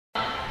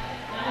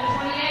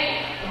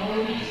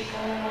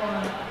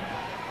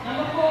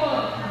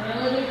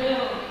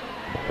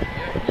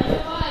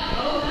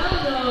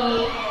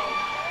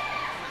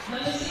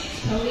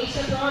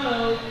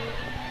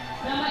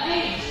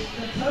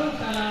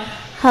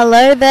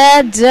Hello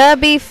there,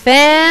 Derby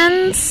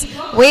fans.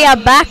 We are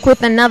back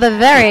with another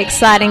very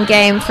exciting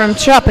game from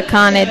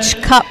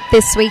Tropicarnage Cup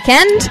this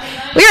weekend.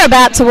 We are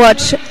about to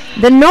watch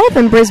the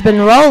Northern Brisbane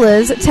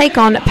Rollers take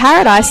on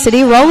Paradise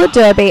City Roller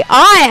Derby.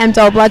 I am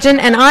Dol Bludgeon,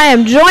 and I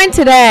am joined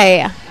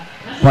today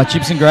by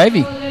Chips and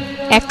Gravy.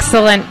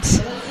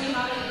 Excellent.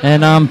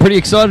 And I'm pretty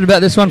excited about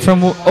this one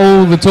from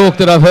all the talk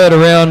that I've heard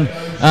around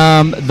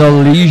the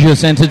Leisure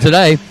Centre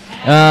today.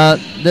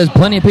 There's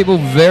plenty of people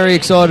very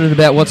excited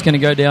about what's going to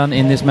go down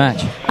in this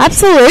match.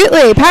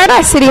 Absolutely.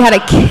 Paradise City had a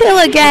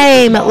killer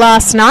game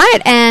last night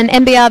and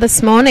NBR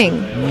this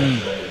morning.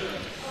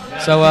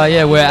 So,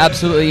 we're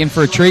absolutely in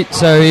for a treat.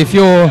 So if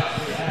you're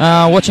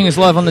watching us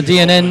live on the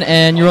DNN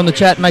and you're on the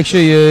chat, make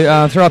sure you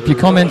throw up your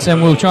comments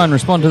and we'll try and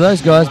respond to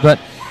those guys. But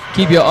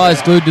keep your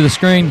eyes glued to the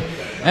screen.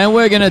 And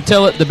we're going to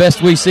tell it the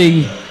best we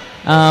see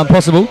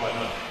possible.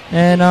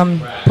 And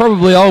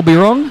probably I'll be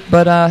wrong,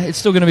 but it's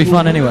still going to be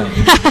fun anyway.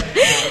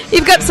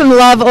 You've got some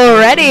love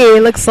already,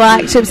 looks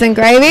like, Chips and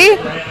Gravy.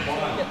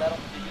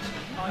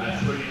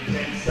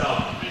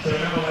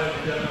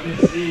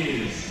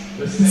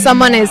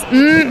 Someone is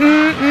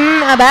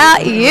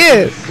about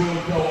you.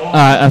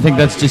 I think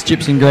that's just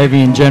Chips and Gravy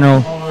in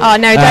general. Oh,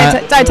 no,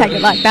 don't take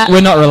it like that.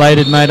 We're not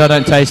related, mate. I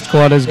don't taste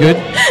quite as good.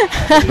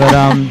 But,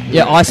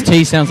 iced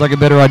tea sounds like a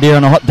better idea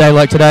on a hot day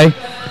like today.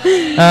 We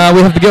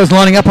have the girls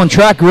lining up on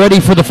track, ready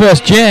for the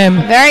first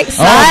jam. Very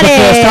exciting.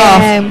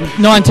 Of the first half.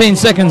 19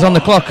 seconds on the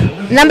clock.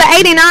 Number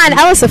 89,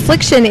 Alice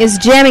Affliction, is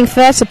jamming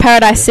first for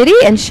Paradise City,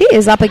 and she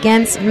is up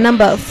against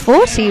number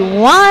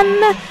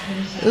 41,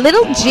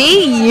 Lil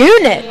Gee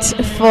Unit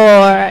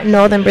for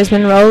Northern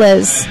Brisbane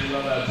Rollers.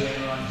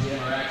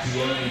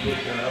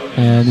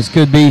 And this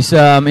could be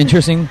some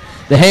interesting.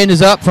 The hand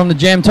is up from the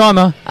jam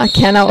timer. I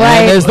cannot wait.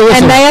 And there's the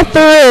whistle. And they are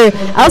through.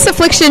 Alice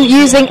Affliction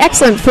using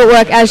excellent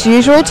footwork as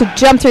usual to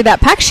jump through that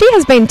pack. She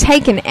has been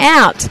taken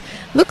out,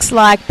 looks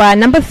like, by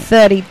number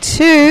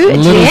 32,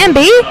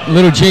 Jambi.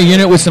 Lil Gee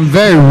Unit with some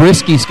very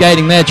risky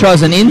skating there.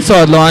 Tries an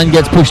inside line,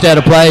 gets pushed out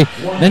of play.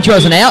 Then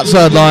tries an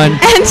outside line.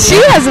 And she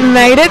hasn't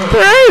made it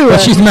through. But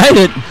she's made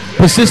it.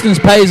 Persistence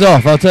pays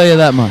off, I'll tell you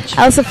that much.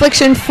 Alice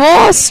Affliction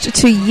forced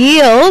to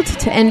yield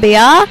to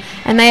NBR,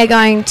 and they are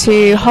going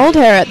to hold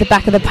her at the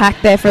back of the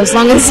pack there for as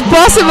long as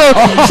possible.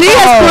 She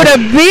has put a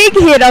big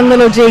hit on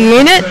Lil Gee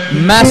Unit.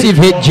 Massive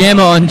hit,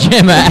 jammer on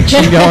jammer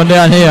action going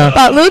down here.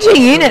 But Lil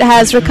Gee Unit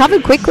has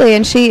recovered quickly,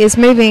 and she is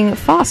moving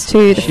fast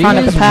to the front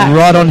of the pack.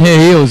 Right on her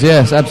heels,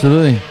 yes,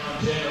 absolutely.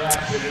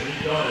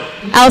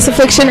 Alice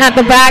Affliction at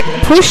the back,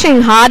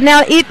 pushing hard.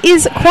 Now, it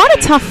is quite a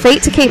tough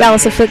feat to keep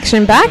Alice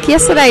Affliction back.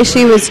 Yesterday,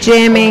 she was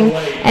jamming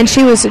and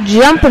she was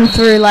jumping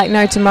through like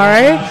no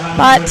tomorrow.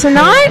 But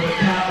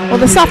tonight, or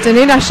this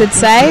afternoon, I should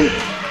say,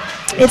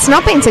 it's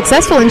not been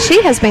successful and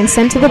she has been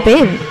sent to the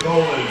bin.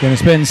 Going to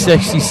spend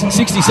 60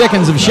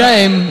 seconds of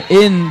shame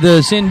in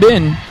the sin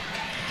bin.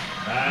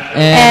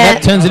 And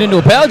that turns it into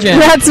a power jam.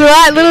 That's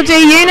right. Lil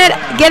Gee Unit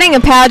getting a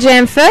power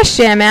jam, first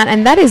jam out,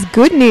 and that is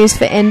good news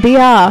for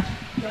NBR.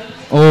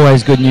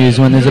 Always good news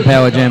when there's a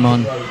power jam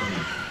on.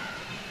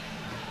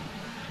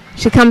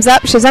 She comes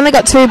up. She's only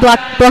got two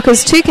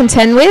blockers to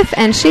contend with,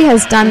 and she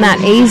has done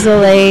that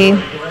easily.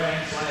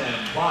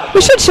 We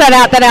should shout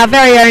out that our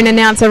very own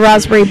announcer,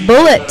 Raspberry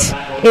Bullet,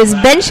 is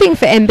benching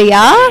for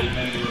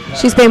NBR.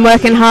 She's been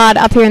working hard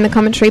up here in the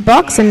commentary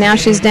box, and now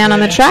she's down on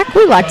the track.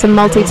 We like to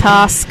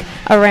multitask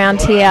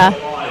around here.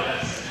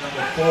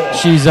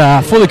 She's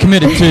fully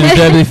committed to the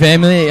Derby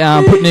family,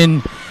 putting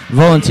in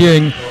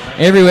volunteering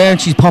everywhere, and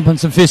she's pumping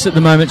some fists at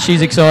the moment.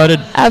 She's excited.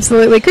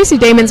 Absolutely. Christy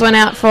Demons went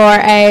out for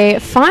a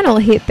final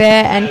hit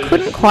there and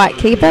couldn't quite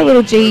keep her.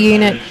 Lil Gee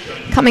Unit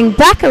coming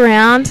back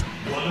around,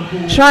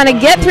 trying to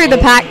get through the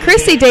pack.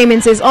 Christy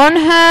Demons is on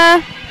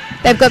her.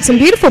 They've got some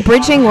beautiful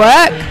bridging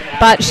work,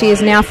 but she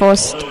is now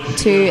forced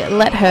to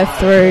let her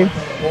through.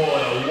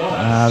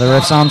 The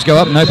ref's arms go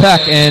up, no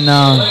pack, and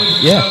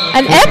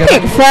an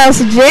epic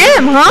first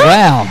jam, huh?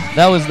 Wow,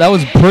 that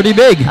was pretty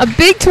big. A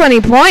big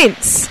 20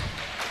 points.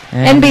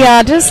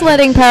 NBR just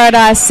letting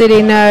Paradise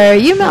City know,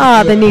 you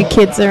are the new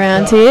kids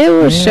around here.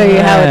 We'll show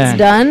you how it's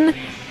done.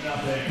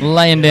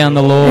 Laying down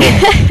the law.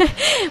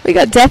 We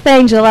got Death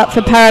Angel up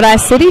for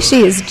Paradise City.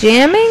 She is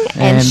jamming.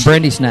 And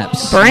Brandee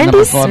Snapz. Brandee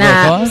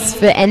Snapz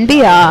for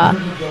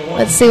NBR.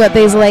 Let's see what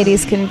these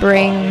ladies can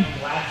bring.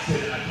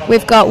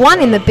 We've got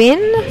one in the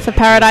bin for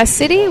Paradise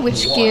City,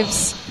 which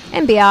gives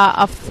NBR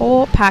a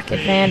 4-pack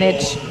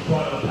advantage.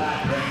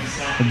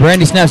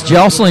 Brandee Snapz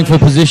jostling for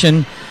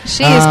position.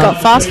 She has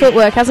got fast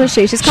footwork, hasn't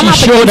she? She's come up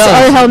sure against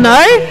does. Oh Hell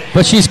No.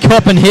 But she's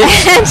copping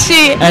hits.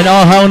 and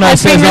Oh Hell No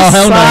says Oh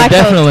Hell No,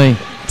 definitely.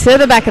 To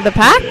the back of the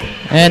pack.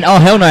 And Oh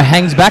Hell No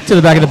hangs back to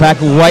the back of the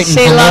pack, waiting for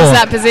more. She loves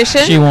that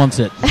position. She wants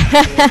it.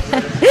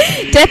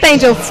 Death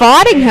Angel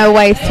fighting her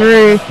way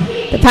through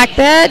the pack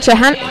there.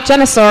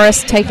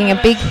 Janosaurus taking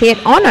a big hit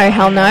on Oh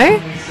Hell No.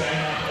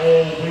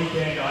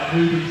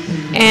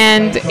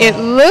 And it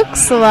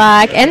looks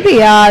like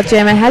NBR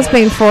Gemma has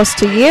been forced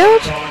to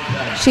yield.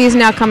 She's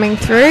now coming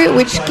through,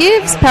 which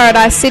gives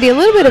Paradise City a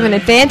little bit of an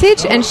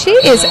advantage, and she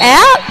is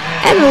out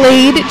and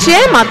lead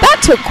Jammer.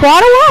 That took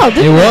quite a while,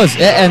 didn't it? It was,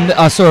 and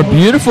I saw a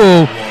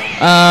beautiful,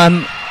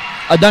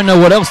 I don't know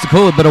what else to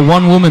call it, but a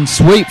one-woman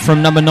sweep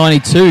from number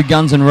 92,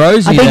 Guns N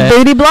Rosie. A big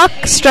booty block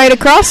straight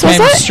across, was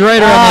Came it?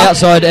 straight around the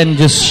outside and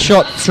just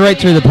shot straight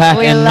through the pack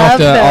and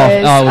knocked her off.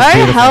 Oh, it was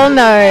beautiful. Hell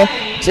no.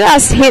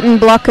 Just hitting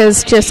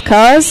blockers just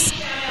cause.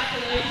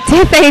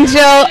 Death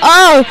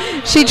Angel,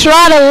 she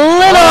tried a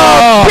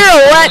little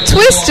pirouette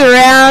twist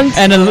around.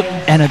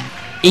 And a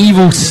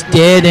evil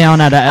stare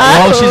down at her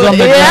while she's on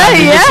the ground.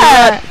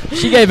 Yeah.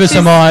 She gave her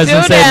some eyes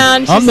and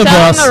said, I'm the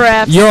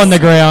boss, you're on the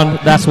ground,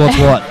 that's what's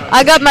what.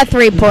 I got my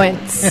 3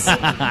 points.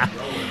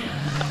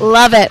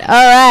 Love it.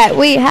 All right,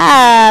 we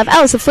have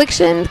Alice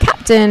Affliction,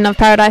 captain of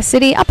Paradise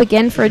City, up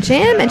again for a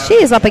jam, and she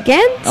is up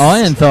against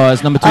Iron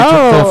Thighs, number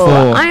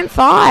 244. Iron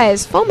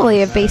Thighs,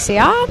 formerly of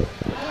BCR.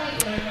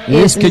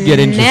 This could get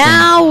interesting.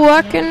 Now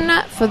working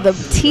for the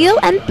teal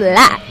and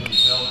black.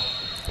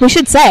 We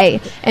should say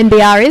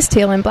NBR is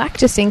teal and black,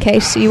 just in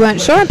case you weren't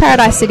sure. And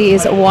Paradise City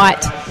is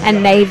white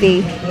and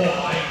navy.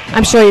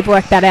 I'm sure you've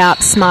worked that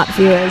out, smart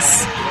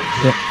viewers.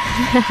 Yep.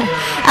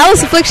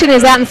 Alice Affliction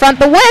is out in front,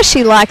 but where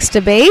she likes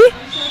to be.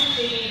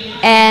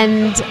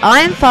 And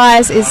Iron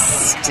Thighs is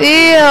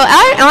still...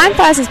 Iron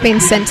Thighs has been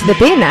sent to the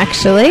bin,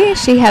 actually.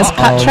 She has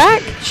cut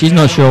track. She's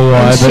not sure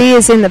why, but she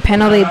is in the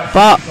penalty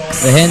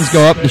box. The hands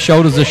go up, the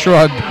shoulders are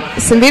shrugged.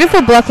 Some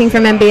beautiful blocking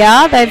from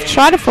NBR. They've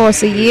tried to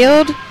force a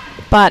yield,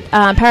 but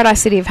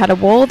Paradise City have had a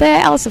wall there.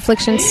 Alice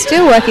Affliction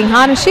still working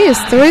hard, and she is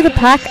through the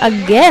pack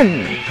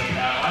again.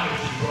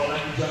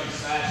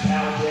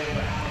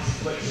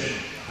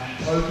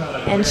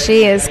 And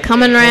she is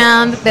coming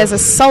round. There's a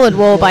solid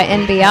wall by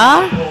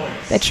NBR.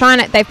 They're trying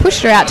it. They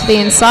pushed her out to the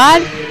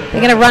inside.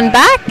 They're going to run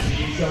back.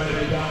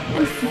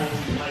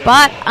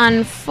 But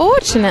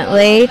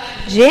unfortunately,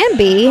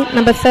 Jambi,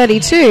 number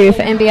 32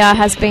 for NBR,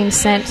 has been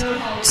sent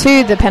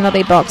to the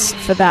penalty box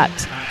for that.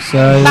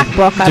 So back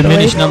block, I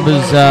diminished believe.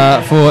 numbers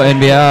for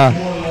NBR.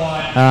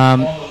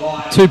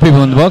 2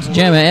 people in the box,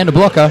 jammer and a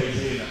blocker,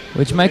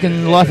 which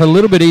making life a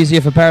little bit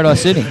easier for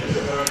Paradise City.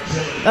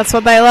 That's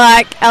what they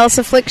like. Alice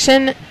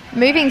Affliction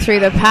moving through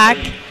the pack.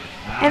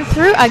 And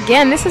through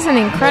again, this is an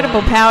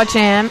incredible power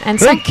jam. And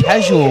very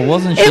casual,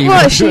 wasn't she? It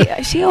was.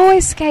 She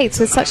always skates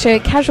with such a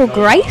casual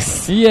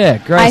grace. Yeah,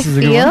 grace is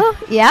a good one.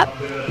 Yep.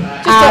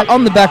 Just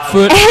on the back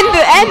foot.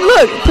 And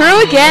look,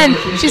 through again.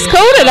 She's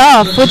called it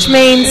off, which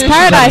means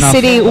Paradise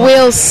City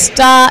will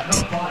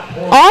start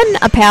on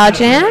a power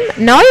jam.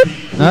 No,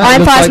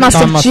 Iron Thighs must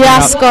have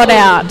just got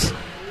out.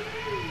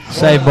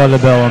 Saved by the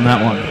bell on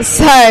that one.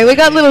 So we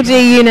got Lil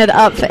Gee Unit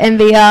up for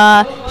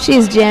NBR.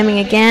 She's jamming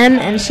again,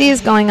 and she is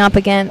going up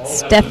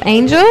against Death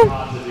Angel.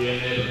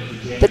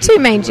 The 2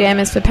 main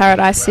jammers for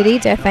Paradise City,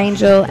 Death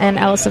Angel and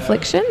Alice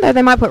Affliction, though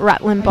they might put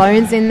Rattlin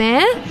Bones in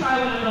there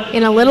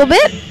in a little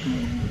bit.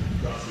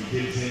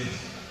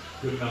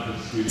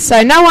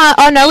 So no one.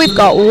 Oh no, we've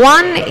got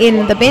 1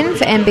 in the bin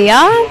for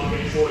NBR.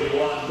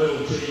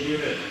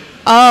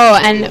 Oh,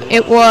 and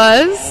it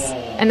was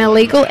an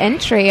illegal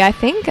entry, I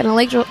think, an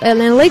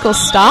illegal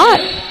start.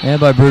 Yeah,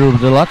 by Brutal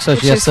Deluxe, so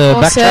she has to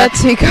backtrack.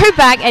 To go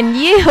back and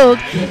yield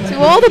to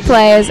all the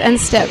players and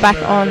step back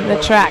on the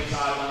track.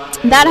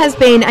 That has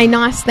been a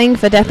nice thing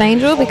for Death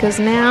Angel, because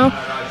now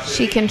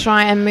she can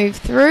try and move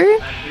through.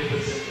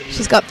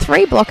 She's got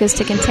 3 blockers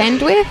to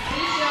contend with.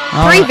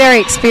 3 very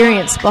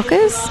experienced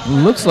blockers.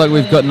 Looks like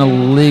we've got an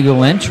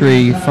illegal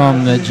entry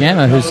from the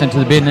jammer who's sent to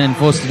the bin and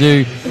forced to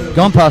do,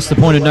 gone past the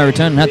point of no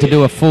return and had to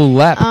do a full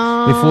lap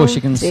before she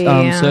can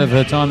serve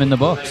her time in the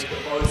box.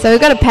 So we've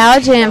got a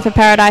power jam for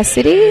Paradise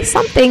City,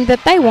 something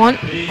that they want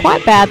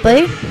quite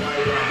badly.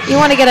 You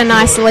want to get a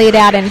nice lead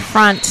out in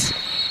front.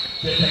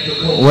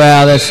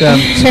 Wow, there's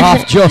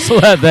half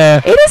jostle out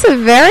there. It is a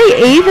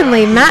very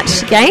evenly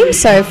matched game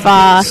so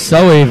far.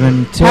 So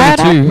even,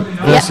 22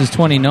 versus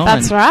 29.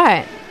 That's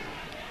right.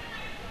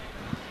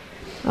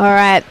 All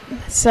right,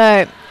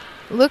 so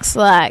looks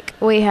like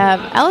we have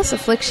Alice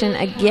Affliction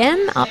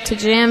again up to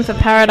jam for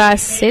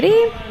Paradise City.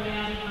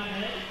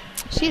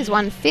 She is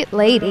one fit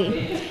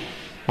lady.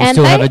 We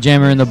still have a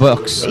jammer in the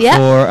box for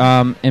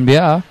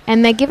NBR.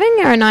 And they're giving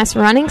her a nice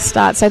running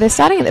start. So they're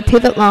starting at the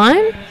pivot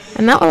line,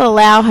 and that will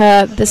allow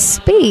her the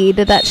speed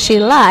that she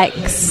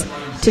likes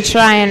to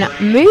try and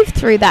move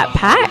through that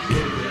pack.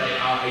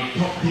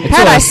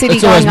 Paradise City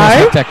it's going always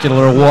more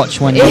spectacular to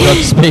watch when you've got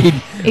speed.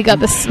 You got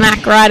the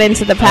smack right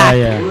into the pack. Oh,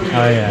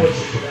 yeah.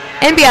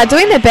 NBR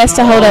doing their best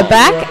to hold her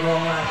back.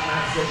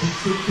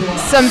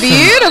 Some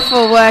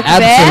beautiful work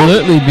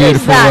Absolutely there.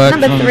 beautiful work.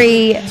 Number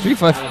 3.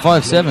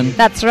 3557.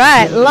 That's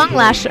right. Long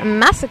Lash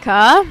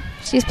Massacre.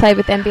 She's played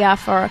with NBR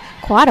for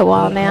quite a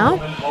while now.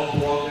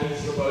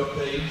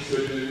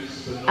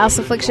 Alice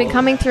Affliction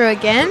coming through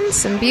again.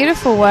 Some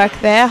beautiful work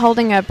there,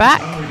 holding her back.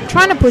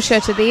 Trying to push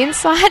her to the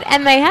inside,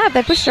 and they have.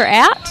 They pushed her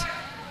out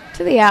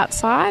to the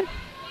outside.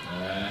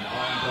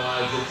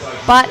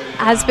 But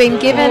has been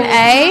given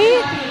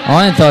a...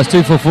 Iron Thighs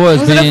 244 has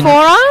was been... it a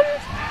forearm?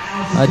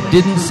 I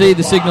didn't see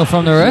the signal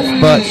from the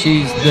ref, but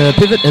the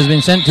pivot has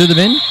been sent to the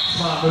bin,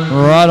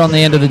 right on the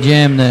end of the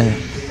jam there.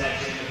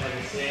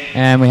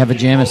 And we have a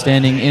jammer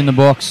standing in the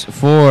box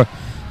for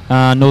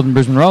Northern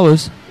Brisbane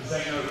Rollers.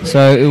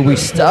 So it will be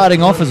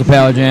starting off as a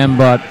power jam,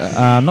 but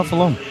not for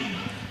long.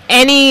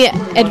 Any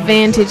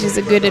advantage is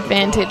a good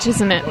advantage,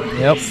 isn't it?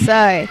 Yep.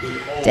 So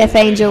Death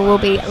Angel will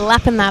be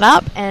lapping that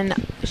up, and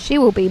she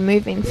will be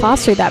moving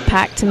fast through that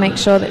pack to make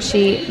sure that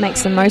she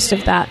makes the most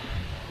of that.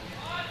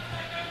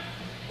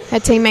 Her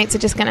teammates are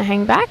just going to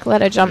hang back,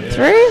 let her jump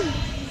through.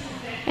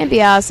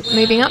 NBR's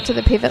moving up to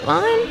the pivot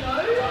line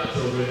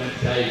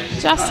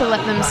just to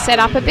let them set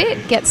up a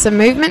bit, get some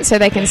movement so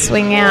they can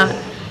swing out.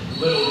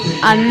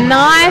 A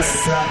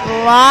nice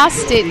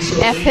last-ditch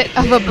effort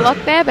of a block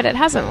there, but it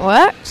hasn't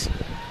worked.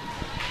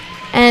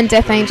 And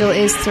Death Angel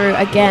is through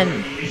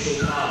again.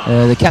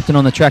 The captain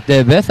on the track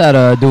there, Beth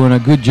Adder, doing a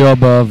good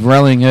job of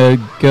rallying her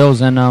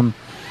girls and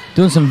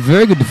doing some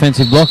very good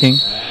defensive blocking.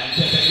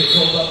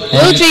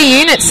 Lil Gee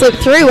Unit slipped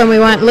through when we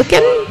weren't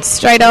looking,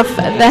 straight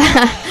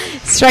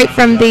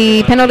from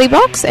the penalty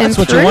box and that's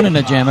what through. you want in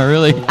a jammer,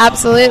 really.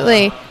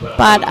 Absolutely,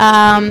 but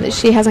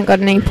she hasn't got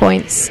any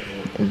points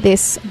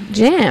this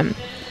jam.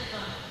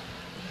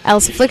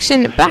 Alice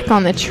Affliction back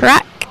on the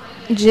track,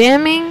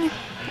 jamming,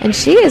 and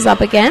she is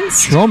up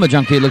against Trauma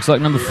Junkie, it looks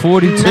like, number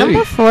 42.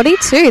 Number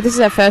 42. This is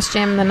her first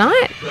jam of the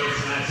night.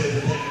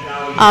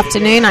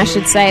 Afternoon, I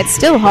should say. It's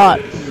still hot.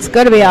 It's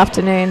got to be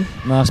afternoon.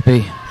 Must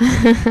be.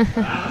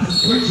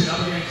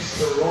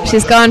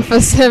 She's gone for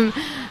some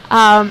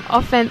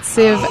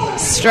offensive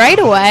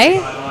straightaway.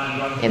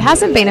 It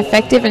hasn't been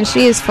effective, and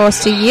she is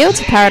forced to yield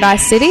to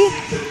Paradise City.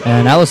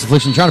 And Alice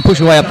Affliction trying to push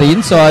her way up the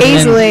inside.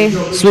 Easily. And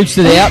then sweeps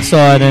to the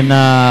outside and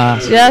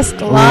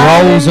just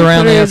rolls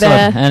around the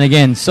outside. there. And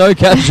again, so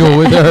casual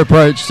with her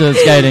approach to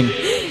skating.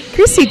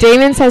 Christy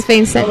Demons has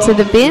been sent to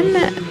the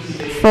bin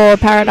for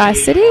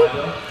Paradise City.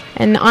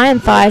 And Iron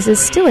Thighs is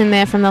still in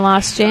there from the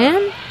last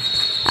jam.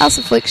 Alice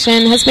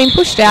Affliction has been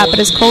pushed out but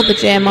has called the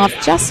jam off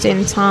just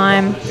in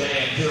time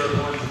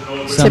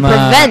to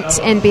prevent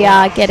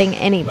NBR getting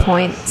any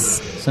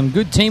points. Some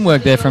good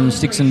teamwork there from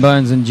Stixx and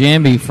Bonez and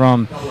Jambi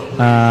from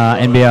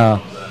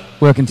NBR,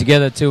 working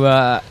together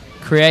to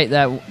create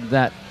that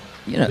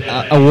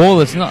a wall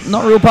that's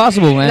not real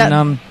passable,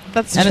 and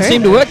that's and true. it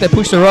seemed to work. They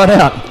pushed her right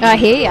out. I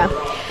hear ya.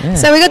 Yeah.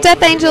 So we got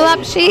Death Angel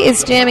up. She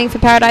is jamming for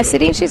Paradise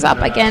City, and she's up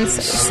against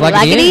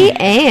Slaggdey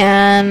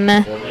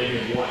Anne.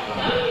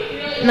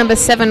 Number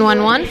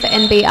 711 for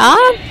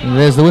NBR.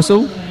 There's the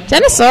whistle.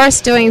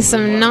 Janosaurus doing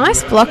some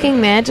nice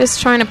blocking there,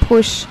 just trying to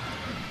push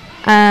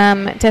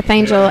Death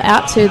Angel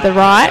out to the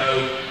right,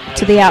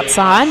 to the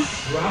outside.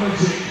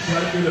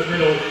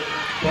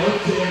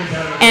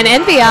 And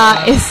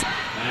NBR is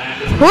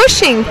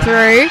pushing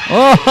through,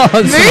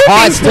 moving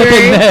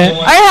through.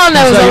 Oh hell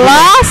no, it was a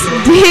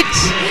last-ditch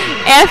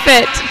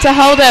effort to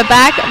hold her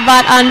back,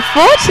 but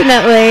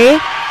unfortunately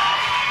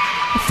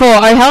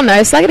oh hell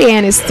no, Slaggdey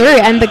Anne is through,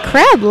 and the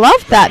crowd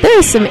loved that. There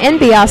is some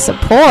NBR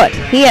support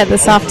here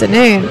this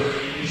afternoon.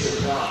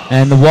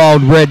 And the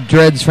wild red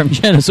dreads from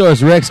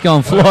Janosaurus Wrecks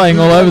going flying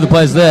all over the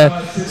place there.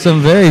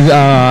 Some very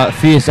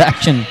fierce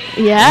action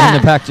in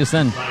the pack just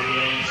then.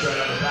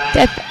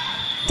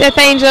 Death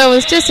Angel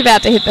was just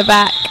about to hit the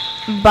back,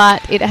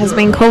 but it has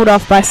been called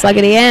off by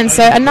Slaggdey Anne.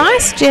 So a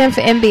nice jam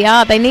for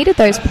NBR. They needed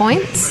those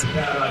points.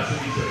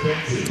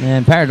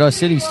 And Paradise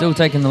City still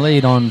taking the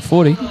lead on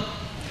 40.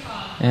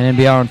 And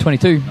NBR on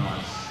 22.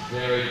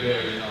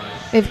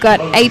 We've got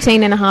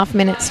 18 and a half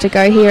minutes to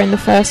go here in the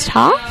first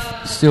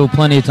half. Still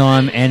plenty of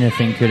time.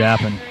 Anything could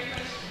happen.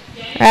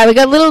 All right, we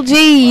got Lil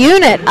Gee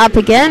Unit up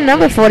again,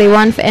 number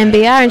 41 for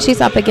NBR, and she's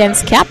up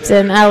against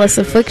Captain Alice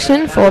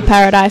Affliction for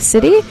Paradise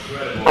City.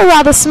 A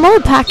rather small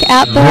pack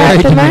out there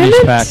at the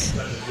moment. Pack,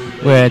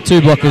 where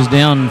 2 blockers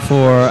down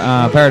for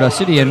Paradise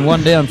City and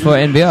 1 down for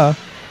NBR.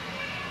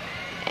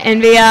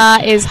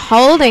 NBR is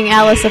holding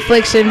Alice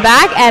Affliction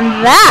back, and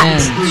that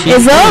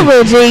is all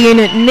Lil Gee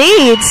Unit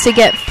needs to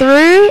get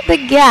through the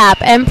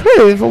gap and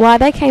prove why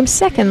they came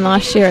second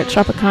last year at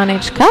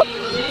Tropicarnage Cup.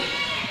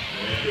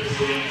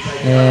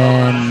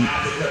 And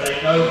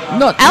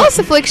Alice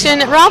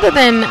Affliction, rather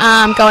than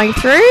going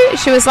through,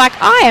 she was like,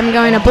 I am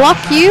going to block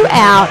you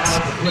out.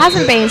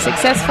 Hasn't been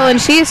successful, and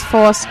she is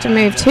forced to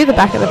move to the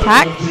back of the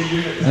pack.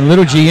 And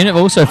Lil Gee Unit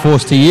also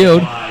forced to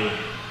yield.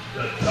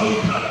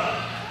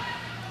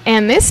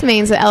 And this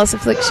means that Alice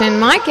Affliction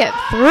might get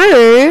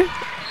through.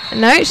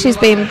 No, she's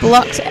been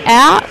blocked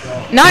out.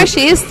 No,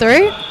 she is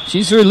through.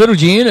 She's through. Lil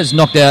Gee Unit's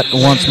knocked out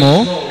once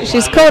more.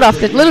 She's called off.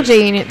 Lil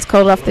Gee Unit's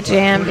called off the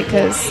jam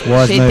because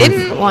she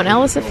didn't want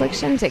Alice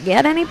Affliction to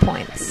get any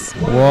points.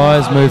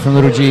 Wise move from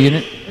Lil Gee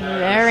Unit.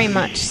 Very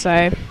much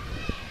so.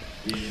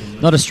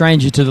 Not a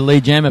stranger to the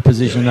lead jammer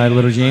position though,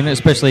 Lil Gee Unit,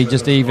 especially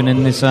just even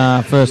in this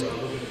first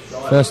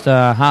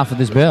half of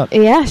this bout.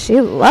 Yeah,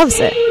 she loves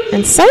it,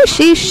 and so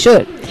she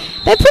should.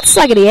 They put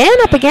Slaggdey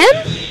Anne up again.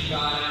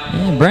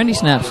 Yeah, Brandee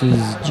Snapz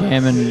is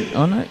jamming.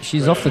 Oh no,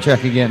 she's off the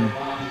track again.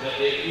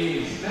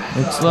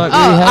 Looks like we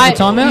have a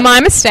timeout. My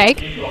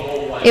mistake.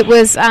 It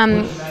was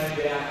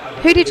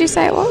Who did you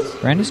say it was?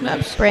 Brandee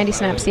Snapz. Brandee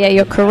Snapz. Yeah,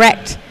 you're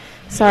correct.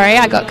 Sorry,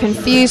 I got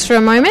confused for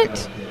a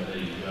moment.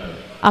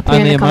 Up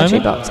here in the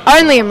commentary box.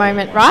 Only a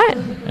moment, right?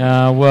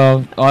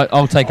 Well,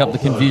 I'll take up the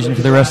confusion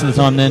for the rest of the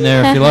time then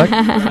there, if you like.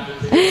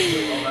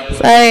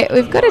 So,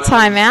 we've got a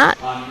timeout.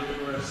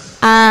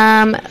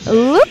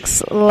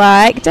 Looks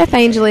like Death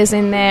Angel is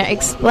in there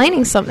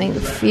explaining something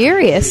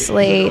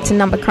furiously to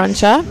Number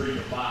Cruncher.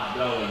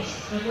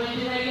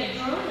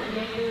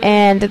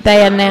 And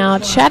they are now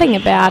chatting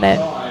about it.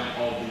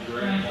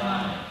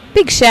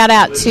 Big shout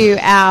out to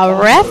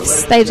our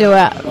refs. They do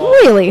a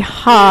really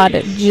hard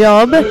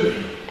job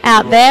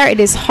out there. It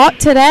is hot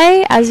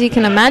today, as you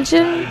can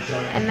imagine,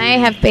 and they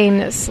have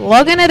been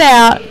slogging it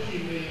out,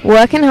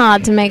 working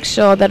hard to make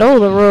sure that all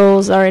the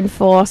rules are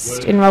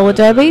enforced in roller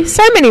derby.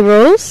 So many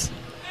rules.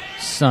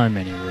 So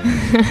many rules.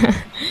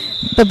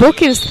 The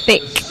book is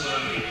thick.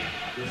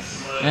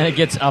 And it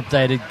gets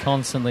updated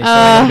constantly, so you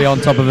got to be on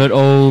top of it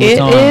all the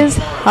time. It is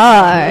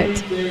hard.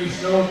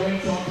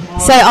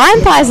 So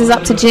Iron Thighs is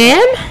up to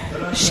Jan.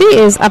 She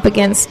is up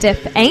against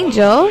Death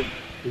Angel.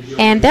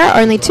 And there are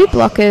only 2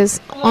 blockers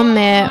on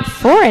there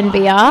for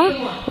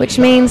NBR, which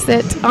means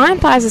that Iron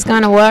Thighs is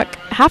going to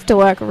have to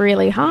work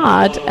really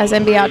hard as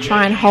NBR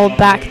try and hold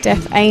back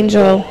Death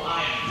Angel.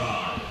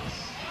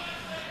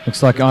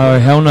 Looks like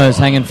Hell No's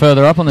hanging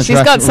further up on the track.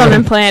 She's got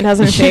something planned,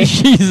 hasn't she?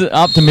 She's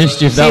up to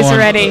mischief, that one. She's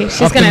ready.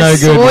 She's going to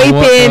sweep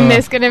in.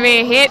 There's going to be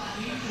a hit.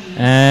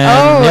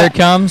 And there it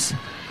comes.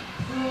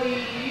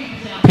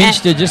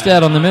 Pinched her just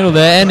out on the middle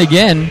there. And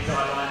again,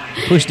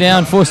 pushed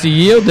down, forced to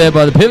yield there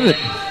by the pivot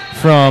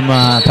from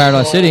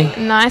Paradise City.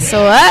 Nice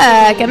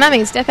work. And that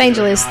means Death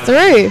Angel is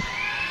through.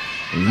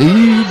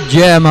 Lead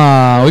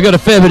jammer. We got a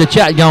fair bit of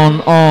chat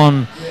going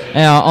on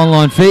our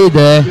online feed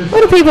there.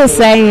 What are people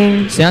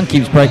saying? Sound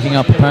keeps breaking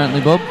up apparently,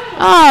 Bob.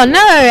 Oh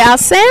no, our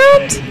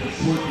sound?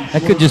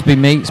 That could just be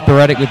me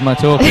sporadic with my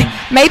talking.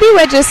 Maybe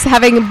we're just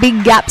having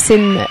big gaps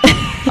in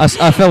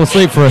I fell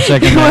asleep for a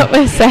second. What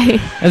we're saying.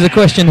 There's a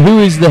question, who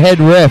is the head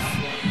ref?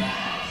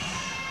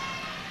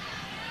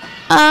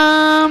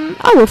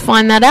 I will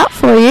find that out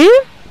for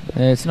you.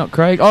 It's not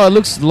Craig. Oh, it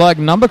looks like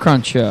Number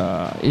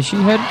Cruncher. Is she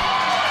head?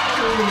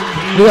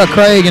 We got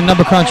Craig and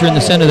Number Cruncher in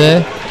the centre there.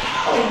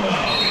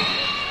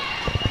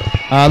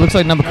 Looks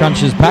like Number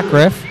Cruncher's pack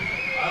ref.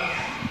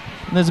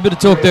 And there's a bit of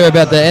talk there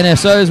about the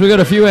NSOs. We've got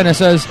a few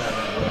NSOs.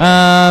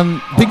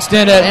 Big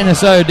standout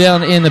NSO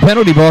down in the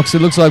penalty box.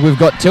 It looks like we've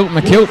got Tilt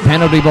McKilt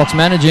penalty box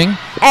managing.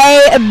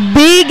 A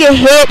big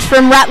hit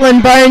from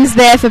Rattlin Bones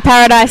there for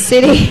Paradise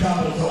City.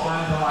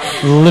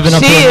 Living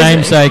up to her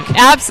namesake.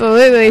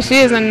 Absolutely. She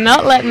is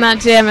not letting that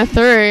jammer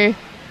through.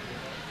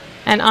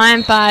 And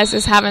Iron Thighs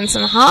is having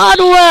some hard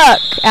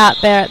work out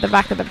there at the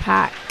back of the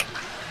pack.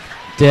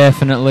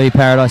 Definitely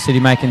Paradise City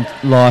making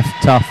life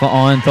tough for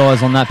Iron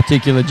Thighs on that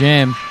particular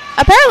jam.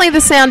 Apparently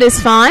the sound is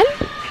fine.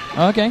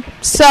 Okay.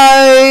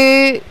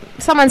 So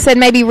someone said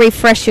maybe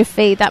refresh your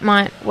feed. That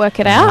might work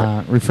it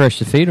out. Refresh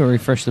the feed or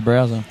refresh the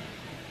browser?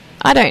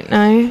 I don't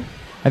know.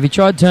 Have you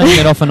tried turning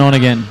it off and on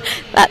again?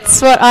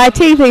 That's what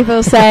IT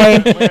people say.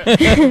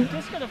 We're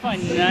just going to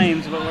find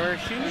names, but we're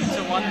assuming it's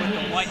the one with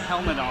the white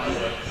helmet on.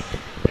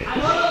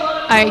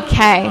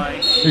 Okay.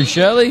 Who's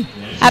Shirley?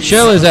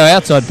 Shirley's our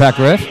outside pack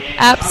ref.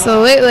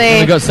 Absolutely. And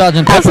we've got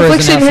Sergeant Alice Pepper as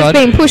Affliction an outside.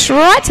 has been pushed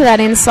right to that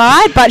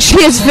inside, but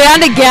she has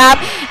found a gap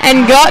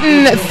and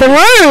gotten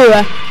through.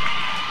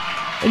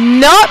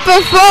 Not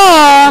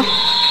before.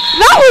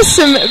 That was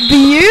some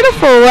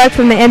beautiful work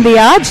from the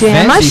NBR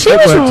jammer. She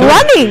was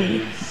running.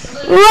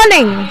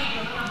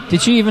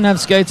 Did she even have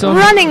skates on?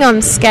 Running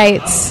on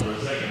skates.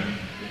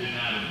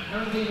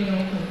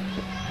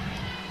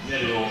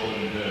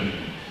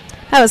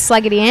 That was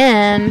Slaggdey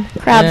Anne,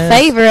 crowd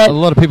favourite. A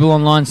lot of people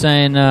online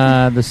saying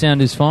the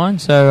sound is fine,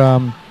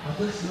 so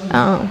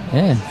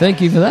yeah,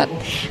 thank you for that.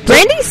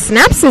 Brandee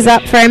Snapz is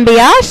up for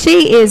NBR.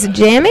 She is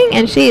jamming,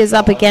 and she is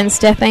up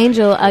against Death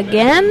Angel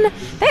again.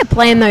 They're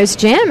playing those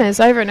jammers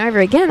over and over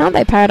again, aren't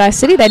they, Paradise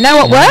City? They know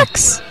what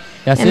works.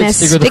 That's and it, they're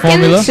stick with the sticking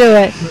formula. to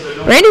it.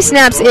 Brandee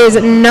Snapz is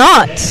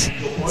not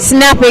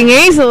snapping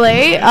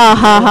easily.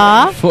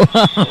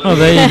 Oh,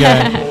 there you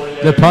go.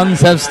 The puns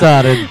have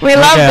started. We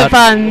love the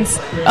puns.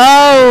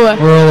 Oh.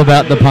 We're all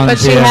about the puns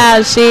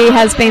But she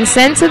has been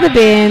sent to the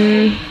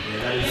bin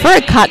for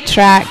a cut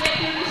track.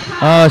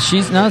 Oh,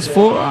 it's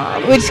for...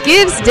 Which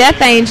gives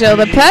Death Angel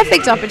the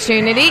perfect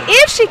opportunity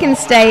if she can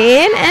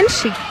stay in, and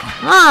she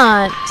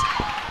can't.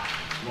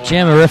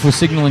 Jammer ref was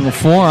signalling a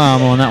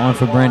forearm on that one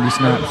for Brandee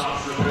Snapz.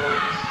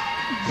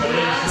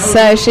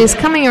 So she's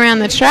coming around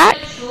the track.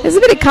 There's a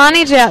bit of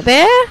carnage out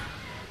there.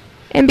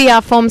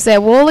 NBR forms their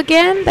wall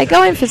again. They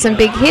go in for some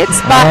big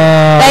hits, but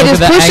they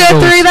just push her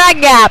through that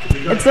gap.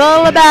 It's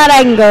all about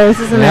angles,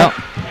 isn't it?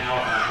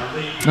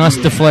 Nice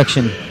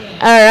deflection.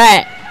 All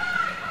right.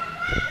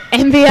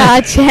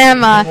 NBR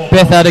jammer.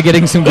 Beth Adder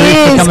getting some grief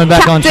for coming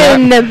back on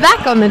track.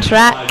 Back on the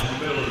track.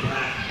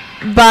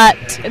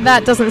 But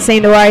that doesn't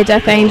seem to worry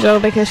Death Angel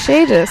because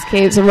she just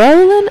keeps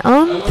rolling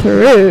on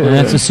through. And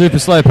that's a super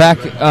slow pack.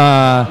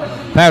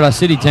 Paradise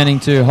City tending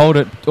to hold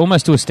it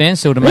almost to a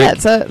standstill to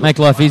make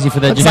life easy for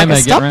their jammer. Like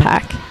a stop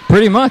pack.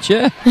 Pretty much,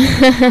 yeah.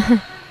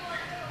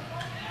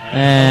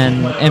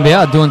 And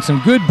NBR doing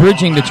some good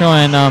bridging to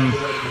try and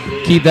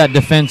keep that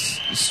defence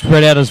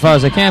spread out as far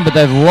as they can, but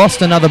they've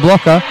lost another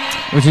blocker,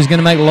 which is going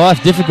to make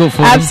life difficult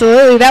for them.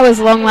 Absolutely. That was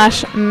Long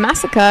Lash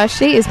Massacre.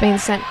 She is being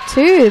sent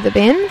to the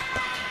bin.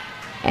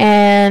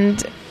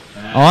 And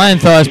Iron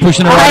Thighs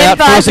pushing her right out,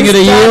 forcing her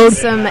to yield.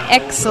 Some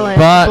excellent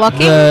blocking.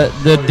 But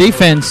the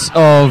defence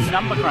of...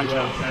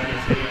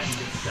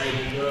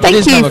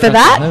 Thank you for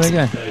that. There we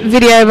go.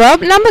 Video,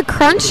 Rob. Number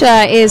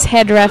Cruncher is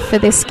head ref for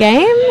this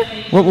game.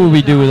 What would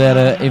we do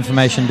without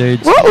information,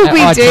 dudes? What would we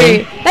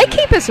do? They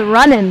keep us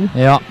running.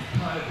 Yeah.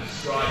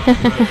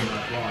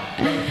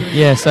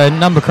 Yeah, so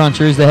Number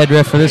Cruncher is the head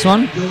ref for this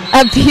one.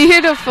 A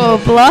beautiful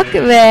block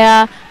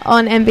there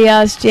on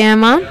NBR's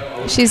jammer.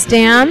 She's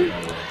down.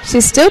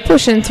 She's still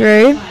pushing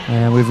through.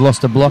 And we've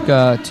lost a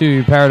blocker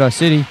to Paradise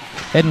City,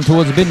 heading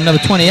towards the bin,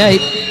 number 28.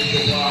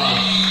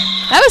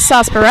 That was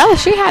Sarsaparilla.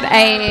 She had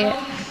a...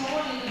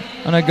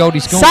 I know Goldie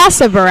Scorn.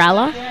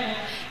 Sarsaparilla.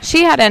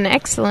 She had an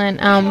excellent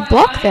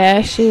block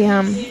there. She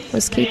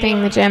was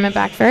keeping the jammer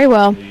back very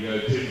well.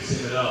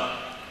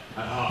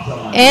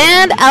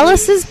 And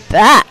Alice is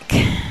back.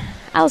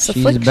 Alice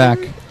Affliction. She's back.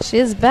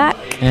 She's back.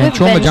 And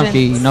Trauma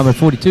Junkie, number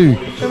 42.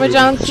 Trauma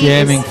Junkie.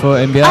 Jamming for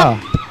NBR.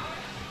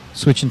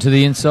 Switching to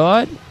the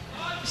inside.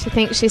 She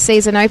thinks she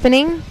sees an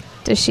opening.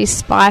 Does she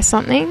spy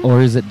something?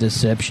 Or is it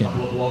deception?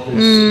 Oh,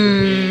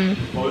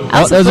 that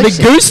was a big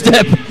goose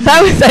step.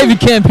 That was David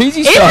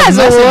Campese style. It has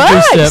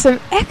worked. Some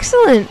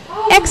excellent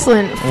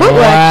footwork.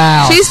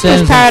 Wow. She's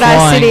pushed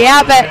Paradise City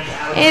out, but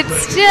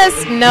it's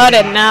just not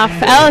enough.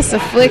 Alice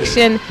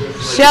Affliction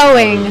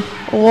showing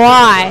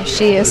why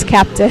she is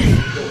captain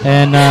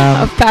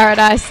of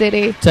Paradise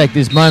City. Take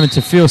this moment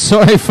to feel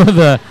sorry for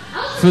the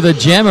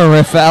jammer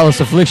ref for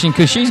Alice Affliction,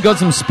 because she's got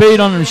some speed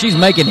on him and she's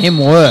making him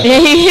work. He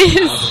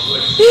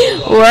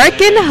is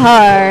working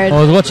hard.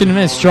 I was watching him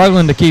there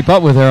struggling to keep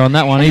up with her on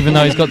that one, even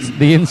though he's got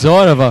the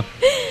inside of her.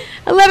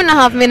 11 and a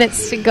half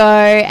minutes to go,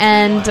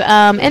 and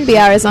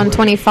NBR is on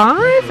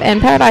 25 and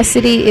Paradise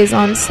City is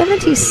on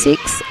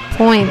 76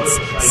 points.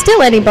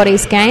 Still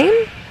anybody's game.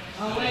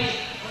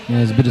 Yeah,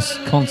 there's a bit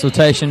of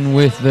consultation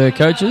with the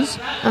coaches.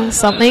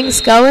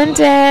 Something's going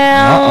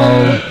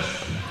down.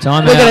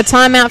 Timeout. We've got a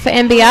timeout for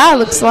NBR,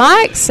 looks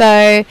like.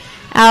 So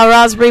our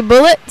Raspberry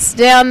Bullets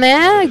down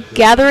there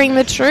gathering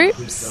the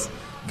troops.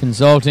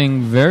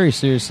 Consulting very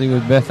seriously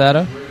with Beth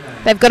Adder.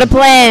 They've got a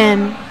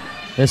plan.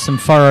 There's some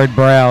furrowed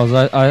brows.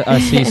 I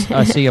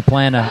see a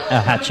plan a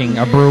hatching,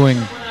 a brewing.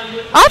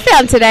 I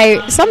found today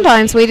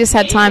sometimes we just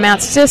had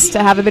timeouts just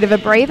to have a bit of a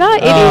breather.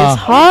 It is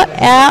hot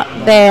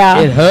out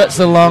there. It hurts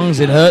the lungs.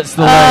 It hurts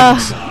the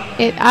legs.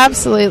 It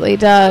absolutely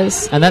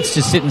does. And that's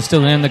just sitting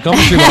still in the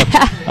commentary box.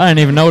 I don't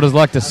even know what it's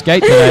like to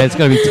skate today. It's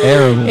going to be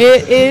terrible.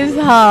 It is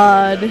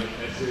hard.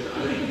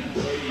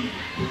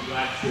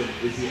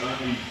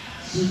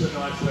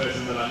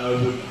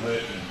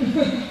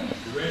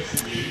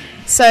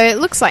 So it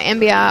looks like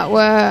NBR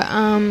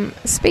were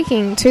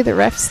speaking to the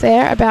refs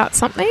there about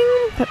something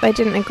that they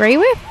didn't agree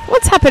with.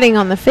 What's happening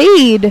on the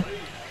feed?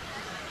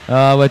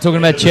 We're talking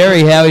about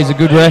Cherry, how he's a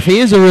good ref. He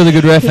is a really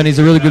good ref and he's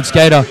a really good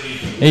skater.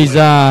 He's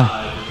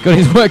got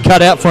his work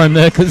cut out for him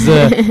there, because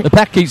the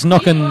pack keeps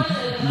knocking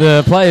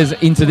the players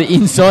into the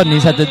inside and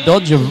he's had to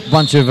dodge a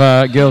bunch of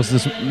girls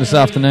this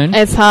afternoon.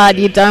 It's hard.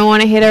 You don't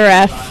want to hit a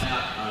ref.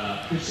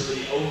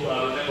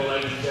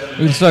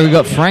 So we've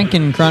got Frank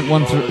in front,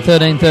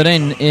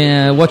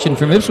 13-13, watching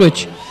from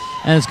Ipswich,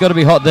 and it's got to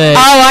be hot there.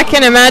 Oh, I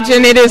can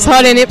imagine it is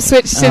hot in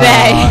Ipswich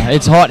today.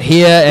 It's hot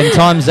here, and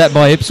times that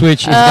by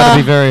Ipswich, it's got to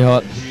be very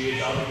hot.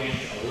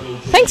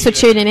 Thanks for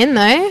tuning in,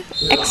 though.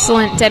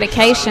 Excellent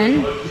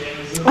dedication.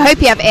 I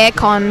hope you have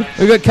aircon.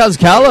 We've got Cuz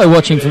Carlo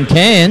watching from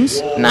Cairns.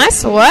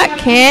 Nice work,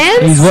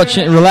 Cairns. He's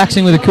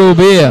relaxing with a cool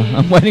beer.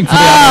 I'm waiting for the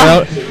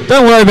NRL.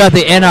 Don't worry about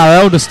the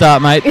NRL to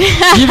start, mate.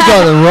 You've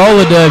got the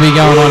roller derby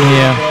going on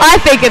here. I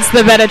think it's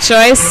the better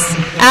choice.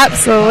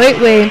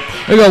 Absolutely.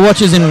 We've got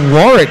watchers in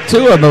Warwick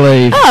too, I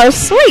believe. Oh,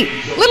 sweet.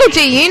 Lil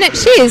Gee Unit,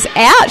 she is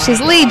out.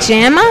 She's Leigh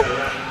Jammer.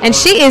 And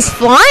she is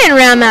flying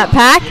around that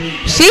pack.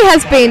 She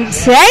has been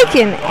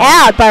taken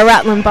out by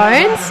Rattlin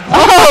Bones.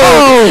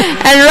 Oh!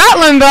 And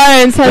Rattlin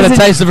Bones has got a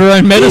taste of her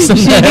own medicine.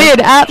 She did,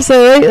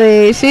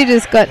 absolutely. She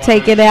just got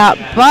taken out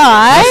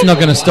by... That's not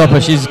going to stop her.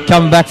 She's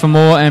coming back for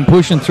more and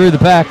pushing through the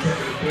pack.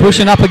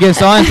 Pushing up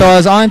against Iron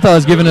Thighs. Iron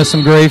Thighs giving us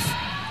some grief.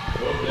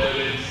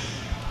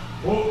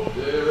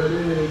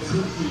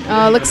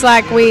 Oh, looks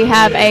like we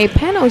have a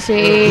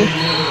penalty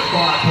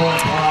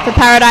for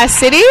Paradise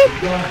City.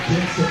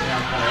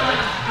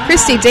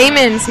 Christy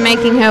Demons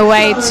making her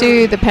way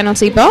to the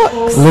penalty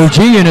box. Lil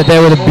Gee Unit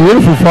there with a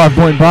beautiful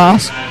 5-point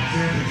pass.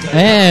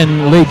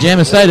 And Leigh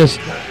Jammer status.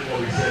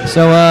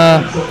 So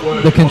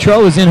the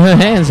control is in her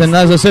hands. And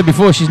as I said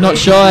before, she's not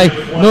shy,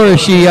 nor is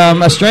she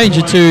a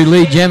stranger to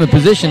Leigh Jammer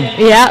position.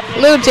 Yeah,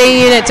 Lil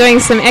Gee Unit doing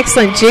some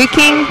excellent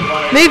juking,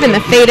 moving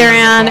the feet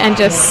around and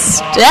just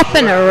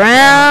stepping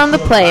around the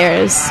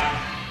players.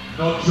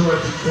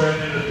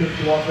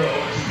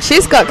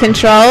 She's got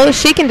control.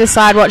 She can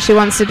decide what she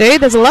wants to do.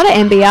 There's a lot of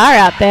NBR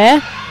out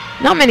there.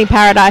 Not many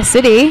Paradise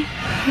City.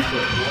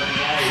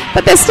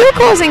 But they're still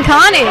causing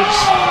carnage.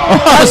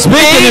 Oh,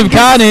 speaking of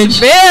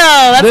carnage,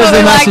 that's there's what we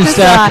a like massive to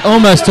stack. say.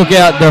 Almost took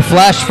out the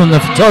flash from the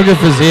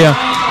photographers here.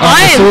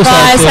 Iron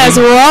Fires has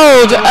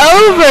rolled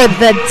over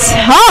the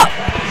top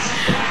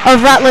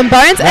of Rattlin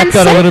Bones. That and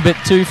got a little bit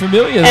too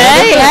familiar.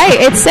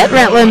 Hey, it sent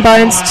Rattlin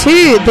Bones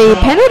to the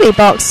penalty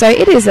box, so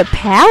it is a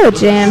power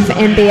jam for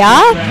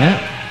NBR.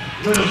 Yeah.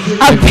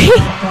 A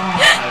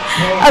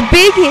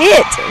big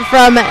hit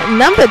from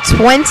number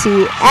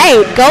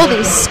 28,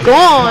 Goldie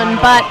Scorn,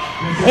 but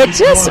it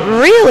just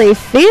really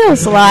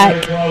feels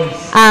like...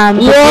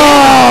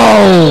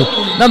 Whoa!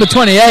 Number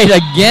 28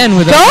 again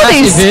with a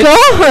Goldie massive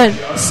Scorn.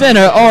 hit. Sent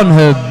her on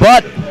her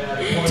butt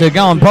to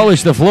go and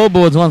polish the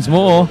floorboards once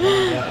more.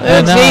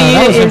 And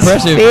that was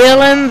impressive.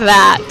 Feeling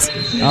that.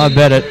 I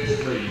bet it.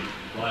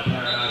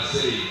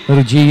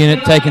 Little Gee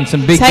Unit taking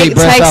some deep breaths take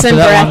after some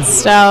that breaths,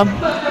 Stel.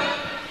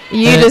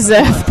 You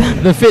deserve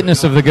them. The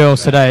fitness of the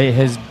girls today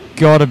has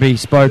got to be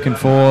spoken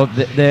for.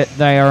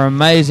 They are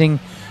amazing.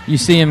 You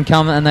see them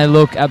come and they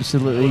look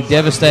absolutely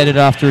devastated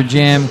after a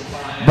jam,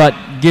 but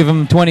give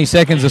them 20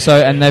 seconds or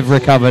so and they've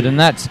recovered. And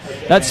that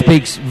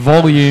speaks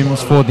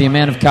volumes for the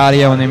amount of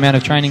cardio and the amount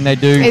of training they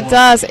do. It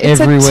does. It's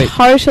every a week.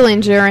 Total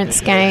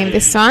endurance game,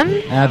 this one.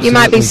 Absolutely. You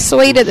might be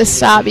sweet at the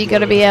start, but you've got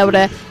to be able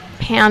to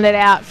pound it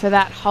out for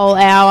that whole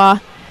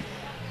hour.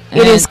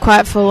 It is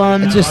quite full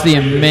on. Just the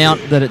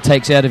amount that it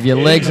takes out of your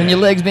legs, and your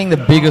legs being the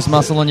biggest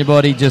muscle on your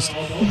body just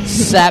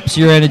saps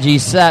your energy,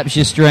 saps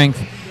your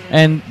strength,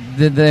 and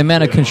the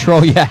amount of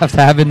control you have to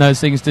have in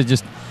those things to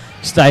just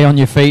stay on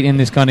your feet in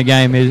this kind of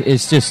game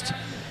is just...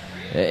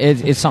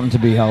 It's something to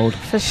behold.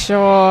 For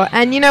sure.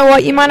 And you know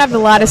what? You might have the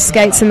lightest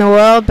skates in the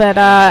world, but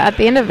at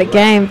the end of the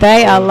game,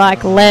 they are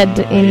like lead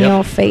in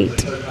your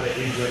feet.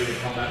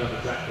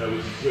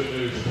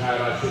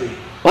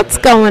 What's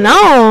going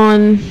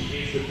on?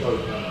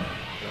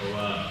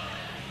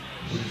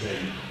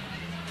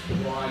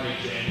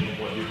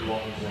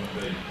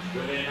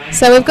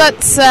 So we've got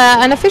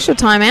an official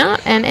timeout,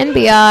 and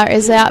NBR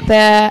is out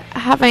there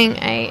having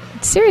a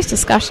serious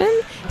discussion.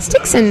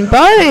 Stixx and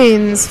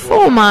Bones,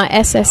 former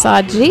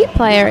SSRG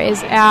player,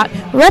 is out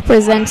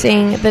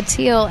representing the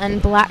teal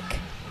and black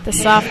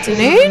this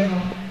afternoon.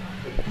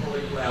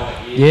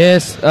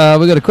 Yes,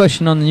 we've got a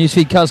question on the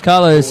newsfeed. Cuz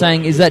Carlo is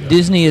saying, is that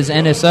Disney as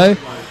NSO?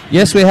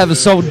 Yes, we have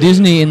Assault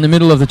Disney in the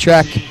middle of the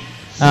track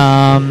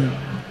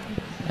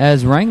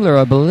as Wrangler,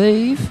 I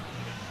believe.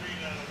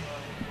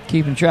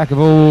 Keeping track of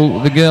all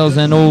the girls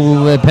and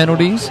all their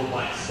penalties.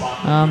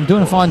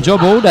 Doing a fine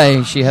job all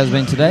day, she has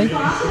been today.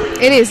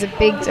 It is a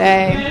big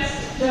day.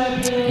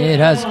 Yeah,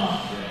 it has.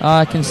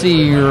 I can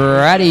see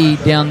Ratty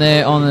down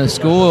there on the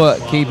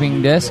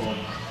score-keeping desk.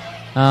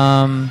 Who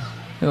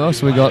else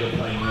have we got?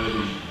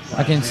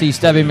 I can see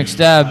Stabby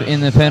McStab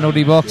in the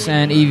penalty box,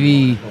 and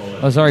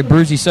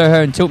Brucey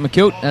Soho and Tilt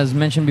McKilt, as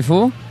mentioned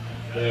before.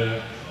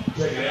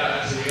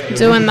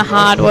 Doing the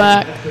hard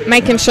work,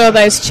 making sure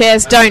those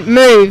chairs don't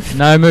move.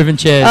 No moving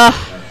chairs.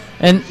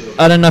 And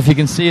I don't know if you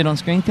can see it on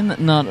screen.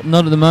 Not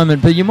at the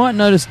moment, but you might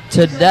notice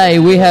today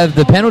we have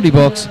the penalty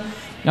box.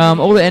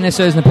 All the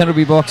NSOs in the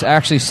penalty box are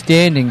actually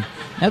standing.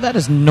 Now that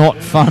is not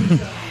fun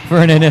for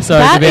an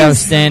NSO to be able to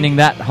standing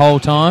that whole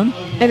time.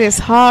 It is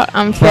hot.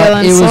 I'm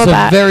feeling It was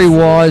a very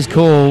wise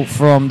call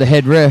from the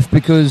head ref,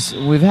 because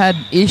we've had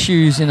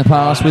issues in the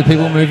past with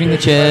people moving the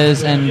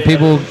chairs and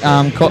people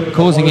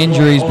causing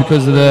injuries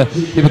because of the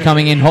people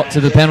coming in hot to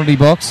the penalty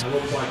box.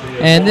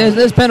 And there's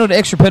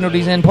extra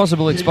penalties and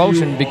possible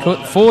expulsion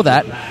for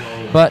that.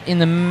 But in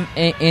the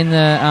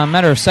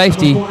matter of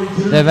safety,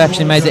 they've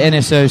actually made the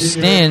NSO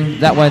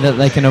stand that way that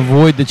they can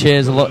avoid the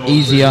chairs a lot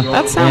easier.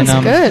 That sounds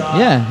good.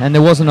 Yeah, and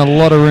there wasn't a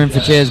lot of room for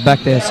chairs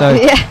back there. So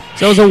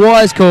it was a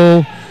wise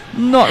call.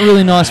 Not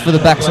really nice for the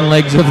backs and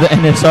legs of the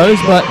NSOs,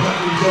 but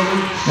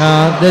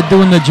they're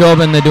doing the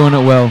job and they're doing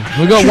it well.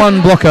 We've got one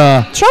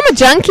blocker. Trauma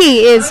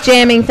Junkie is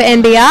jamming for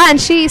NBR,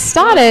 and she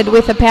started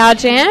with a power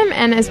jam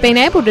and has been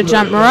able to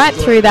jump right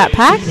through that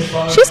pack.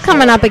 She's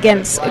coming up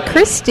against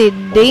Christy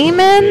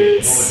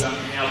Demons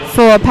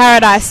for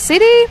Paradise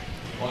City.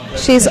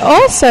 She's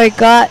also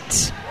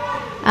got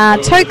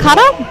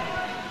Toecutter,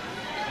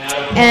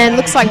 and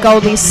looks like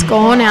Goldie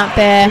Scorn out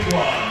there.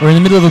 We're in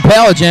the middle of a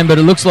power jam, but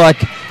it looks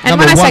like And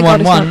number when I say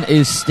 111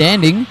 is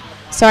standing.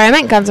 Sorry, I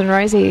meant Guns N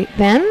Rosie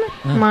then.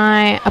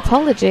 My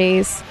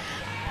apologies.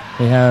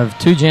 We have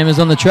two jammers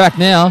on the track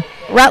now.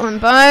 Rattlin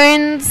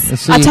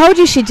Bones. I told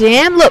you she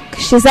jammed. Look,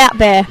 she's out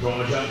there.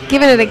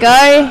 Giving it a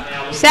go.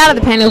 She's out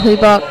of the penalty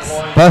box.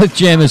 Both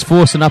jammers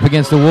forcing up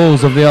against the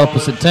walls of the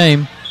opposite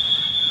team.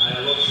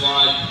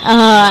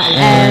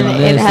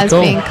 And it has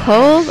been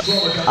called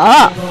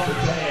off.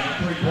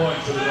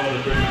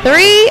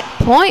 3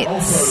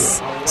 points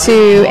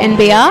to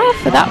NBR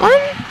for that one.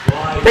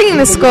 Bringing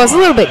the scores a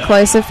little bit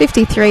closer.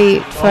 53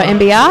 for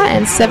NBR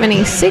and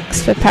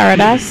 76 for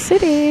Paradise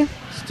City.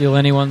 Still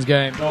anyone's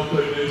game.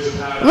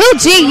 Lil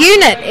Gee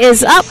Unit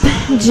is up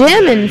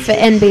jamming for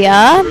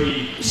NBR.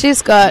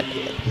 She's got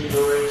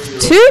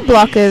 2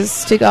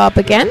 blockers to go up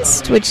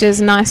against, which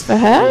is nice for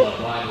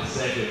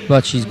her.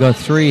 But she's got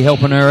 3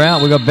 helping her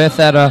out. We've got Beth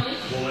Adder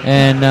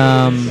and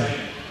I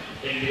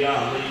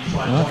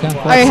can't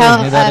quite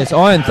see who that is.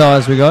 Iron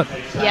Thighs we got.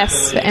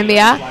 Yes, for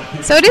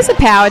NBR. So it is a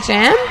power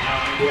jam.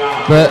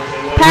 But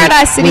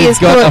Paradise City has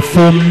got a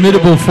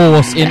formidable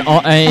force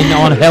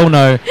on Hell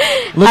No.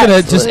 Look at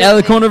her, just out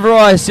of the corner of her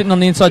eye, sitting on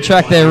the inside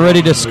track there,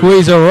 ready to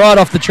squeeze her right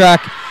off the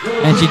track.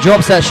 And she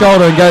drops that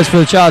shoulder and goes for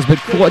the charge, but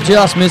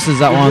just misses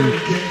that one.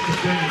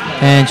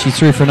 And she's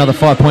through for another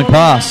 5-point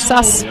pass.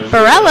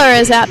 Sarsaparilla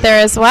is out there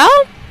as well.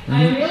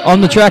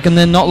 On the track, and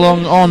then not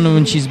long on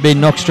when she's been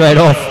knocked straight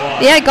off.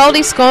 Yeah,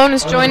 Goldie Scorn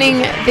is joining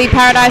the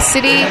Paradise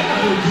City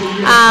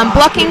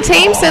blocking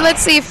team, so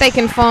let's see if they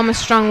can form a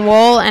strong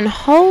wall and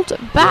hold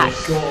back,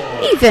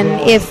 even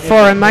if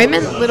for a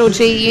moment Lil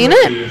Gee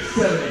Unit.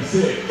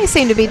 They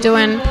seem to be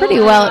doing pretty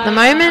well at the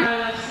moment,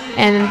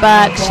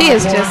 but she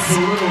has just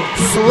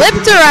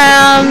slipped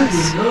around.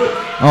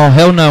 Oh,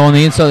 Hell No on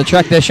the inside of the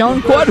track. They're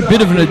showing quite a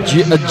bit of an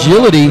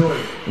agility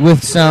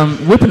with some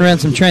whipping around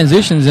some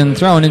transitions and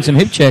throwing in some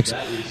hip checks,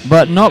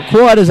 but not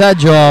quite as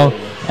agile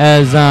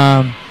as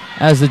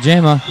the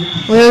jammer.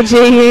 Lil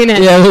Gee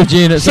Unit. Yeah, Lil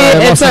Gee Unit.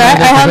 Sorry, it's alright.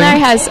 Hell No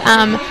has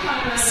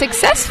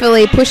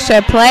successfully pushed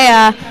her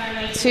player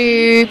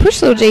to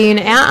push Lil Gee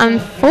Unit out.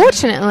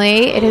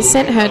 Unfortunately, it has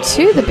sent her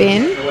to the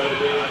bin.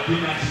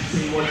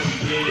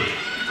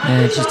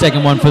 And she's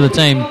taking one for the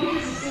team.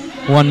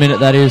 1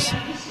 minute, that is.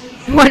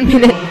 1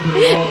 minute.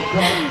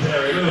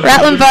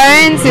 Rattlin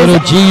Bones Lil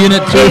Gee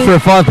Unit through for a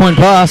 5-point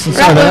pass.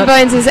 Rattlin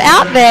Bones is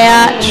out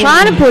there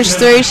trying to push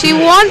through. She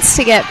wants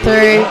to get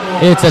through.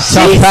 It's a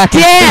tough pack.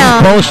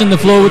 She's polishing the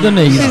floor with the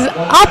knees. She's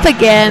up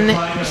again.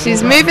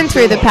 She's moving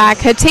through the pack.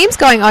 Her team's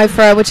going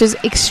over her, which is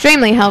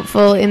extremely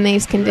helpful in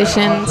these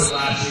conditions.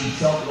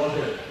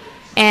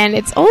 And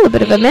it's all a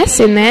bit of a mess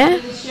in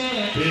there.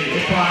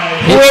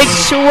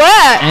 Which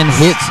worked. And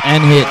hits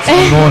and hits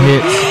and more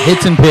hits.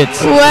 Hits and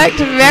pits. Worked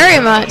very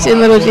much in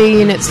Lil Gee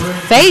Unit's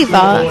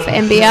favour for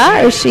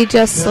NBR as she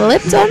just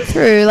slipped on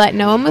through like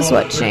no one was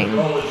watching.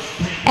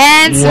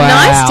 And some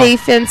nice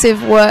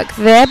defensive work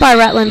there by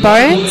Rattlin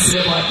Bones.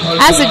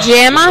 As a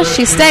jammer,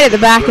 she stayed at the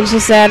back and she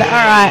said,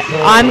 alright,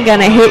 I'm going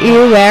to hit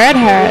you where it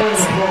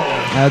hurts.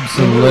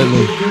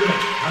 Absolutely.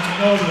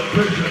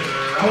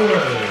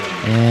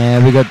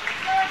 And we got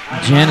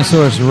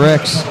Janosaurus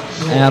Wrecks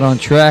out on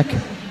track.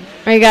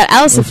 We got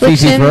Alice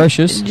Affliction FeFe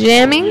Ferocious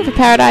jamming for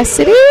Paradise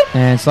City.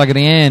 And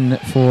Slaggdey Anne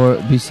for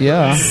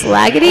BCR.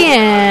 Slaggdey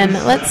Anne.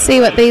 Let's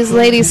see what these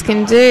ladies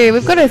can do.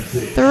 We've got a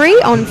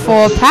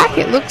 3-on-4 pack,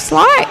 it looks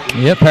like.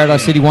 Yep,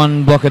 Paradise City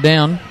 1 blocker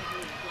down.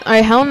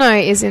 Oh, Hell No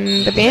is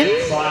in the bin.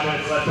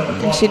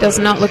 And she does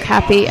not look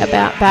happy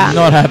about that.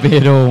 Not happy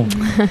at all.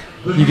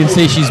 You can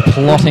see she's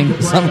plotting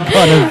some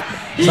kind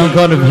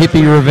of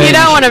hippie revenge. You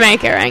don't want to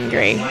make her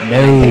angry. No. I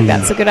don't think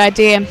that's a good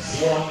idea.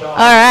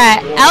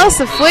 Alright,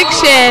 Alice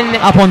Affliction.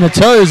 Up on the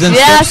toes and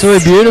steps through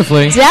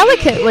beautifully.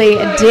 Delicately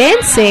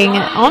dancing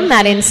on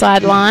that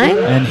inside line.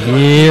 And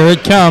here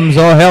it comes.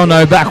 Oh, Hell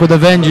No, back with a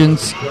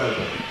vengeance.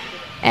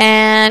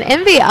 And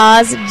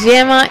NBR's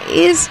jammer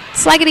is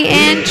Slaggdey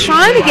Anne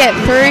trying to get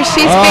through.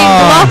 She's been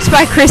blocked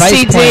by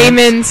Christy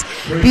Demons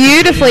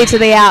beautifully to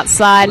the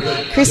outside.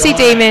 Christy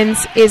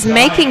Demons is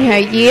making her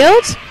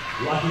yield,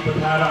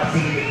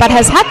 but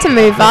has had to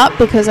move up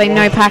because a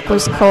no pack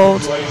was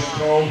called.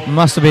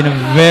 Must have been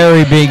a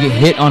very big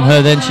hit on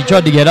her then. She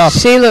tried to get up.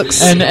 She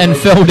looks... And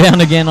fell down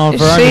again on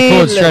her own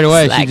accord straight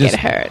away. Like she just it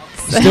hurts.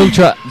 Still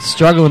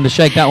struggling to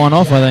shake that one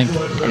off, I think.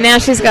 And now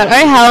she's got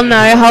Oh Hell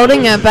No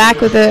holding her back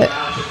with it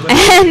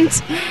and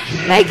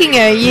making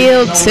her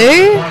yield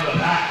too.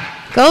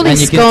 Goldie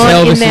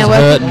Scorn in there.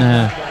 Hurting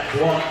her.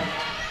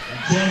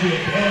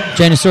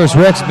 Janosaurus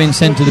Wrecks been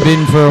sent to the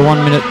bin for a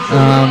 1 minute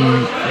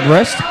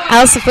rest.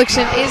 Alice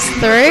Affliction is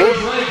through.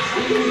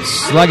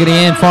 Slaggdey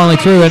Anne finally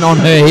through and on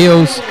her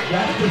heels.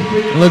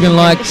 Looking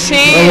like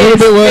a little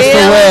bit worse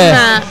for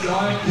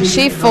wear.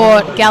 She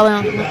fought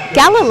gallantly,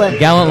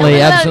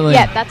 absolutely.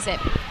 Yeah, that's it.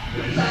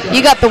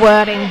 You got the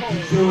wording.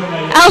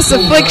 Alice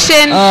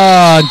Affliction.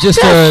 Just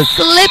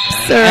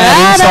slips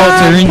add insult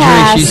to her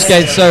injury. She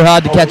skates so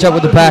hard to catch up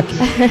with the pack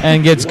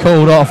and gets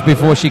called off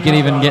before she can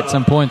even get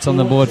some points on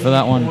the board for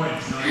that one.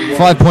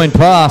 5-point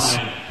pass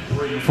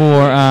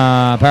for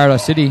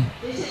Paradise City.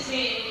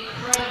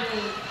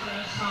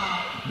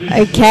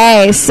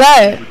 Okay,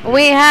 so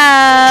we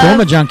have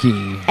Trauma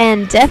Junkie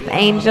and Death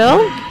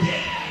Angel.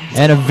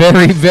 And a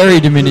very,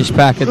 very diminished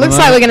pack at the moment. Looks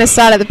like we're going to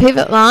start at the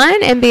pivot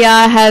line.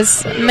 NBR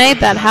has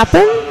made that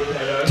happen.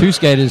 2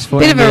 skaters for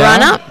Bit NBR of a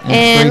run-up.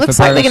 And looks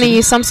like they're going to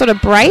use some sort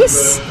of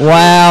brace.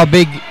 Wow,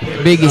 big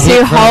hit.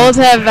 To hold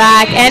her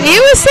back. And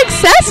it was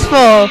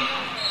successful.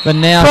 But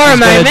now she's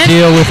got to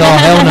deal with Oh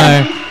Hell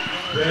No.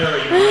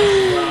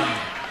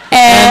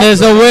 And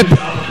there's a whip.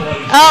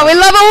 Oh, we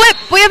love a whip.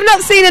 We have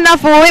not seen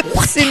enough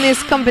whips in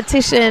this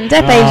competition.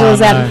 Death Angel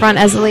is out in front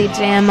as the lead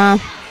jammer.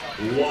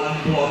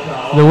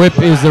 The whip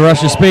is the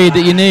rush of speed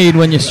that you need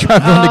when you're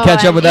struggling to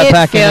catch up with that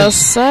pack. It feels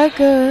so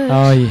good.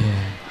 Oh,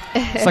 yeah.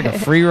 It's like a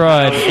free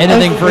ride.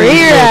 Anything free.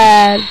 Free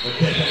ride.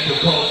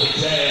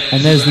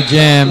 And there's the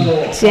jam.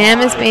 Jam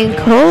has been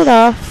called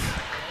off.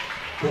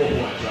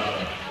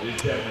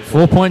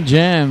 4-point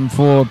jam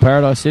for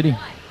Paradise City.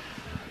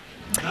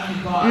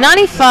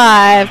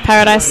 95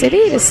 Paradise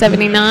City to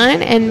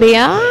 79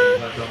 NBR.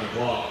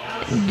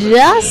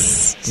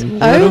 Just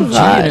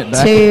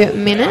over 2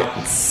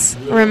 minutes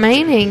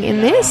remaining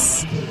in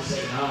this.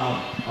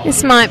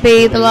 This might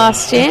be the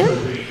last jam.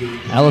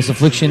 Alice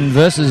Affliction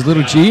versus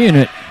Lil Gee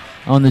Unit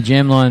on the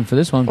jam line for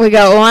this one. We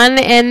got one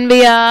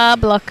NBR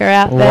blocker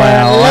out there.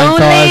 Wow,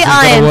 Lonely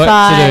Iron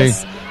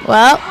Thighs.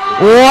 Well,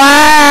 wow.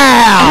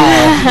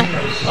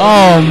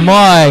 Oh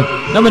my.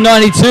 Number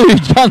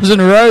 92, Guns N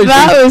Rosie,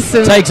 that was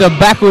takes a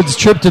backwards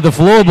trip to the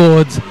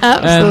floorboards.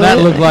 Absolutely. And that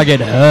looked like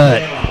it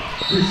hurt.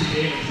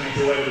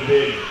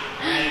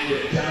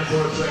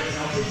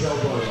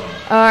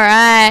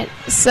 Alright,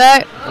 so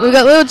we've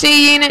got Lil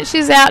Gee Unit.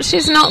 She's out.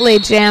 She's not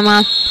lead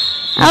jammer.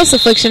 Alice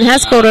Affliction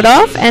has called it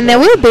off, and there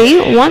will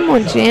be one more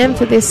jam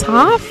for this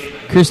half.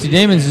 Christy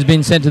Demons has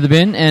been sent to the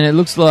bin, and it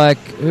looks like,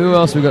 who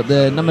else we got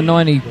there? Number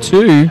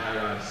 92,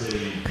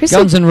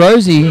 Guns N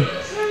Rosie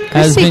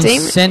has been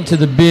sent to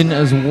the bin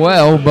as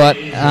well, but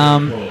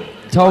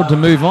told to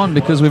move on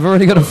because we've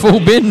already got a full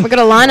bin. We've got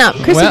a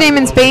lineup. Christy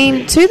Demons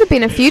been to the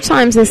bin a few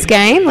times this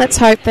game. Let's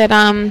hope that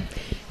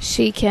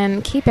she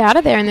can keep out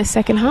of there in the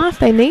second half.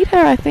 They need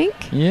her, I think.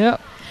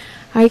 Yep.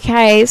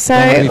 Okay, so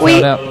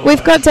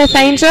we've got Death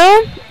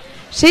Angel.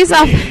 She's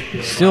up.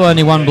 Still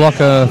only one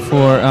blocker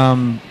for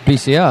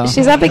BCR.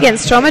 She's up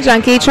against Trauma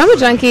Junkie. Trauma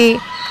Junkie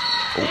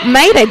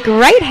made a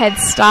great head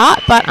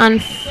start, but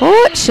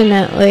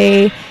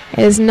unfortunately it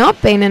has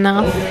not been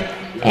enough.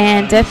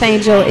 And Death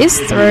Angel is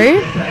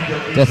through.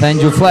 Death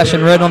Angel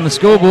flashing red on the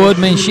scoreboard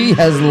means she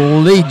has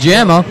lead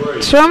jammer.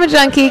 Trauma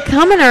Junkie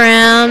coming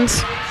around.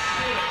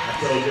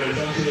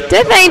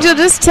 Death Angel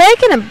just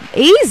taking it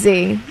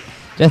easy.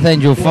 Death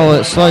Angel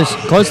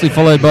closely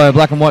followed by a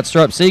black and white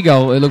striped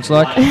seagull, it looks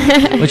like,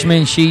 which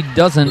means she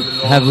doesn't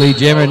have lead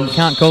jammer and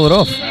can't call it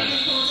off.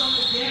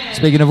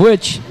 Speaking of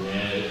which,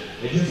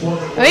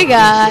 we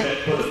got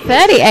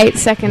 38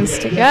 seconds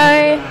to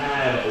go.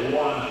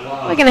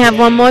 We're going to have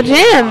one more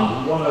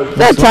jam.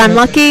 Third time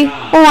lucky,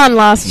 or one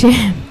last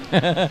jam.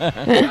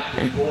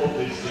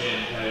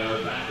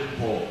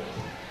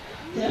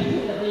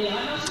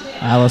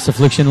 Alice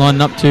Affliction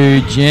lining up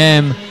to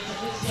jam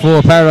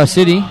for Paradise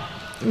City.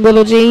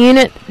 Lil Gee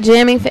Unit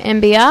jamming for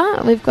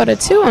NBR. We've got a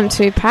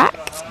 2-on-2 pack.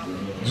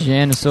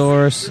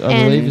 Janosaurus,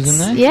 I believe, is in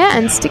there. Yeah,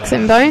 and Stixx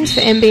and Bonez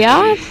for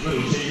NBR.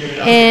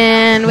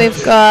 And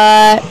we've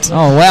got...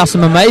 Oh, wow,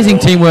 some amazing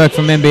teamwork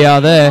from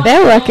NBR there.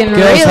 They're working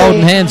Girls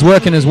holding hands,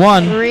 working as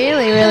one.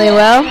 Really, really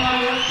well.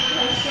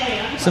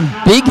 Some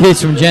big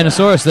hits from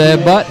Janosaurus there,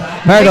 but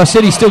Paradise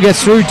City still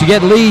gets through to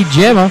get lead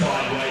jammer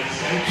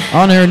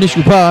on her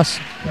initial pass.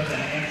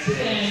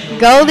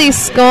 Goldie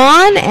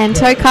Scorn and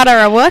Toecutter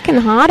are working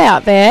hard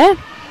out there.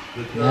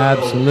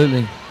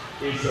 Absolutely.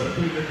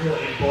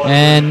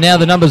 And now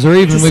the numbers are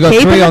even. Just We've got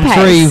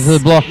 3-on-3 for the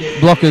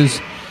blockers.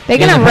 They're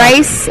going to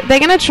race. They're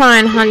going to try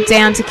and hunt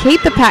down to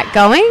keep the pack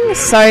going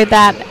so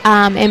that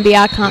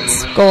NBR can't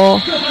score.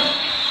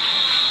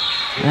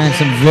 And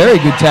some very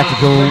good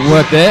tactical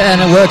work there, and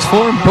it works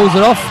for him. Pulls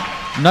it off.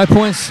 No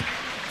points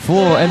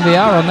for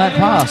NBR on that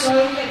pass.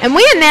 And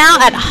we are now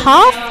at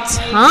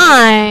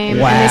half-time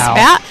in this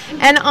bout.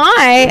 And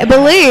I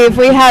believe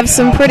we have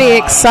some pretty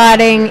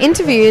exciting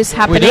interviews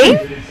happening. We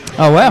do?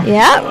 Oh, wow.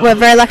 Yeah, we're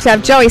very lucky to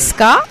have Joey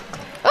Scott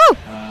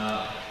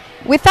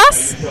with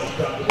us.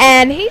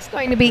 And he's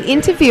going to be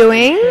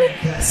interviewing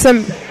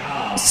some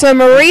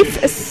Reef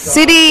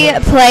City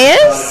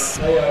players.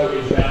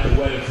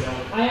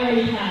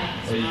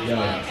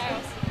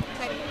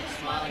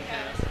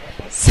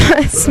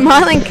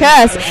 Smiling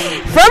Curse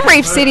from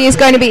Reef City is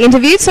going to be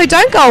interviewed, so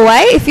don't go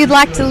away if you'd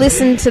like to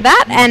listen to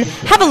that and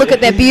have a look at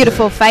their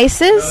beautiful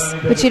faces,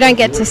 which you don't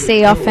get to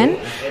see often.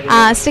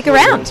 Stick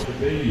around.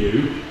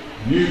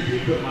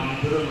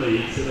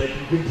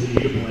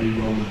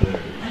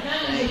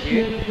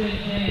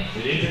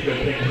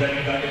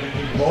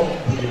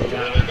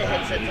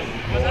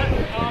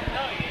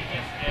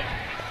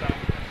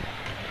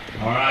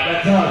 Alright,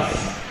 that's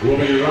us. We'll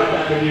be right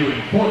back with you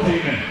in 14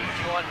 minutes.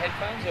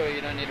 Headphones, or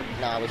you don't need them?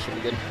 No, we should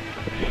be good.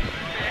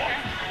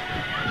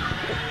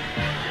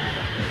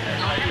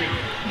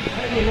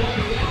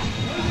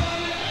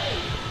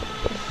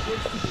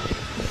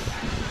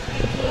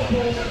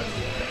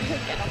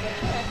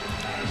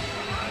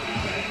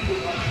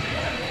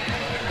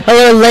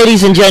 Hello,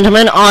 ladies and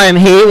gentlemen. I am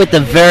here with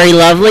the very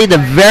lovely, the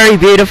very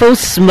beautiful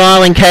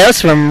Smiling Chaos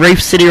from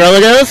Reef City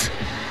Roller Girls.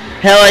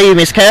 How are you,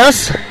 Miss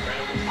Chaos?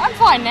 I'm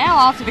fine now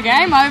after the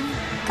game. I've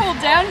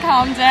cooled down,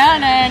 calmed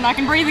down, and I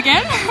can breathe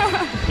again.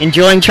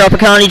 Enjoying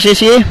Tropicarnage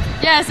this year?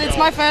 Yes, it's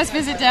my first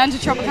visit down to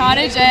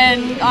Tropicarnage,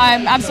 and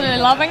I'm absolutely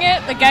loving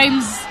it. The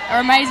games are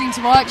amazing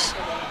to watch.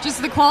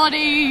 Just the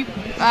quality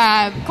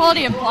of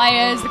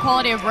players, the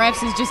quality of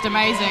refs is just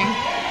amazing.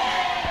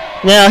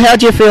 Now, how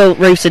do you feel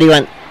Reef City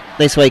went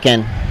this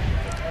weekend?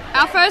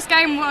 Our first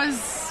game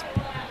was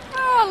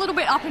a little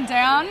bit up and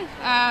down,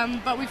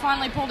 but we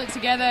finally pulled it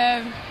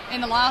together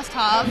in the last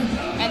half.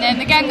 And then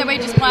the game that we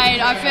just played,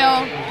 I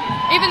feel,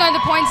 even though the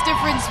points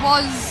difference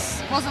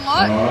was a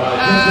lot,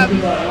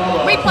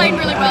 we played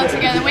really well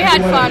together. We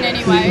had fun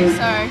anyway,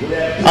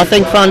 so... I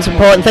think fun's an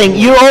important thing.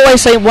 You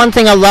always say, one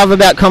thing I love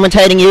about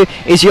commentating you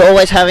is you're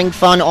always having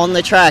fun on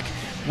the track.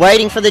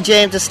 Waiting for the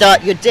jam to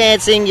start, you're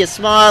dancing, you're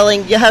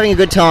smiling, you're having a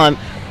good time.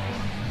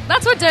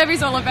 That's what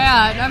Derby's all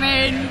about. I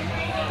mean,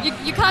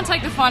 you can't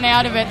take the fun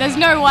out of it. There's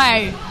no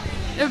way.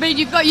 I mean,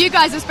 you've got you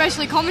guys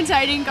especially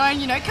commentating, going,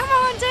 come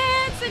on,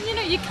 dance,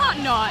 and, you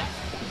can't not.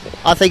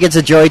 I think it's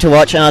a joy to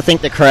watch, and I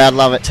think the crowd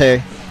love it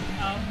too.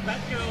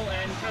 Batgirl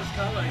and Cuz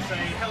Carlo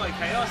say hello,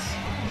 Chaos.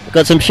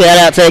 Got some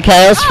shout-outs there,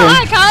 Chaos.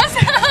 Hi, Cuz.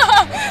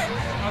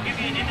 I'll give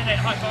you an internet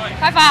high five.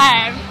 High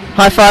five.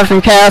 High five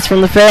from Chaos,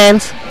 from the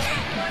fans.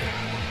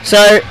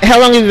 So, how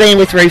long have you been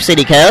with Reef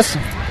City, Chaos?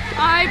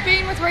 I've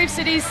been with Reef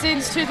City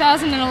since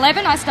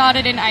 2011. I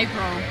started in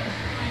April.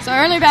 So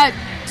only about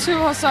 2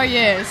 or so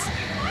years.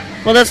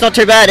 Well, that's not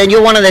too bad, and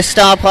you're one of their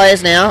star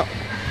players now.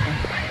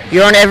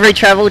 You're on every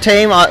travel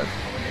team, a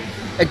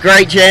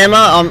great jammer.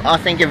 I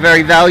think you're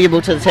very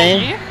valuable to the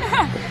team.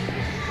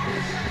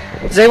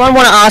 Does anyone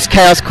want to ask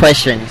Chaos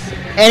questions?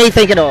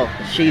 Anything at all?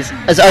 She's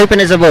as open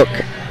as a book.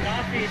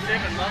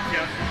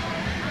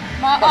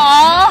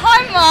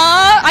 Hi,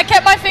 Ma. I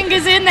kept my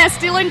fingers in. They're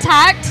still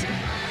intact.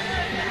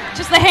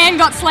 Just the hand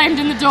got slammed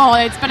in the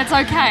door, but it's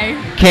okay.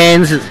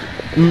 Cairns,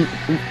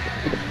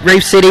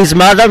 Reef City's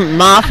mother,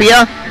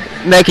 Mafia,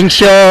 making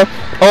sure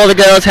all the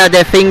girls had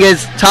their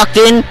fingers tucked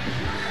in.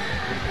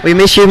 We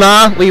miss you,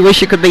 Ma. We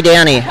wish you could be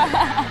down here.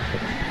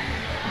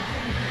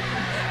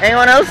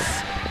 Anyone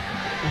else?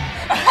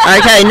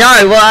 Okay,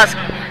 no, we'll ask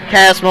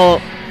Chaos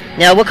more.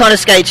 Now, what kind of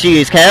skates do you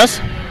use, Chaos?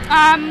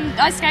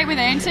 I skate with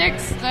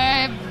Antics.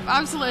 They're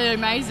absolutely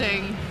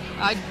amazing.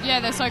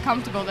 They're so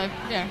comfortable.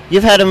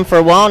 You've had them for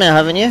a while now,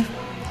 haven't you?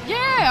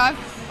 Yeah,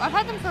 I've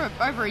had them for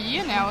over a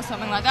year now or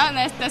something like that,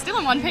 and they're still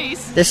in one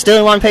piece. They're still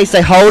in one piece.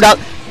 They hold up.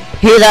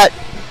 Hear that?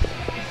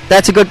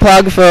 That's a good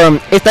plug for them.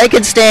 If they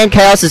can stand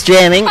Chaos's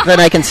jamming, then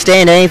they can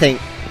stand anything.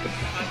 Cuz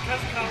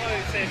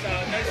Carlo says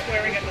no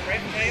swearing at the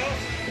ref, Chaos.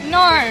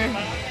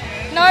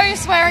 No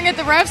swearing at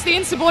the refs. The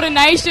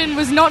insubordination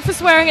was not for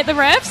swearing at the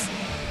refs.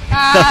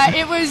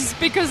 It was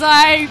because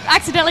I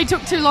accidentally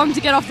took too long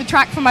to get off the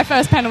track for my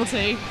first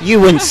penalty. You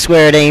wouldn't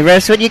swear at any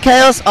refs, would you,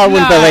 Chaos? I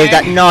wouldn't believe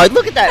that. No,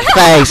 look at that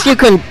face. You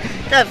couldn't.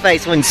 That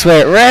face wouldn't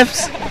swear at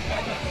refs.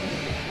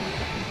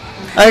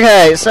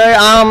 Okay, so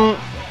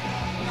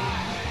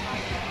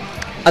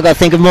I got to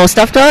think of more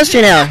stuff to ask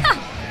you now.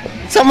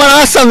 Someone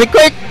ask something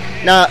quick.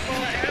 No. How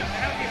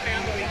have you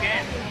found the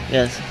weekend?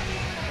 Yes.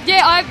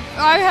 Yeah,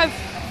 I have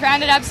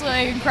found it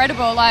absolutely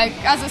incredible. Like,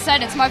 as I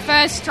said, it's my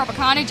first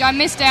Tropicarnage. I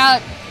missed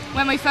out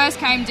when we first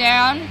came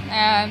down,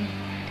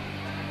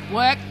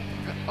 work,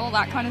 all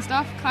that kind of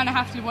stuff. Kind of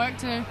have to work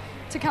to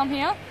come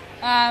here.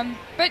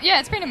 But yeah,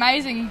 it's been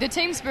amazing. The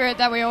team spirit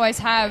that we always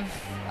have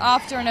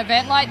after an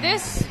event like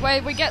this,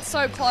 where we get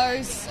so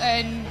close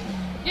and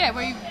yeah,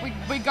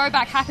 we go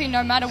back happy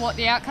no matter what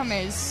the outcome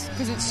is,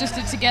 because it's just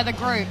a together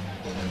group.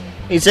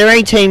 Is there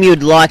any team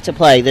you'd like to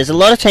play? There's a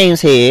lot of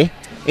teams here.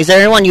 Is there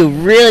anyone you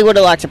really would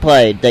have liked to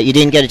play that you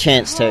didn't get a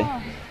chance to?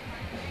 Oh,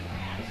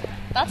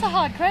 that's a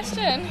hard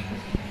question.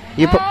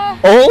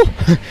 All?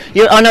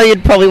 I know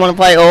you'd probably want to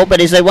play all,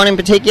 but is there one in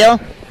particular?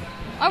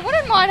 I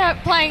wouldn't mind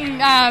playing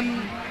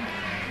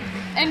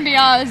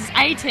NBR's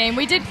A team.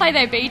 We did play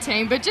their B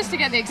team, but just to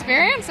get the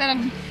experience,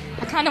 and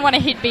I kind of want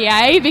to hit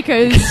BA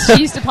because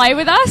she used to play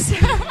with us.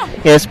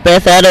 Yes,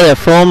 Beth Adder, the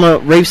former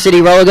Reef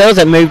City Roller Girls,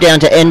 that moved down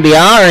to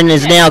NBR and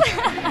is now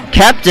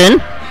captain.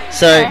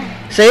 So,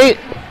 see,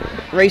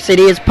 Reef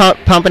City is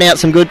pumping out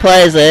some good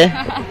players there.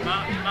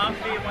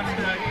 Mafia wants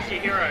to know who's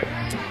your hero.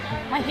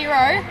 My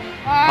hero?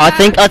 I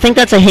think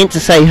that's a hint to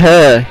say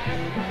her.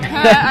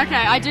 Okay,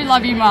 I do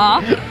love you,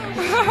 Ma.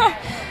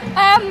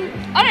 I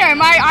don't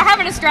know, I have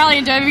an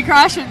Australian derby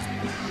crush.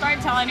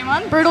 Don't tell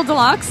anyone. Brutal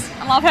Deluxe.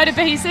 I love her to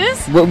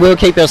pieces. We'll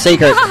keep your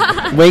secret.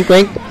 Wink,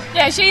 wink.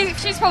 Yeah,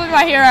 she's probably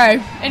my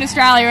hero in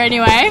Australia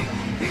anyway.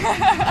 Is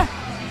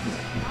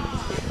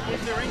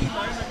there any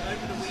moment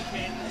over the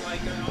weekend,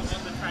 like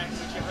on the track,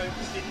 which you hope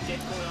didn't get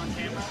caught on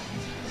camera?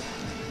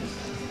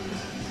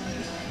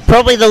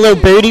 Probably the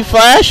little booty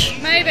flash.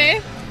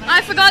 Maybe.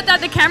 I forgot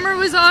that the camera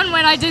was on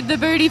when I did the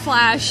booty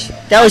flash.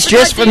 That was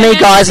just for me,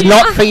 guys,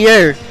 not for you.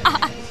 Is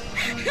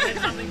there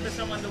something for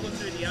someone to look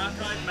through the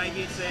archive?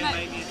 Maybe it's there,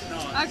 maybe it's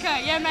not.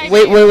 Okay, yeah, maybe.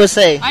 We will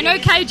see. I know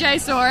KJ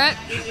saw it.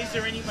 Is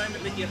there any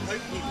moment that you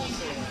hope people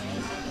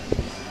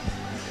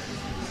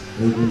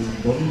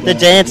saw? The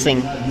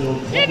dancing.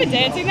 Yeah, the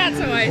dancing, that's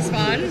always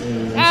fun.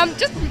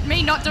 Just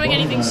me not doing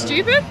anything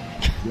stupid.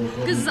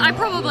 Because I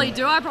probably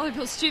do. I probably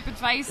pull stupid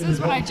faces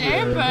when I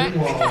jam, but...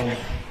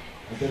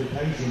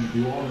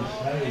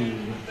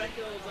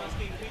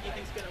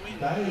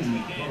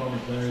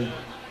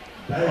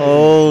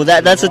 Oh,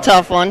 that's a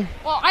tough one.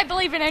 Well, I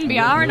believe in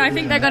NBR, and I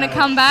think they're going to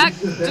come back.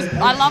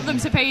 I love them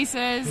to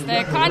pieces.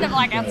 They're kind of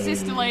like our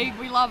sister league.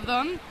 We love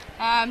them.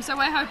 So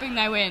we're hoping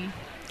they win.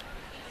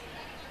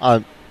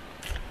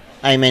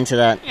 Amen to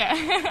that.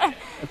 Yeah.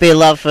 A bit of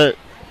love for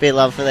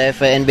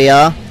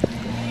NBR.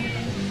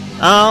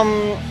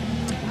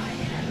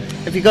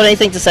 Have you got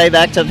anything to say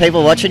back to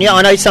people watching you?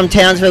 I know some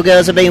Townsville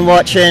girls have been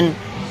watching.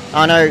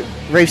 I know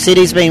Reef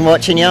City's been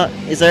watching you.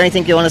 Is there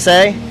anything you want to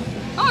say?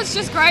 Oh, it's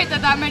just great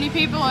that many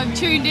people have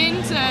tuned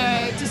in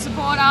to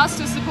support us,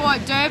 to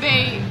support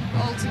Derby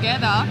all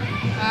together.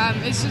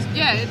 It's just,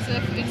 yeah,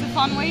 it's a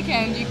fun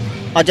weekend.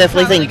 I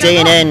definitely think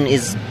DNN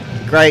is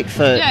great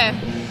for... Yeah,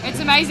 it's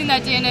amazing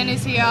that DNN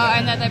is here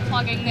and that they're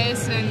plugging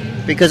this.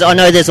 And because I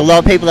know there's a lot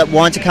of people that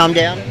want to come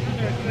down. What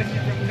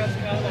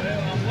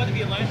have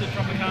you learned at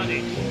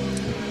Tropicarnage?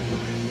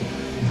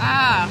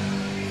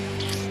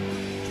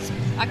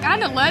 I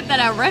kind of learned that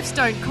our refs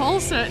don't call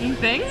certain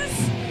things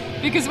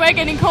because we're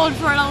getting called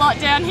for it a lot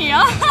down here.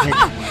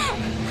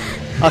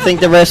 I think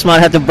the refs might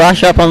have to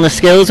brush up on the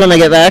skills when they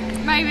get back.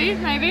 Maybe.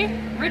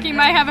 Ricky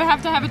may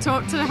have to have a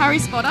talk to Harry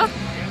Spotter.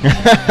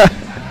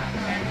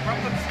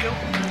 Problem skill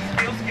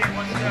skip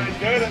wants to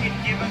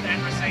give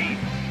and receive.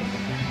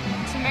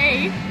 To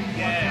me?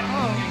 Yeah.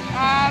 Oh,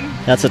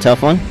 That's a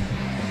tough one.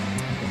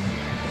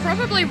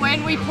 probably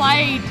when we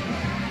played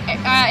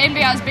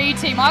NBR's B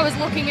team, I was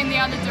looking in the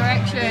other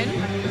direction.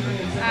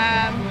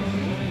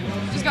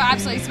 Just got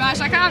absolutely smashed.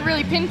 I can't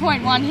really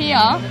pinpoint one here.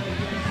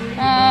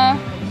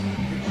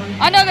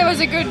 I know there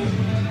was a good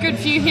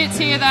few hits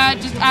here that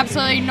just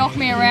absolutely knocked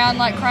me around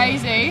like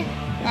crazy.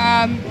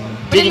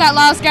 But in that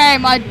last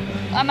game, I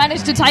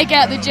managed to take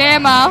out the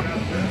jammer,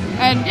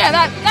 and yeah,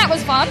 that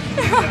was fun.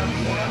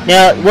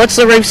 Now, what's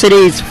the Reef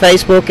City's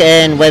Facebook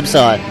and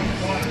website?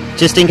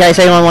 Just in case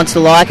anyone wants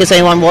to like us,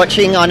 anyone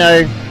watching. I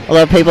know a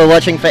lot of people are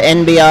watching for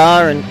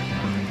NBR. And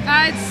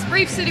It's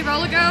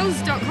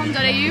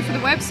reefcityrollergirls.com.au for the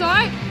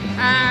website,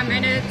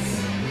 and it's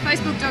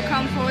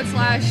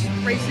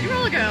facebook.com/Reef City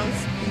Roller Girls.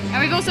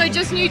 And we've also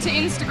just new to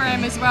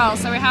Instagram as well,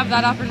 so we have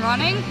that up and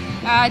running.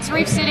 It's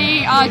Reef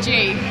City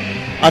RG.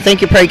 I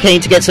think you're pretty keen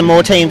to get some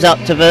more teams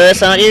up to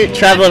verse, aren't you?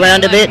 Travel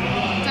around a bit.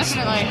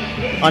 Definitely.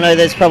 I know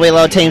there's probably a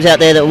lot of teams out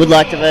there that would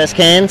like to verse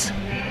Cairns.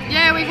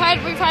 Yeah, we've had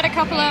a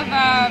couple of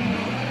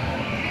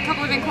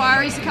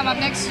inquiries to come up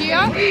next year,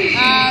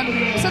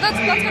 so that's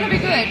going to be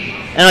good.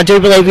 And I do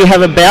believe you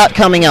have a bout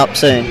coming up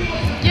soon.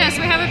 Yes,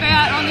 we have a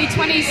bout on the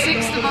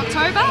 26th of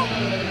October.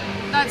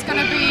 That's going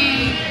to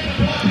be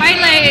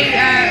mainly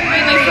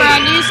for our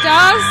new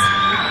stars,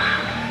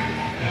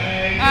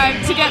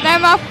 to get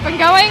them up and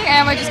going,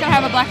 and we're just going to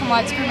have a black and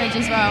white scrimmage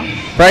as well.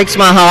 Breaks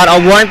my heart. I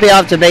won't be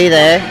able to be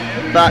there,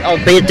 but I'll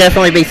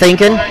definitely be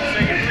thinking.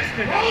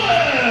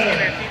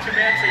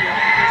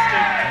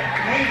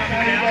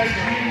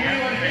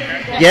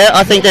 Yeah,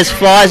 I think there's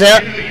flyers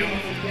out.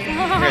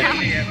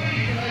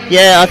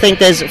 Yeah, I think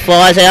there's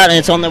flyers out, and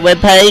it's on the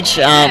webpage.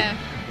 Yeah.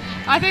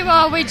 I think,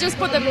 we just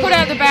put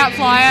out the bout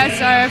flyer,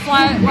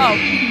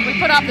 we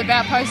put up the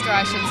bout poster,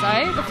 I should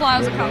say. The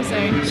flyers will come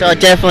soon. So I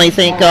definitely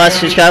think guys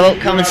should travel,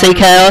 come and see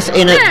Chaos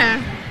in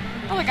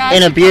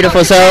a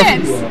beautiful self.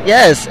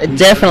 Yes,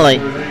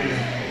 definitely.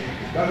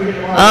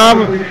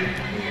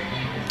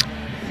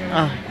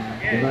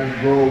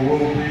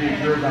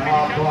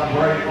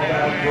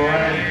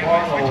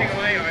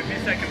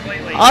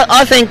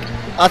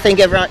 I think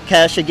everyone,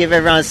 Chaos should give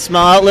everyone a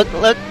smile.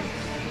 Look.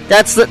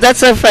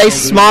 That's her face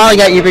smiling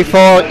at you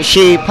before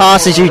she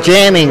passes you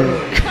jamming.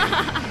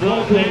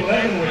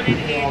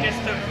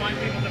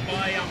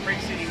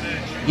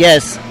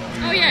 Yes.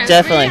 Oh yeah,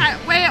 definitely.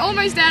 We're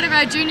almost out of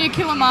our junior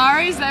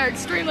Kilamaris. They're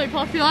extremely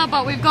popular,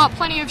 but we've got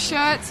plenty of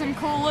shirts and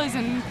coolers,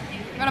 and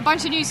we've got a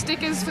bunch of new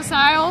stickers for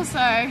sale.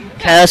 So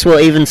Chaos will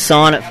even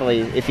sign it for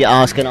you if you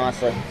ask her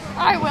nicely.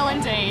 I will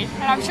indeed,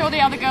 and I'm sure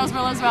the other girls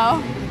will as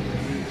well.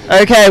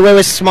 Okay, we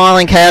were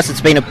smiling, Chaos. It's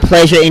been a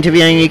pleasure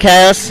interviewing you,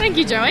 Chaos. Thank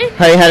you, Joey.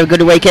 Hope you had a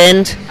good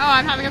weekend. Oh,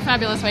 I'm having a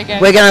fabulous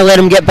weekend. We're going to let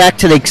them get back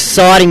to the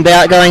exciting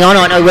bout going on.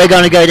 I know we're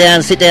going to go down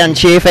and sit down and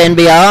cheer for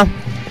NBR.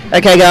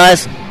 Okay,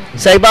 guys.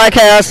 Say bye,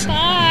 Chaos.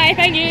 Bye,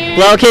 thank you.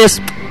 Blow a kiss.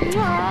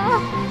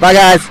 Bye,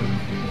 guys.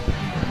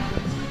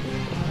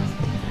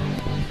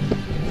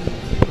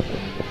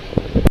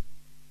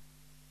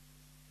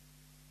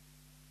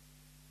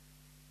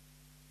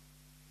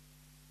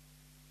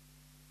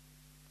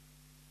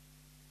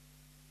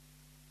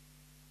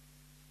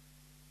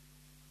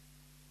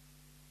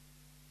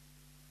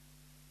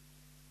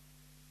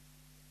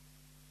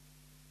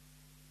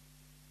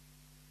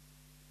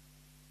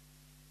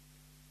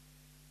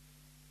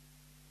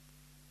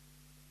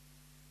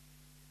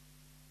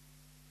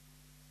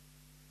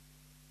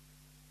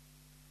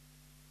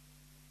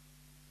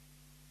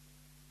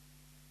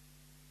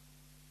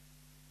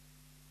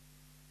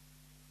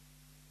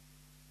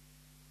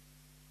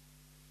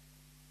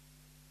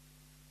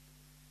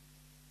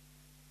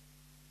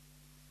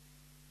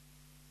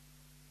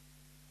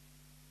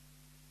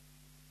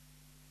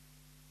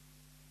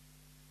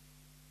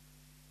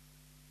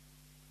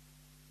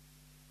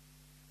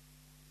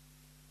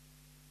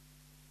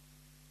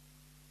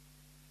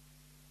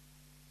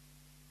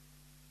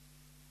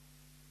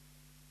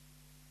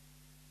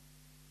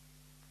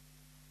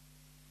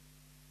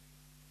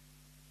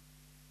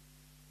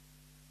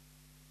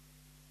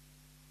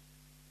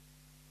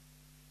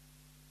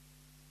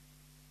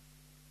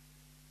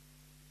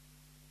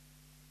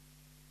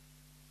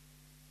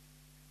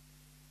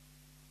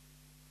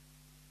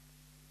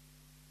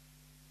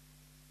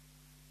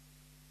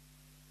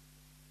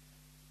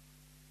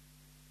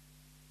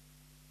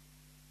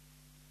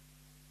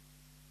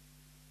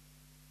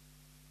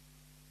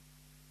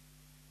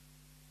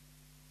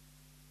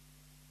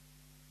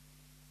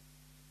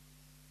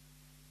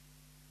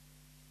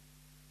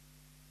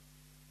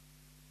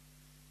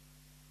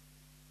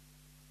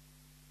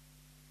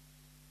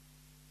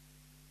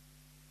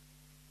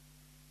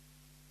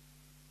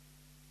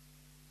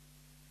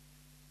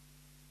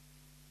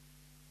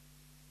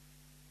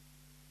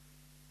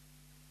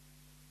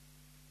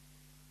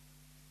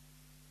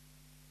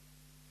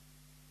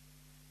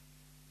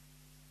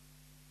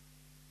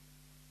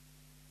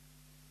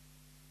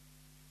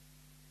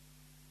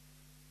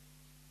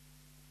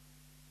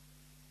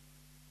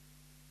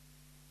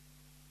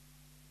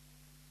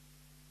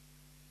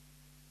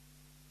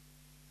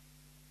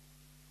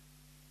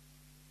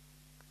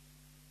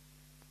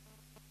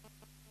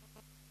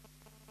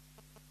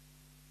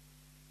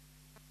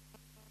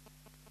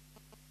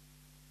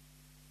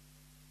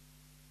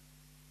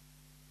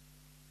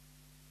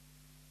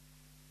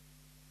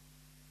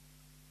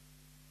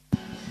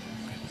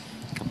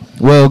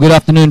 Well, good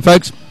afternoon,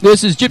 folks.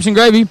 This is Chips and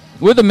Gravy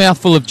with a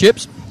mouthful of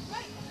chips.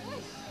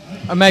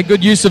 I made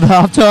good use of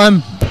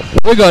halftime.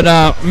 We've got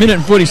a minute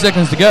and 40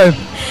 seconds to go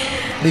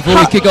before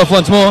we kick off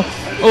once more.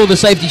 All the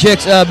safety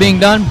checks are being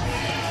done.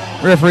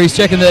 Referees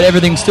checking that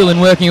everything's still in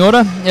working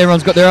order.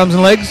 Everyone's got their arms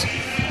and legs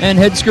and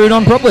head screwed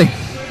on properly.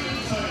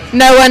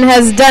 No one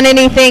has done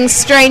anything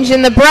strange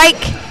in the break.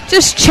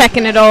 Just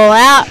checking it all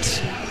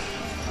out.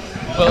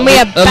 Well, And we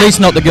are at least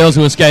not the girls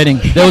who were skating.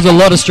 There was a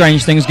lot of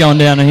strange things going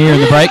down here in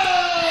the break.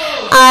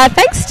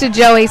 Thanks to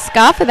Joey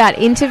Scar for that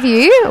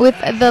interview with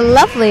the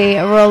lovely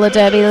roller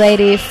derby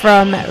lady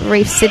from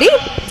Reef City.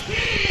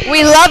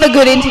 We love a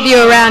good interview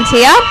around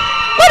here.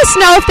 Let us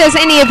know if there's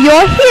any of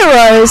your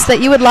heroes that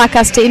you would like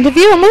us to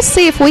interview, and we'll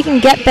see if we can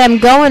get them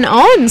going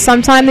on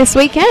sometime this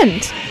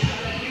weekend.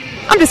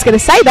 I'm just going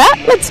to say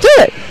that. Let's do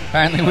it.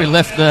 Apparently we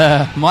left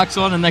the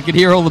mics on and they could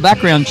hear all the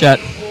background chat.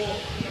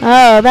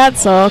 Oh,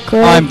 that's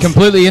awkward. I'm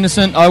completely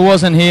innocent. I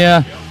wasn't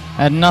here.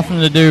 Had nothing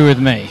to do with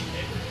me.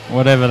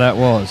 Whatever that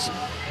was.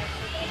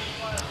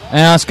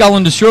 Skull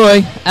and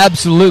Destroy,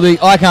 absolutely.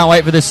 I can't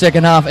wait for this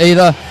second half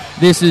either.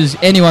 This is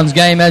anyone's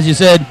game, as you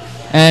said.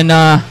 And,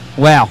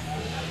 wow.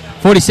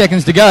 40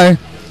 seconds to go.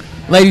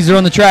 Ladies are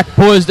on the track,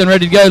 poised and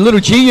ready to go. Lil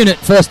Gee Unit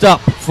first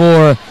up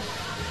for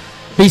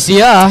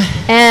PCR.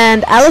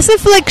 And Alice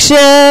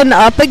Affliction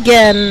up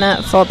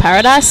again for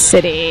Paradise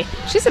City.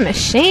 She's a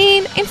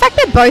machine. In fact,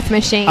 they're both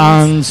machines.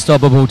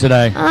 Unstoppable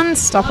today.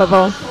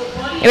 Unstoppable.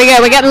 Here we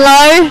go. We're getting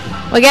low.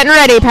 We're getting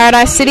ready.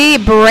 Paradise City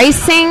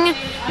bracing.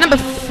 Number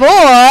 4.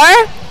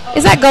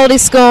 Is that Goldie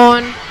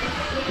Scorn?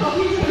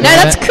 No,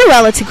 that's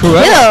Cruella to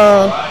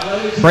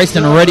kill. Braced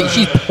and ready.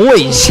 She's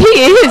poised. She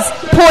is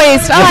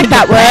poised. I like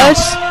that word.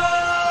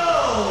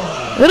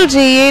 Lil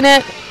Gee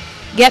Unit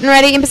getting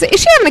ready. Is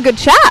she having a good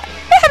chat?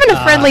 They're having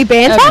a friendly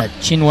banter.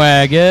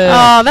 Chinwag, yeah.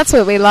 Oh, that's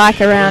what we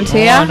like around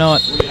here. Why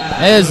not?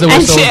 There's the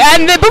whistle.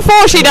 And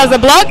before she does a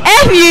block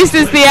and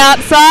uses the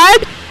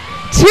outside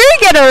to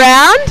get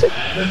around,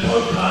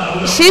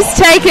 she's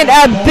taken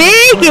a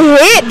big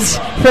hit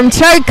from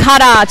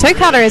Toecutter.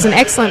 Toecutter is an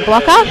excellent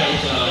blocker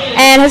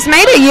and has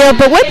made a yield,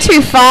 but went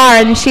too far,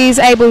 and she's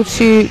able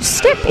to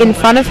step in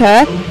front of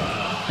her.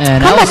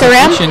 And come Alice back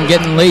around. Affliction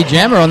getting Leigh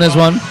Jammer on this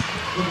one.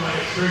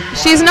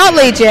 She's not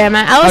Leigh Jammer.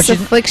 Alice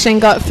Affliction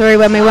got through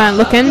when we weren't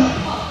looking.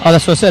 Oh,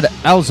 that's what I said.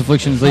 Alice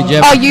Affliction's Leigh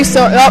Jammer. Oh, you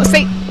saw. Oh,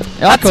 see,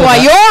 that's why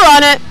you're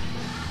on it.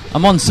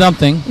 I'm on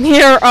something.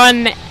 You're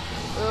on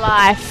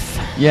life.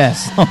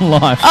 Yes, on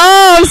life.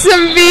 Oh,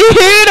 some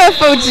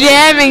beautiful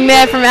jamming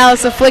there from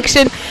Alice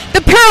Affliction. The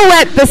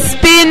pirouette, the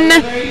spin,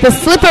 the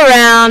slip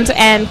around,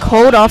 and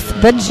called off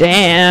the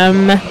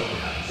jam.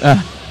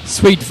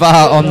 Sweet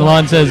Far on the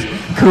line says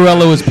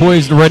Cruella was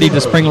poised, ready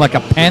to spring like a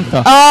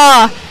panther.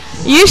 Oh,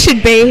 you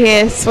should be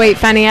here, sweet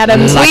Fanny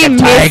Adams. Like we a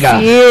miss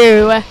tiger.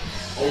 you.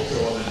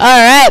 All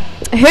right,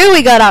 who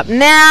we got up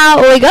now?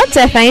 We got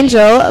Death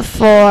Angel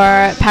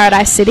for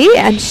Paradise City,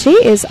 and she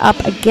is up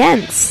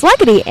against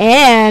Slaggdey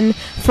Anne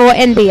for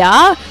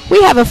NBR.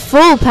 We have a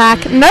full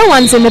pack. No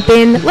one's in the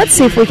bin. Let's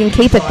see if we can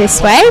keep it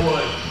this way.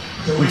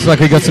 Looks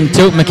like we got some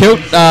Tilt McKilt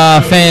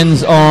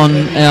fans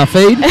on our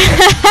feed.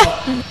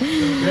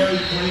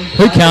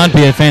 Who can't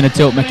be a fan of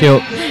Tilt McKilt?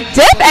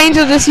 Death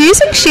Angel just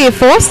using sheer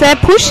force. They're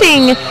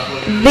pushing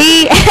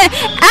the...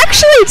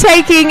 actually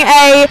taking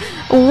a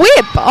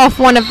whip off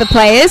one of the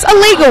players. A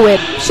legal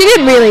whip. She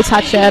didn't really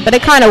touch her, but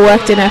it kind of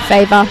worked in her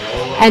favour.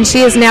 And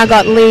she has now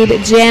got lead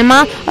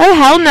jammer. Oh,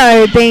 hell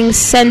no, being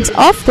sent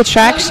off the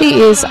track. She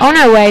is on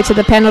her way to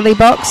the penalty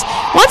box.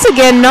 Once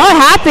again, not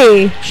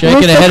happy Shaking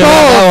with her head the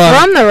around call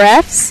from the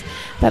refs.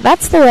 But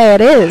that's the way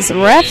it is.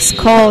 Ref's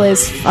call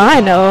is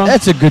final.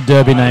 That's a good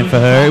derby name for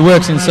her. It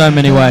works in so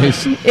many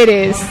ways. It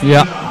is.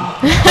 Yeah.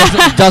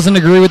 Doesn't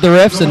agree with the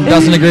refs and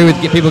doesn't agree with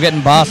people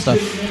getting basta.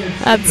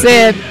 That's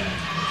it.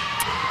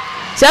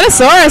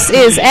 Janosaurus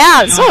is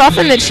out. It's not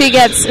often that she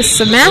gets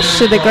smashed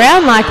to the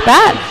ground like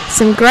that.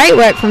 Some great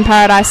work from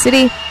Paradise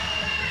City.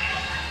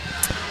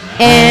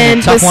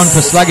 And tough one for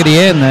Slaggdey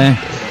Anne there.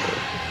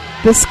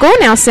 The score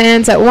now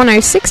stands at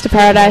 106 to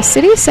Paradise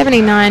City,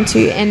 79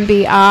 to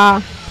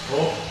NBR.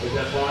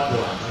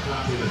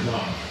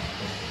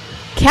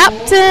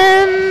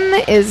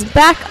 Captain is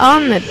back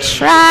on the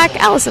track.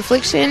 Alice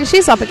Affliction,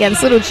 she's up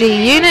against Lil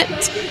Gee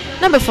Unit.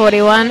 Number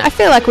 41. I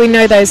feel like we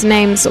know those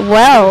names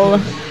well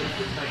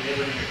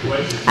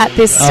at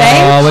this stage.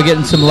 Oh, we're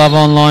getting some love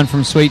online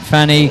from Sweet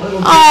Fanny.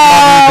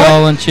 Oh,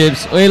 Golden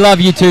Chips. We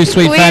love you too,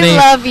 Sweet Fanny. we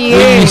love you.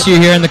 We miss you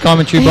here in the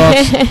commentary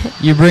box.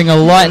 You bring a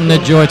light and a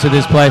joy to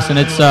this place, and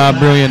it's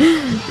brilliant.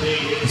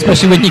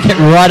 Especially when you get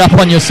right up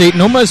on your seat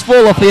and almost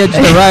fall off the edge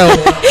of the rail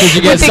because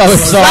you get so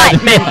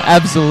excited.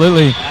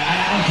 Absolutely.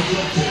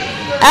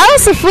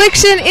 Alice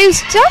Affliction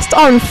is just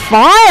on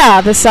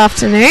fire this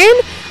afternoon,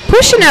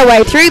 pushing her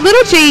way through.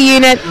 Lil Gee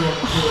Unit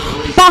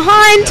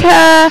behind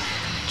her,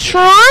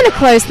 trying to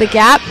close the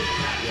gap.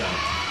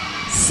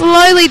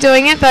 Slowly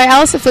doing it, though.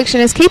 Alice Affliction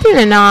is keeping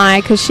an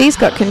eye because she's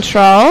got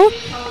control.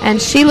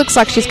 And she looks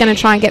like she's going to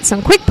try and get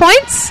some quick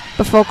points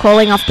before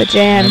calling off the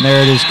jam. And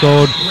there it is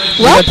called.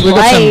 Well We've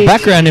got some played.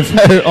 background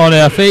info on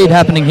our feed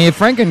happening here.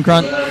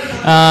 Frankencrunt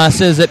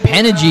says that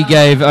Panergy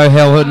gave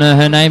O'Hell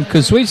her name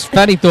because Sweet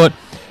Fatty thought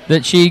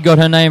that she got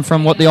her name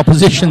from what the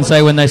opposition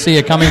say when they see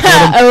her coming for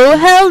them. Oh,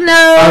 hell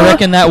no. I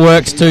reckon that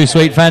works too,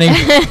 Sweet Fanny.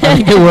 I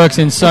think it works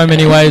in so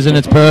many ways, and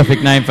it's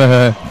perfect name for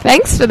her.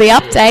 Thanks for the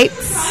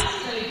updates.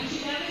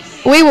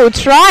 We will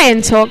try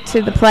and talk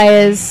to the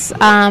players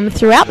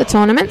throughout the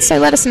tournament, so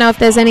let us know if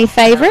there's any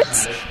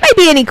favourites.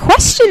 Maybe any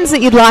questions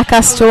that you'd like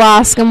us to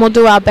ask, and we'll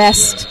do our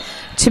best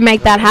to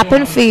make that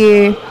happen for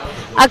you.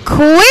 A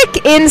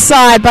quick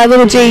inside by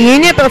Lil Gee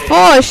Unit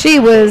before she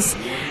was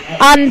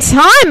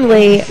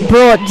untimely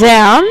brought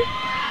down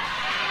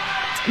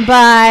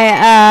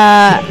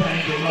by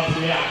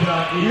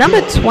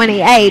number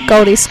 28,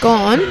 Goldie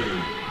Scorn.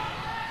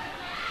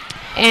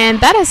 And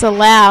that has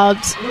allowed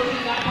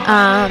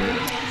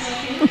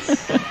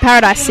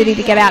Paradise City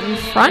to get out in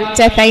front.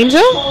 Death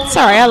Angel.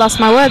 Sorry, I lost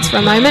my words for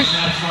a moment.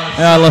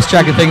 I lost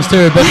track of things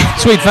too, but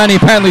Sweet Fanny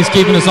apparently is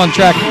keeping us on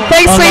track.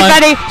 Thanks, online. Sweet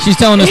Fanny. She's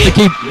telling us to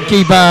keep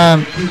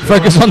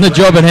focus on the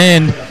job at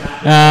hand.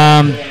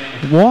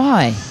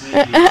 Why?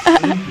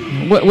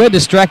 We're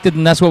distracted,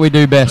 and that's what we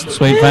do best,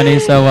 Sweet Fanny.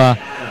 So,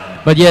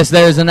 but yes,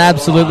 there is an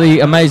absolutely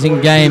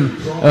amazing game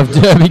of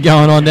derby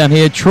going on down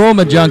here.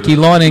 Trauma Junkie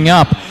lining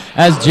up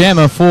as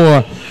jammer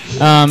for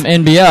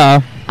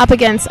NBR. Up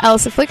against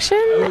Alice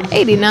Affliction,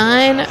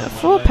 89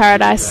 for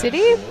Paradise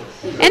City.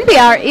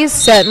 NBR is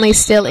certainly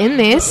still in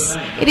this.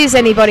 It is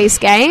anybody's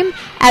game,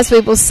 as we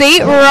will see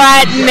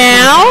right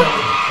now.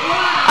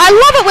 I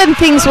love it when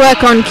things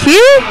work on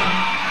cue.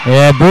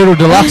 Yeah, Brutal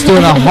Deluxe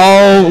doing a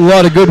whole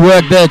lot of good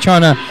work there,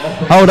 trying to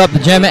hold up the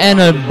jammer,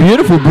 and a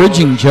beautiful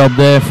bridging job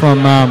there from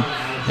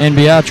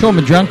NBR.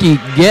 Trauma Junkie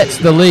gets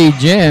the lead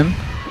jam.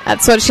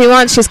 That's what she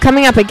wants. She's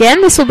coming up again.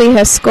 This will be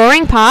her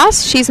scoring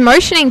pass. She's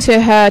motioning to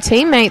her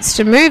teammates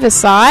to move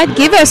aside,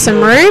 give her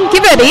some room,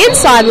 give her the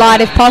inside light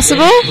if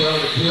possible.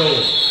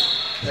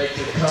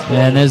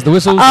 And there's the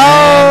whistle,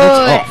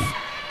 and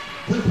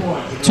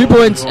it's off. 2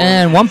 points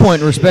and 1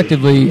 point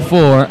respectively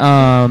for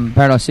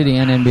Paradise City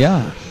and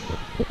NBR.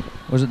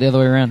 Or was it the other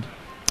way around?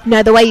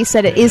 No, the way you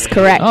said it is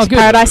correct. Oh, good.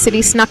 Paradise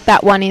City snuck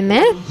that one in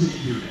there.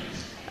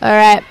 All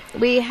right,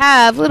 we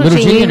have Lil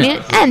Gee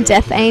Unit and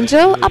Death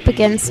Angel up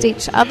against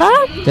each other.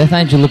 Death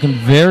Angel looking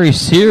very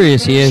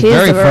serious here, She's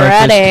very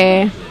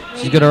ready.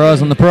 focused. She's got her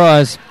eyes on the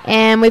prize.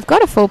 And we've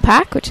got a full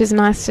pack, which is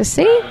nice to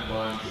see.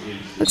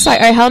 Looks like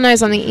Oh Hell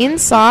No's on the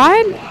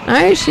inside.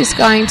 No, she's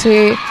going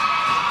to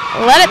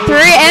let it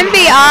through.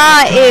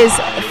 NBR is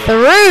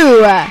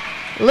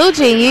through. Lil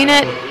Gee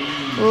Unit,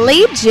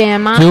 lead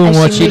jammer, doing as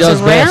what she she moves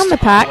does around best. the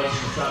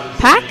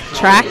pack,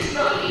 track,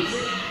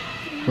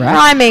 Right.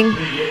 rhyming,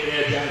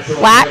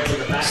 whack.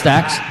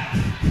 Stacks.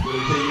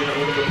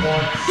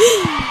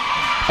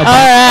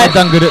 right. I've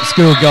done good at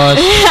school, guys.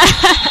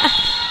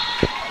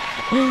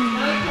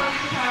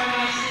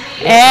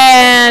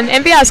 And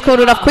NBR's called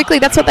it off quickly.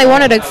 That's what they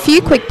wanted, a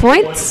few quick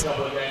points.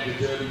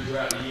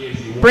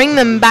 Bring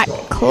them back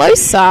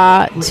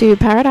closer to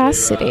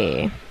Paradise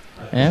City.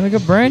 And we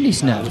got Brandee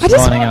Snapz I just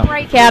lining want up. to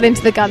break out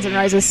into the Guns N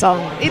Roses song.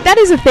 That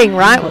is a thing,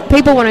 right?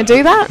 People want to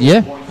do that?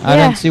 Yeah, I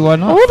don't see why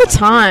not. All the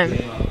time.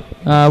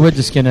 We're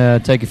just going to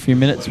take a few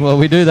minutes while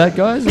we do that,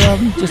 guys.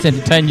 Just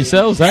entertain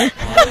yourselves, eh?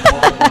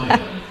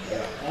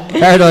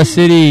 Paradise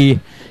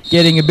City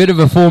getting a bit of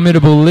a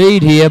formidable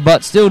lead here,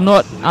 but still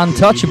not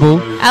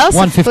untouchable. Alice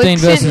 115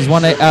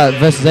 Affliction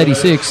versus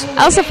 86.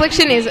 Alice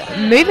Affliction is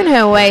moving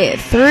her way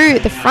through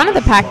the front of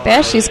the pack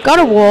there. She's got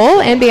a wall,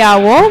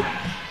 NBR wall,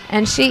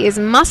 and she is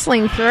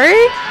muscling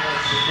through.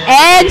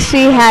 And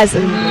she has...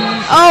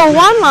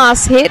 one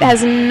last hit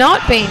has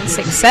not been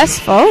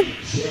successful.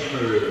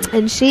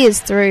 And she is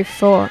through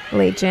for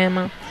lead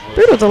jammer.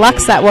 Brutal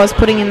Deluxe that was,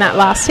 putting in that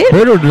last hit.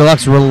 Brutal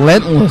Deluxe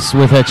relentless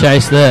with her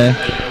chase there.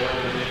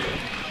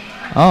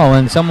 Oh,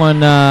 and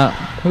someone...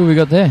 who we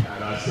got there?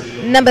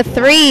 Number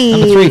 3.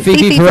 Number 3,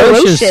 FeFe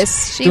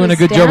Ferocious. She doing a was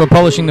good down. job of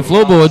polishing the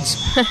floorboards.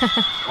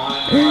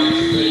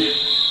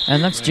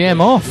 And that's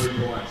jam off.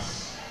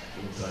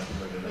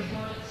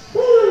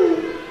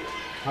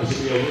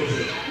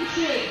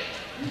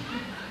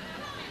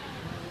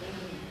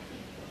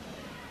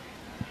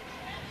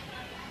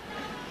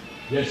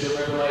 Yes,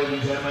 remember, ladies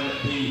and gentlemen,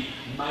 the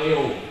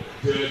male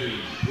derby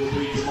will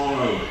be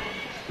tomorrow.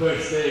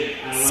 First thing.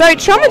 So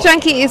Trauma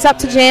Junkie is up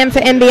to jam for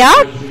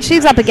NBR.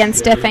 She's up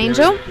against Death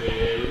Angel.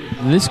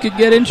 This could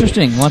get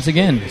interesting once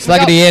again.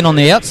 Slaggdey Anne on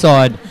the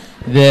outside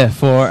there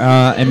for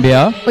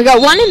NBR. We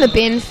got one in the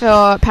bin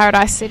for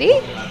Paradise City,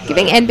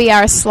 giving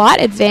NBR a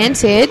slight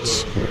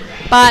advantage.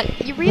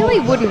 But you really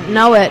wouldn't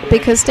know it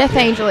because Death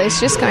Angel is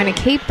just going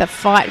to keep the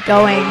fight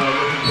going.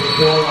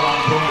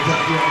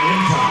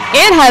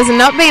 It has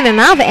not been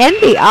enough.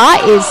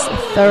 NBR is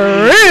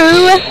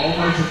through.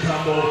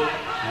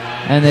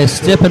 And they're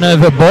stepping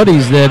over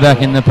bodies there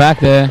back in the pack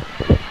there.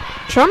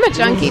 Trauma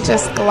Junkie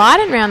just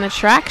gliding around the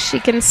track. She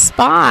can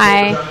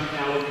spy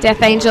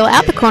Death Angel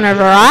out the corner of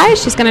her eye.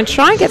 She's going to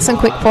try and get some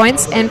quick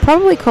points and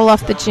probably call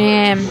off the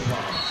jam.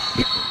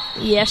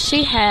 Yes,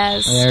 she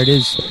has. There it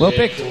is. Well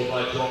picked. Called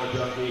by Trauma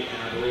Junkie,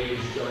 and I believe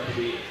this is going to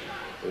be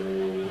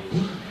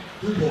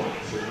 2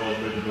 points for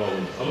Northern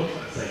Gold. I was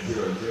going to say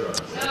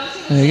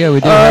 0-0. There you go. We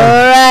do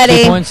Alrighty. have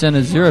 2 points and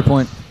a 0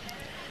 point.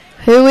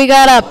 Who we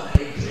got up?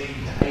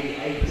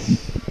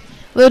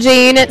 Lil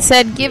Gee Unit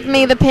said, "Give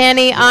me the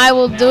penny. I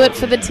will do it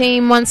for the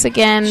team once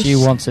again." She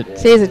wants it.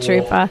 She's a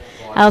trooper.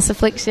 Alice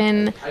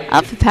Affliction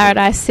up for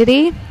Paradise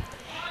City.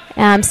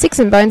 Stixx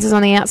and Bonez is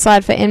on the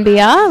outside for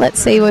NBR. Let's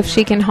see if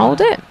she can hold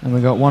it. And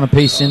we got one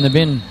apiece in the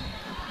bin.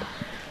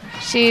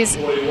 She's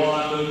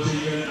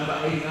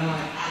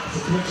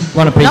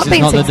One apiece Not is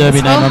being not the derby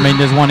successful. name. I mean,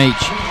 there's one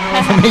each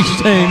from each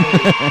team.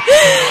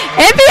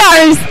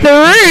 NBR is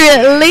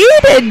through.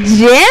 Leader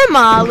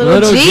Jammer,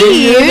 Lil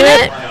Gee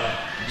Unit.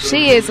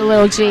 She is a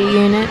Lil Gee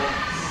Unit.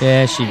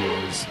 Yeah, she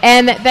is.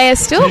 And they are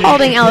still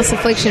holding Alice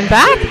Affliction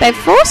back. They've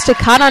forced a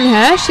cut on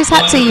her. She's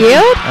had to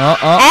yield.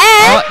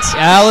 And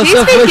Alice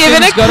she's been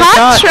given a Affliction's got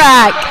cut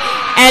track.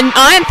 And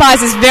Iron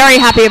Thighs is very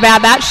happy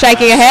about that,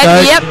 shaking her head.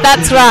 So- Yep,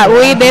 that's right.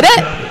 We did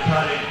it.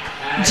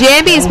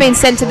 Jambi has been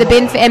sent to the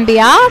bin for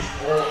NBR.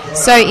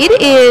 So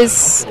it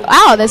is...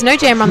 Oh, there's no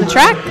jammer on the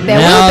track. There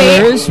Now will be.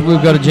 there is.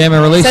 We've got a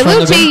jammer release So from Lil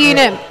the bin. Gee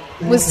Unit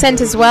was sent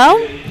as well,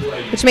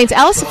 which means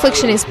Alice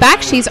Affliction is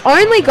back. She's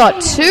only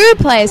got 2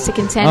 players to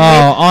contend with.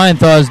 Iron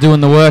Thigh's doing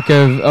the work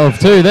of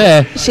 2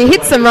 there. She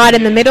hits them right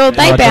in the middle.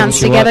 They Right, bounce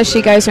she together. works.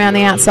 She goes around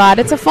the outside.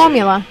 It's a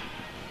formula.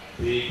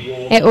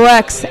 It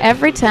works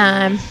every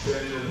time.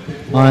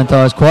 Iron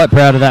Thigh's quite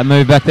proud of that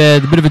move back there.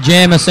 A bit of a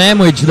jammer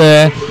sandwich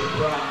there.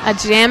 A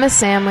jammer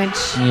sandwich.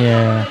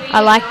 Yeah.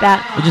 I like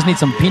that. We just need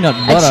some peanut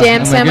A butter.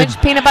 jam and we're sandwich,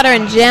 good. peanut butter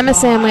and jammer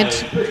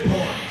sandwich.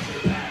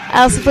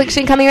 Alice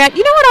Affliction coming around.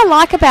 You know what I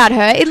like about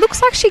her? It looks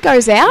like she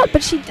goes out,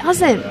 but she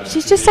doesn't.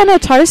 She's just on her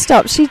toe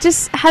stop. She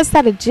just has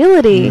that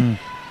agility.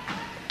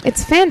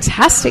 It's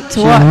fantastic to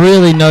She watch.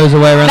 really knows her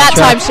way around That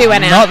the track. time she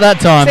went out. Not that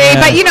time. See, yeah.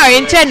 but you know,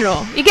 in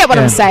general, you get what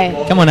Yeah. I'm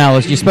saying. Come on,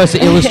 Alice. You're supposed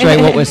to illustrate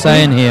what we're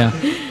saying here.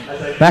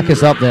 Back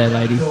us up there,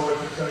 lady.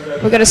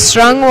 We've got a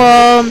strong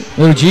wall.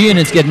 Lil Gee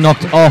Unit's getting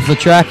knocked off the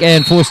track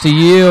and forced to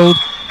yield.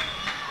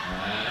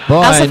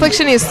 Alice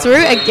Affliction is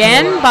through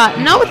again, but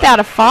not without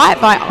a fight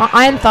by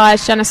Iron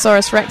Thighs,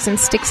 Janosaurus Wrecks and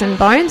Stixx and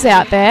Bonez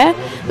out there.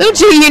 Lil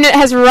Gee Unit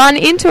has run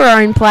into her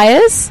own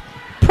players,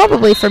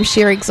 probably from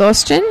sheer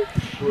exhaustion.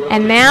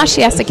 And now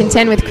she has to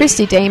contend with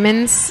Christy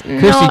Demons.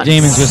 Christy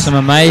Demons with some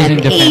amazing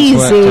an defense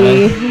work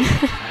today.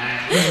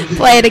 easy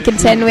player to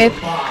contend with.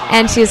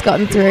 And she has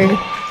gotten through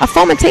a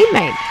former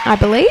teammate, I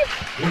believe.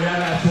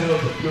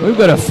 We've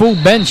got a full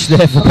bench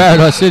there for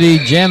Paradise City,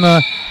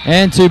 jammer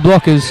and 2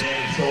 blockers.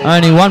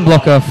 Only 1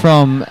 blocker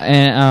from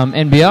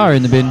NBR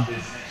in the bin.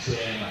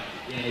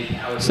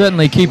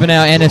 Certainly keeping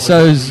our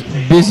NSOs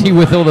busy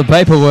with all the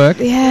paperwork.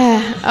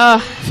 Yeah. Oh,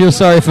 Feel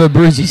sorry for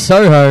Brucey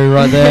Soho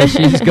right there.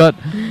 She's got...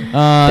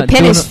 the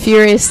pen is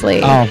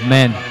furiously. Oh,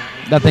 man.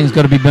 That thing's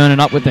got to be burning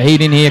up with the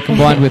heat in here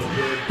combined with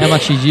how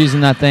much she's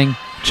using that thing.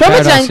 Trauma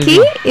Paradise Junkie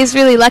City. is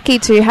really lucky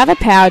to have a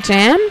power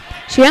jam.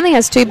 She only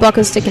has 2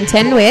 blockers to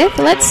contend with.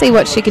 Let's see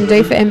what she can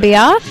do for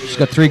NBR. She's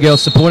got 3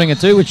 girls supporting her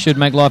too, which should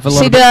make life a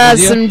lot She bit does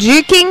easier. some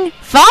juking,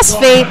 fast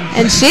feet,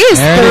 and she is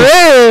There it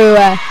through.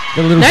 Got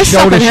a little No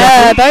shoulder stopping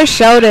her. shuffle. Those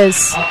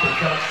shoulders.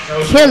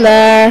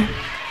 Killer.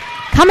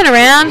 Coming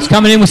around. She's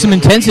coming in with some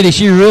intensity.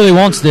 She really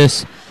wants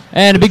this.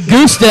 And a big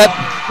goose step.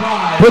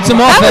 Puts him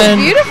off. That was and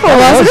beautiful,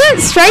 That wasn't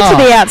was. it? Straight Oh.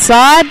 to the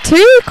outside.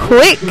 Too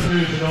quick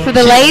for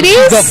the ladies.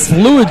 She's got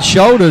fluid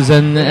shoulders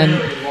and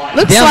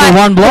Looks down like to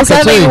 1 blocker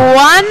there's only too.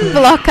 1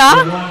 blocker.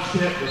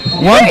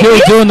 One Who girl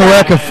is doing the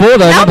that? work of 4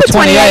 though. Number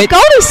 28.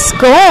 Goldie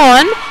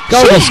Scorn.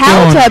 Goldie She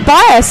held Scorn. her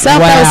by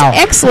herself. Wow. That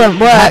was excellent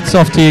work. Hats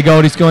off to you,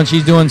 Goldie Scorn.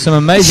 She's doing some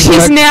amazing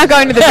She's work. now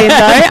going to the bin,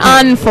 though,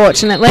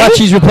 unfortunately. But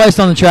she's replaced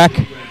on the track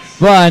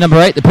by number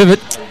 8, the pivot.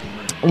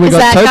 We Is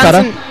got that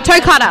Toecutter.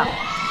 Toecutter.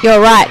 You're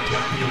right.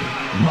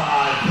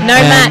 No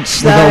And match,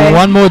 we've got though.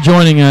 one more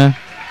joining her.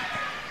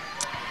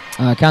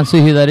 I can't see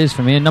who that is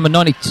from here. Number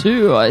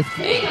 92, I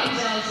think.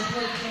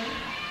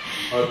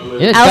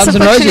 Yeah, Alice Guns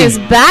N Affliction Rosie. is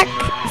back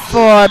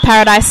for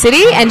Paradise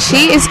City, and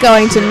she is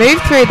going to move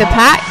through the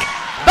pack.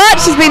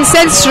 But she's been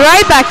sent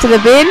straight back to the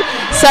bin,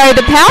 so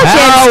the Power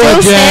Jam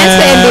still stands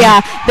for NBR.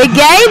 The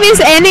game is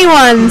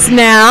anyone's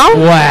now.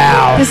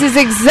 Wow. This is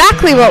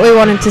exactly what we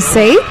wanted to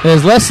see.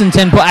 There's less than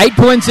 8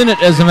 points in it,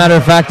 as a matter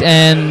of fact,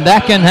 and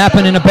that can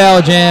happen in a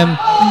power jam.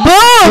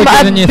 Boom!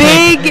 Quicker A than you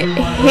big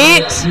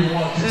hit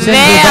Sends her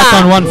back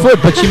on there 1 foot,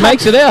 but she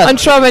makes it out. on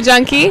Trauma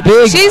Junkie.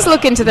 Big. She's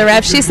looking to the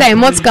ref. She's saying,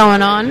 what's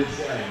going on?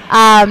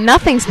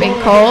 Nothing's been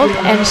called,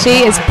 and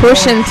she is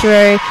pushing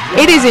through.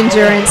 It is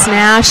endurance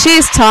now. She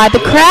is tied. The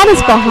crowd is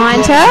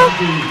behind her.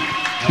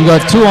 We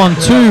got 2 on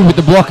 2 with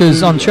the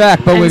blockers on track,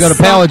 but And we've got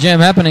a power jam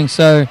happening,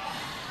 so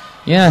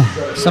yeah,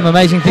 some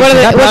amazing things What's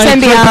happen.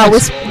 Only 3 NBR?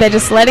 points. They're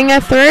just letting her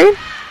through,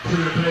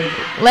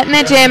 letting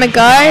their jammer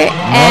go,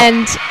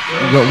 and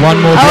We've got one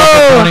more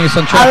blocker joining us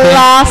on track a there.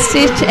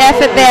 last-ditch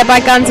effort there by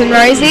Guns N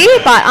Rosie,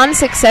 but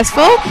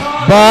unsuccessful.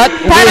 But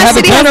we Paradise have a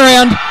City has-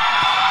 turnaround.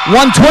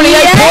 128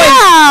 points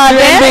to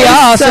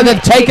NBR, so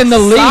they've taken the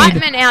lead.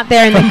 Excitement out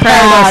there in the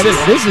crowd.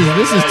 This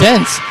is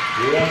tense.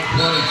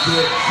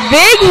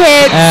 Big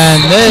hits.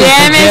 And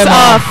Jam is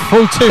off.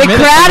 Full 2 The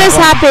minutes. crowd is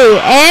happy.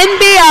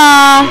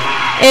 NBR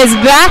is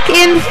back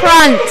in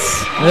front.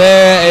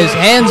 There is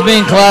hands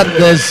being clapped.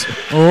 There's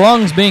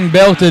lungs being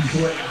belted.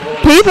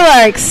 People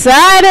are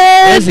excited.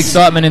 There's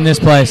excitement in this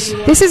place.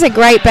 This is a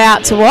great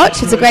bout to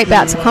watch. It's a great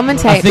bout to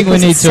commentate. I think we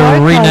need to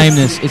rename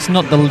this. It's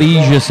not the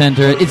Leisure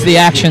Centre. It's the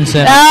Action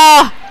Centre.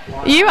 Oh,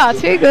 you are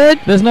too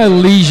good. There's no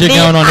leisure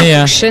going on here.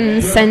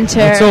 Action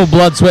Centre. It's all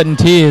blood, sweat and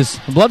tears.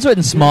 Blood, sweat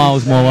and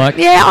smiles, more like.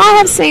 Yeah, I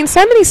have seen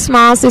so many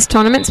smiles this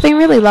tournament. It's been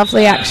really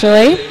lovely,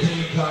 actually.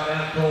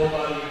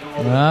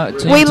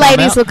 We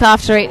ladies look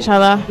after each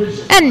other.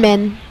 And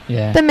men.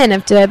 Yeah. The men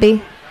of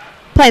Derby.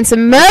 Playing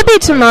some Merby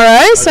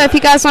tomorrow, so if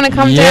you guys want to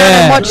come down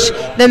and watch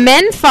the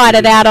men fight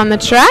it out on the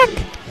track,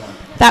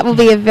 that will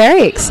be a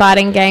very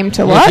exciting game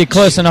to watch. If you're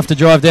close enough to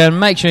drive down,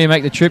 make sure you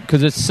make the trip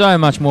because it's so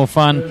much more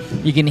fun.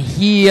 You can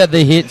hear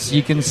the hits,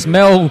 you can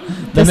smell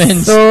the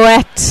men's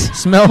sweat,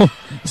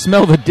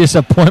 smell the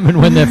disappointment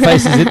when their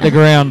faces hit the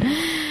ground.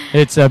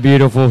 It's a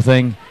beautiful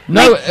thing.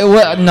 No,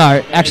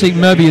 actually,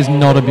 Merby is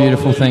not a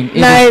beautiful thing.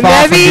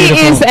 Merby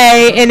is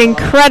an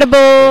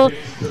incredible.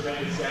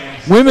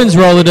 Women's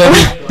roller derby,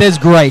 there's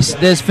grace,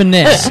 there's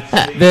finesse,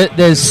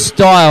 there's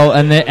style,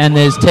 and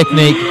there's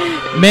technique.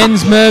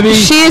 Men's Merby,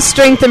 sheer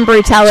strength and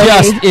brutality,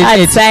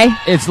 I'd say.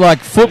 It's like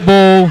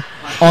football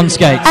on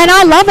skates. And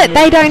I love it.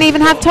 They don't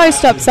even have toe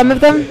stops, some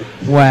of them.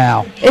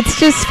 Wow. It's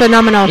just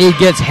phenomenal. It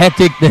gets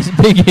hectic, there's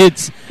big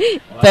hits.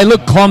 They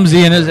look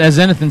clumsy as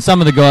anything, some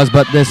of the guys,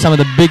 but there's some of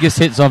the biggest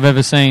hits I've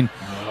ever seen.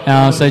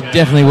 So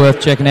definitely worth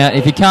checking out.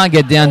 If you can't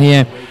get down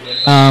here,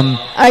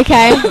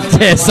 okay.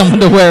 There's someone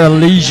to wear a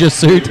leisure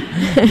suit.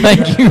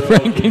 Thank you,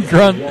 Frank and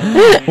Grunt.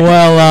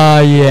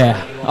 Well,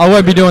 yeah. I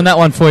won't be doing that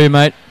one for you,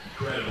 mate.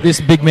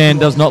 This big man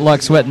does not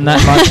like sweating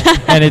that much,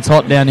 and it's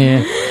hot down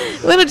here.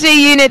 Lil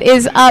Gee Unit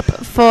is up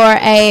for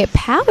a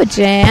power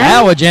jam.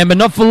 Power jam, but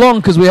not for long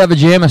because we have a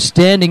jammer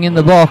standing in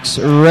the box,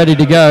 ready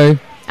to go.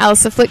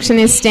 Alice Affliction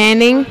is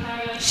standing.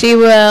 She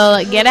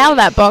will get out of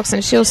that box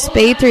and she'll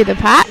speed through the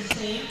pack.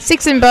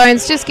 Stixx and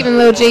Bonez just giving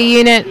Lil Gee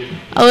Unit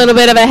a little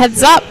bit of a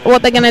heads up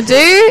what they're going to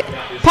do.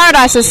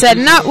 Paradise has said,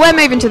 no, we're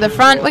moving to the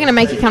front. We're going to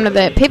make you come to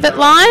the pivot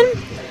line.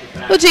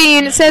 Lil Gee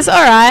Unit says,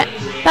 all right,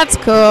 that's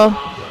cool.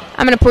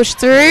 I'm going to push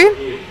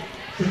through.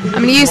 I'm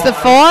going to use the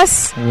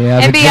force.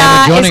 Yeah,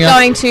 NBR is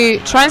going to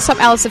try and stop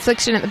Alice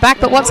Affliction at the back,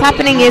 but what's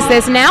happening is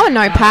there's now a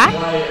no pack,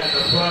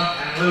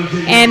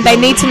 and they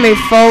need to move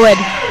forward.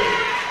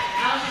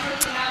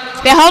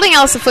 They're holding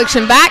Alice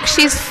Affliction back.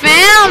 She's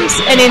found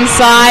an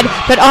inside,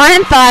 but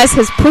Iron Thighs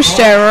has pushed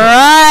her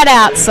right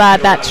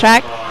outside that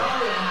track,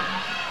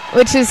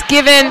 which has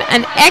given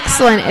an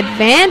excellent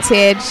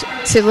advantage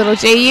to Lil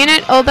Gee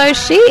Unit, although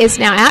she is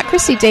now out.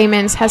 Christy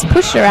Demons has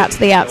pushed her out to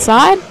the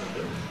outside.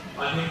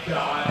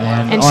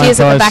 And she is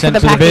at the back of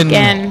the pack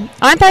again.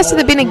 Iron Thighs to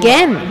the bin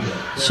again.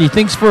 She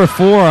thinks for a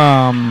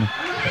forearm.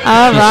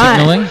 All right.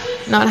 Signaling.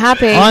 Not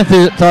happy. Iron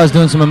Thighs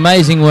doing some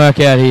amazing work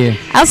out here.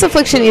 Alice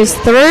Affliction is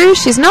through.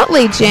 She's not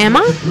lead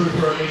jammer.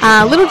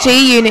 Lil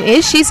Gee Unit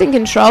is. She's in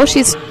control.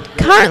 She's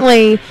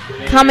currently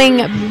coming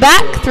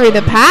back through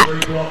the pack.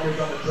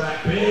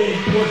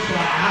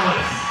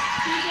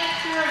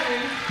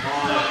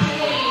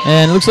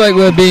 And it looks like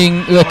we're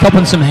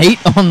copping some heat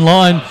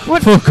online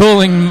for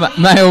calling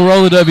male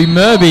roller derby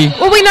Merby.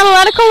 Well, we're not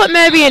allowed to call it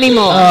Merby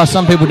anymore. Oh,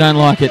 some people don't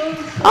like it.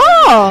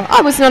 Oh,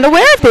 I was not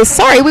aware of this.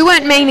 Sorry, we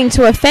weren't meaning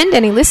to offend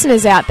any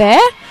listeners out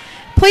there.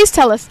 Please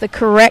tell us the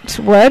correct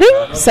wording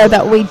so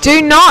that we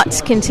do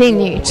not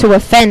continue to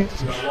offend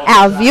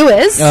our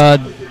viewers. Oh,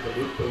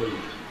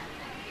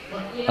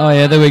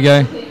 yeah, there we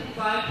go.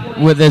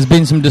 Well, there's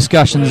been some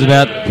discussions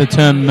about the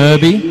term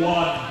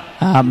Merby.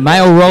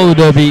 Male roller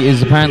derby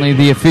is apparently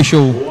the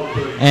official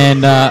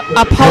and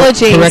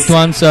apologies, correct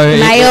one. So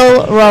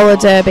male roller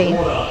derby.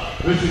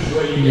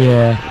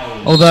 Yeah,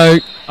 although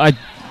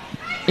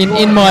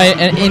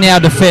in our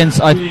defence,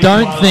 I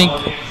don't think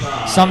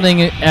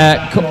something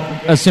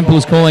as simple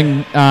as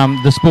calling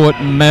the sport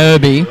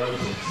Merby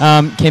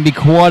can be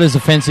quite as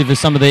offensive as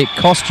some of the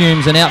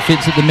costumes and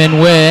outfits that the men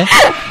wear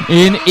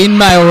in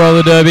male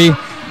roller derby.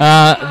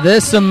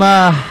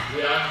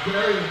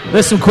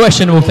 There's some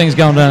questionable things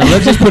going on.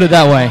 Let's just put it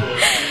that way.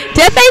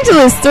 Death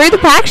Angel is through the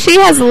pack. She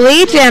has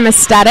lead jammer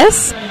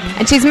status,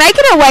 and she's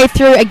making her way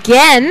through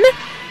again,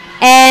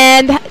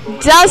 and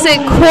does it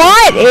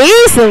quite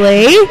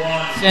easily.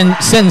 And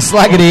sends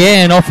Slaggdey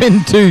Anne off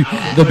into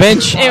the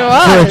bench for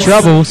her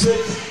troubles.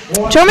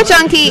 Trauma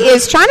Junkie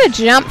is trying to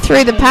jump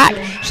through the pack.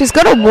 She's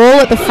got a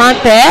wall at the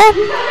front there.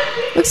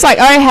 Looks like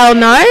oh hell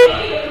no.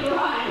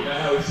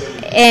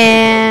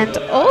 And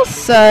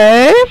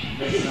also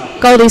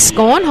Goldie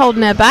Scorn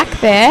holding her back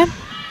there.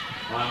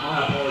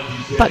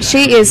 But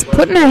she is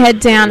putting her head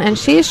down and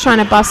she is trying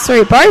to bust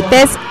through both.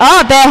 There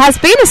has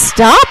been a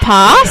star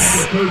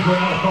pass.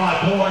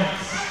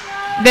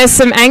 There's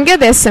some anger,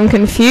 there's some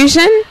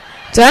confusion.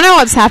 Don't know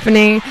what's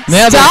happening.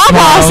 Now Star there's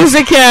Pass smiles. has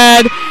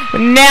occurred.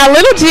 Now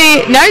Lil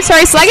Gee... No,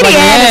 sorry, Slaggdey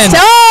Anne. Anne.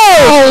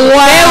 Oh,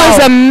 wow. There was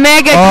a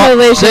mega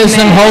collision There's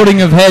some there.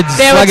 holding of heads.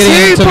 There were Slaggdey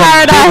Anne two took a big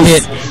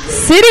Paradise hit.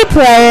 City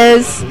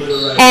players,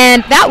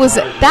 and that was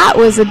a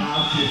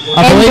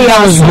I believe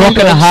that was NBR Rock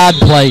in a Hard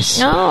Place.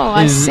 Oh,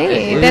 I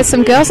see. There's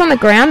some girls on the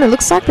ground. It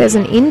looks like there's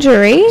an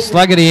injury.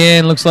 Slaggdey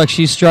Anne looks like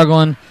she's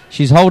struggling.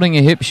 She's holding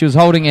a hip. She was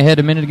holding her head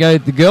a minute ago.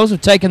 The girls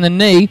have taken the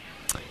knee.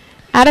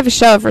 Out of a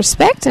show of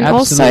respect, and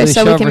Absolutely, also so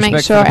show we of can make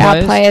respect sure for the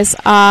our players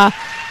are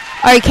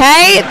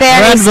okay.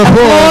 There Round is of applause.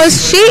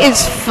 applause. She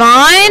is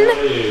fine.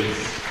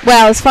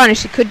 Well, as fine as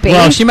she could be.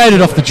 Well, she made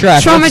it off the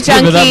track. Trauma Let's give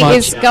her that Junkie much.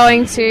 is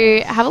going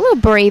to have a little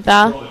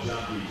breather,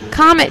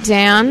 calm it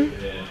down.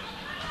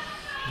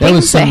 There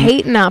was Things are some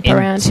heating up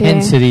around here.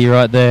 intensity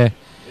right there.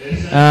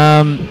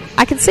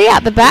 I can see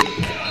out the back.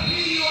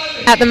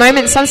 At the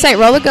moment, Sunset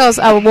Roller Girls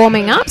are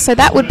warming up, so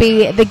that would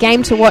be the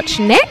game to watch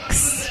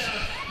next.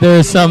 There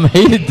is some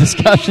heated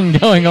discussion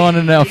going on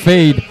in our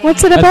feed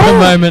What's it at the about?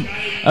 moment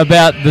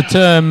about the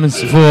terms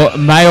for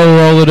male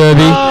roller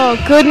derby.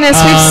 Oh, goodness,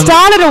 we've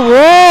started a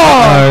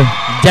war.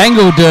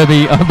 Dangle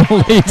derby, I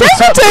believe.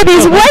 Dangle Derby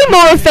is way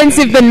more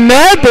offensive than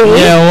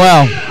Murby. Yeah,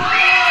 well.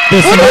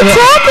 There's What some are you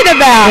talking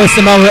about? There's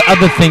some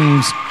other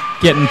things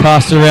getting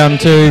passed around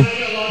too.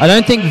 I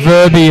don't think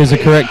Verby is a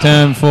correct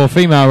term for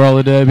female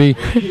roller derby.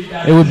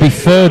 It would be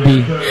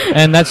Furby,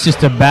 and that's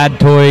just a bad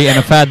toy and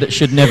a fad that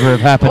should never have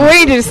happened.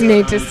 We just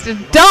need to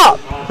stop.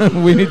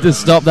 We need to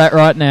stop that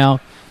right now.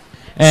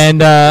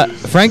 And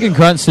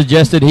Frankencrunch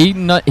suggested he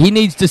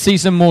needs to see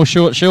some more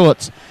short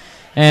shorts.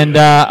 And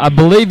I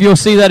believe you'll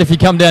see that if you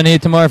come down here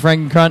tomorrow,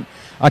 Frankencrunch.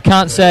 I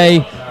can't say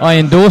I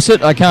endorse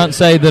it. I can't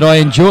say that I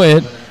enjoy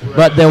it.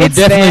 But there will It's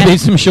definitely there. be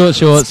some short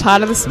shorts. It's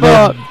part of the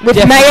sport. With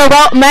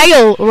Definitely.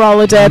 male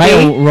roller derby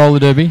Male roller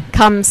derby.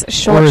 comes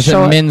short Or is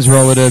shorts. it men's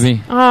roller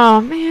derby?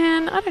 Oh,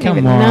 man, I don't Come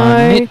even on,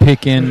 know.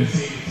 nitpicking.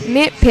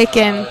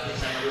 Nitpicking.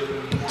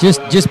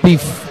 Just be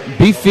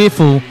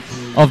fearful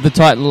of the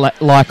tight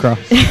lycra.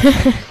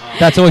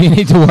 That's all you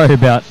need to worry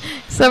about.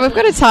 So we've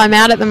got a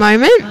timeout at the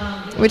moment,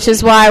 which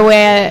is why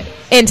we're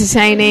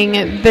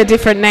entertaining the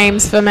different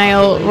names for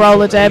male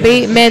roller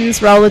derby,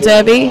 men's roller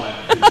derby,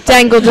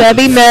 dangle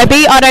derby,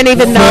 Murby. I don't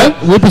even know.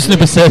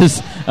 Whippersnipper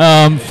says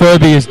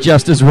Furby is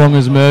just as wrong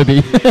as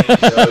Murby.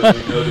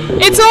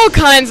 It's all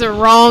kinds of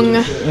wrong.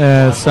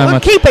 Yeah, so We'll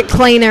much. keep it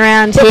clean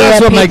around But here,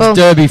 that's what people. makes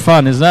derby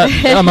fun, is that?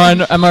 am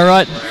I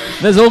right?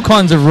 There's all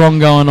kinds of wrong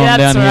going on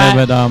That's down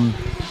right. here,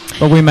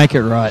 but we make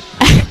it right.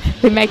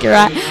 We make it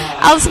right.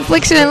 Alice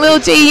Affliction and Lil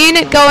Gee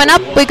Unit going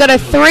up. We got a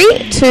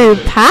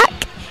 3-2 pack.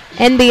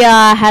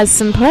 NBR has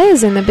some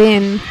players in the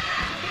bin,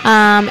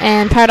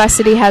 and Paradise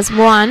City has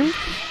one.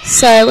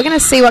 So we're going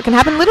to see what can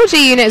happen. Lil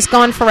Gee Unit has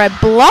gone for a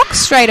block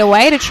straight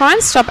away to try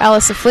and stop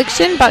Alice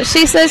Affliction, but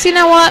she says, you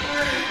know what?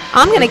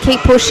 I'm going to keep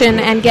pushing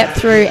and get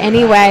through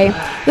anyway.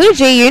 Lil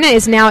Gee Unit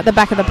is now at the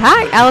back of the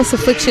pack. Alice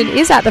Affliction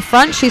is at the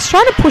front. She's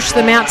trying to push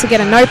them out to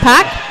get a no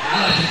pack,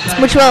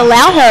 which will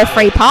allow her a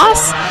free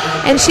pass.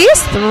 And she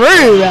is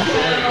through.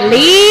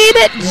 Lead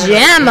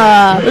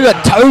Jammer. We've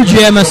got Toe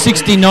Jammer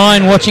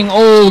 69 watching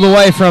all the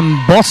way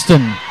from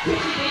Boston.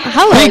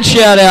 Hello. Big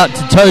shout out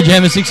to Toe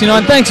Jammer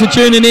 69. Thanks for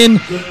tuning in.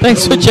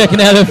 Thanks for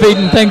checking out our feed,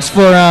 and thanks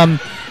for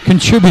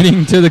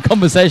contributing to the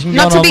conversation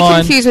Not to going be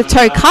online. confused with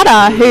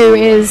Toecutter, who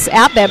is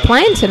out there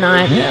playing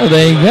tonight. Yeah, well,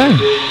 there you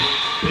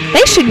go.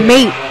 They should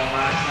meet.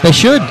 They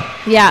should.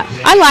 Yeah,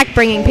 I like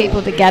bringing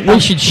people together. We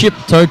should ship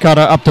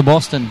Toecutter up to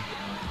Boston.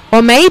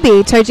 Or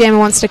maybe Toe Jammer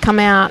wants to come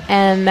out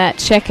and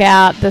check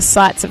out the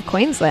sights of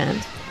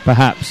Queensland.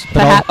 Perhaps.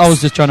 But Perhaps. I was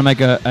just trying to make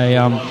a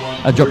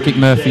Dropkick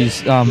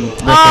Murphys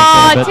reference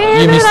Oh, there, but damn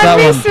you it, missed I that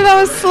missed one. it.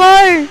 I was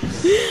slow.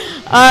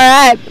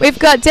 All right, we've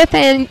got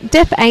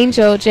Death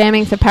Angel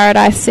jamming for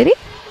Paradise City.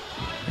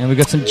 And we've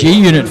got some G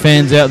Unit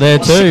fans out there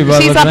too. by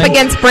the She's look up of things.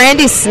 against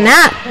Brandee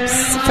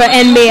Snapz for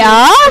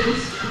NBR.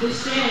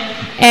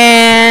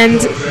 And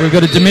We've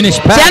got a diminished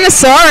pack.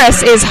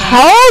 Janosaurus is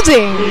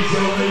holding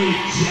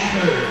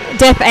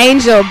Death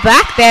Angel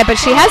back there, but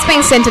she has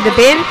been sent to the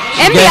bin.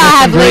 gave NBR us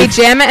have some Leigh grief.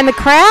 Jammer, and the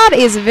crowd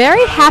is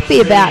very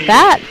happy about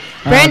that.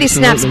 Brandee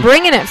Snapz Absolutely.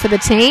 bringing it for the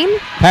team.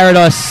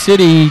 Paradise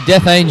City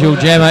Death Angel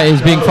Jammer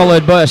is being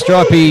followed by a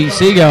stripy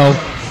seagull,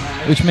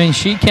 which means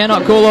she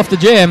cannot call off the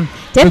jam.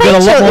 Death We've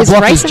got a lot Angel more is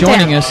blockers racing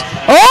joining down. us.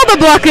 All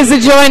the blockers are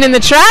joining the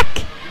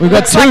track. We've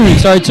got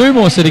two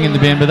more sitting in the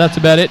bin, but that's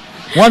about it.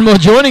 One more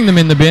joining them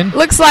in the bin.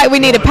 Looks like we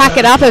need to pack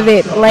it up a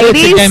bit,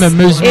 ladies. It's a game of It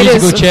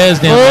musical is chairs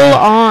down full there.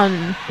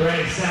 on.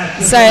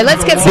 So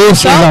let's get some This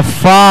is a shots.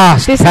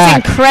 fast This pack.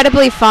 is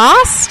incredibly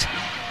fast.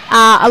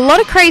 A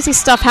lot of crazy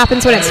stuff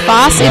happens when it's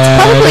fast. It's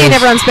Yeah, probably it in is.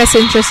 everyone's best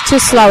interest to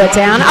slow it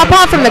down,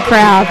 apart from the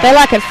crowd. They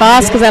like it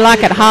fast because they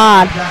like it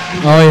hard.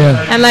 Oh,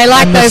 yeah. And they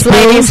like And the those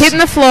spills. ladies hitting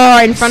the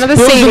floor in front of the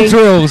Spills and seating.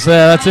 thrills.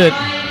 Yeah, that's it.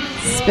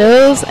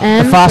 Spills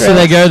and The faster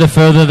they thrills. go, the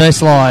further they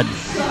slide.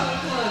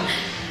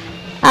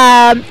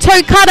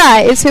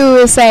 Toecutter is who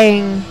we're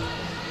saying.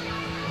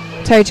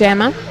 Toe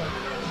Jammer.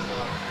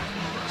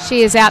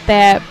 She is out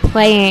there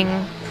playing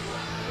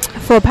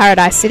for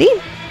Paradise City,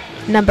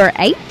 number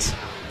 8.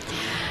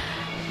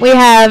 We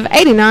have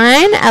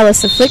 89,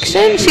 Alice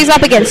Affliction. She's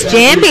up against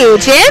Jambi.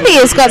 Jambi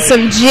has got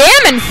some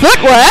jamming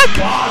footwork,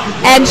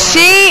 and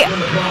she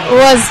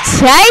was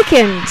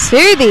taken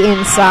to the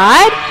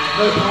inside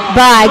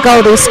by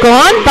Goldie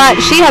Scorn,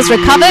 but she has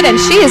recovered, and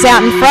she is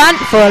out in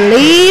front for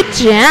Leigh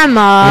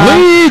Jammer.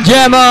 Leigh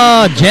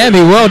Jammer.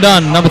 Jambi, well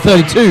done. Number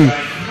 32,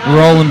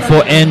 rolling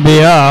for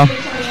NBR.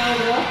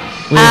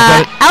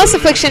 Alice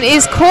Affliction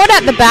is caught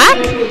at the back.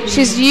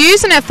 She's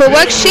using her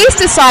footwork. She's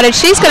decided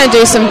she's going to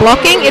do some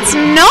blocking. It's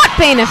not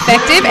been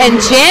effective, and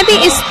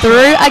Jambi is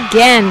through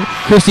again.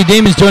 Christy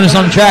Demons joined us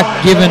on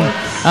track, giving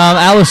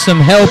Alice some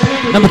help.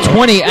 Number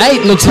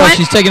 28 looks like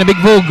she's taking a big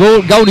ball.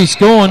 Goldie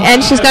Scorn.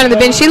 And she's going to the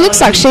bench. She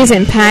looks like she's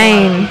in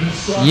pain.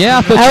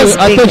 Yeah,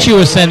 I thought she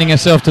was sending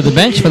herself to the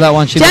bench for that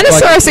one.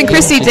 Janosaurus and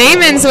Christy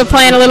Demons were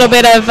playing a little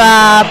bit of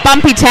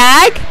bumpy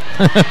tag.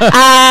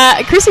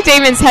 Christy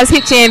Demons has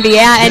hit Jambi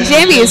out, and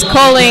Jambi is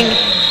calling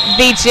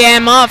the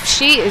jam off.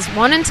 She is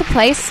wanting to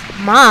play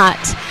smart.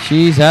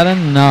 She's had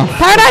enough.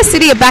 Paradise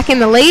City are back in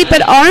the lead,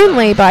 but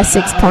only by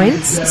 6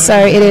 points, so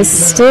it is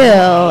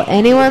still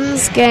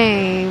anyone's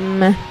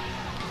game.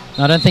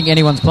 I don't think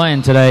anyone's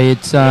playing today.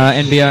 It's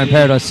NBR and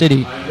Paradise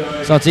City,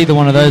 so it's either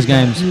one of those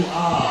games.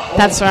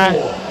 That's right.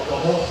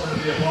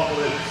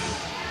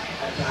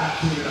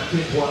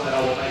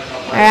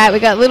 Alright, we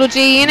got Lil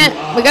Gee Unit.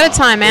 We got a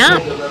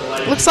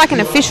timeout. Looks like an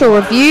official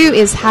review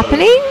is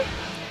happening.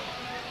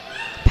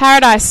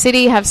 Paradise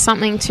City have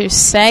something to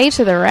say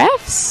to the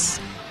refs.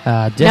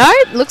 No,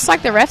 looks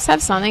like the refs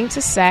have something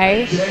to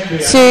say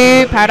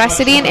to Paradise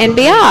City and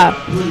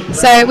NBR.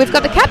 So we've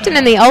got the captain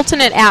and the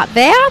alternate out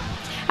there.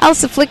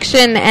 Alice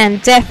Affliction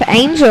and Death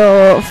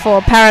Angel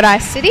for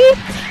Paradise City.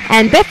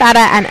 And Beth Adder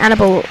and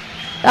Annabelle...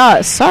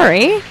 Oh,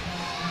 sorry.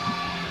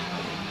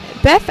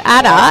 Beth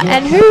Adder,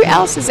 and who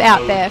else is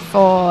out there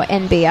for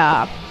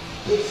NBR?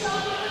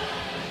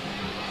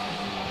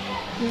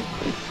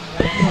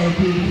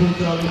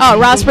 Oh,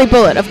 Raspberry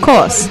Bullet, of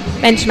course.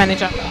 Bench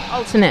manager,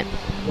 alternate.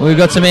 We've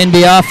got some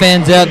NBR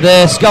fans out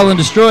there. Skull and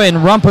Destroy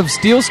and Rump of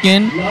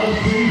Steelskin.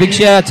 Big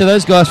shout out to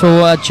those guys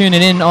for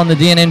tuning in on the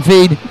DNN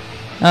feed.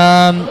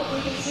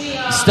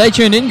 Stay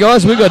tuned in,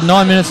 guys. We've got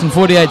 9 minutes and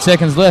 48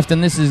 seconds left,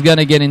 and this is going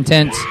to get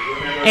intense.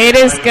 It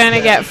is going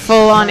to get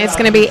full on. It's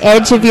going to be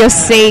edge of your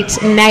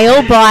seat,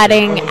 nail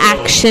biting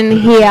action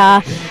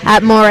here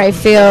at Moray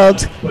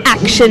Field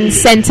Action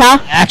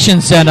Centre. Action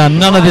Centre.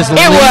 None of this.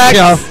 It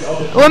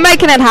works. We're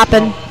making it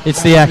happen.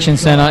 It's the Action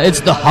Centre. It's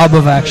the hub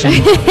of action.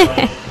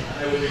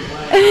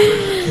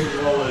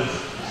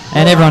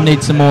 And everyone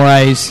needs some more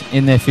A's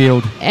in their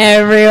field.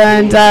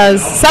 Everyone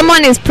does.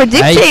 Someone is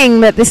predicting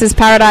that this is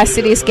Paradise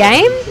City's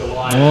game.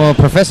 Oh,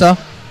 Professor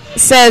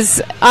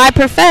says, I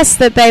profess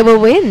that they will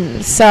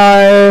win.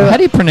 So how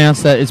do you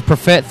pronounce that? It's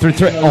Professor. I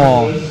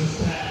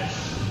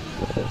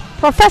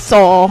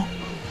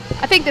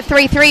think the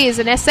 3-3 is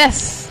an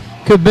SS.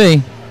 Could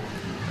be.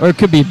 Or it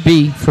could be a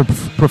B for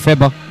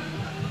Profeba.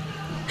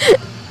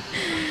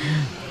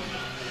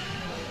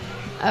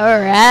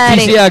 Alright.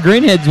 PCR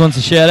Greenheads wants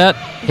a shout out.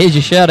 Here's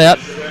your shout out.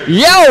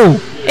 Yo!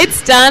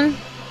 It's done.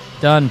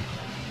 Done.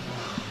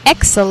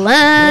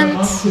 Excellent.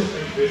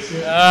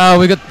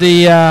 We got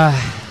the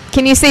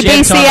Can you see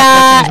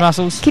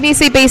BCR? Can you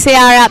see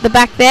BCR out the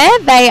back there?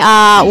 They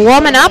are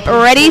warming up,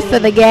 ready for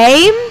the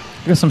game.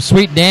 Got some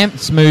sweet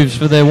dance moves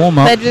for their warm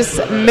up. They're just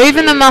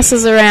moving the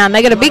muscles around.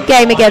 They got a big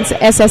game against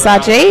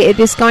SSRG. It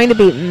is going to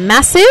be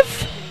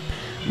massive.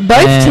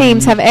 Both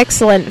teams have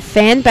excellent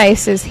fan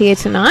bases here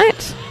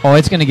tonight. Oh,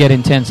 it's going to get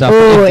intense up.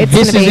 Ooh, if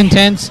this is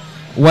intense,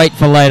 wait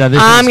for later.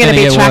 I'm going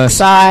to be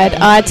trackside,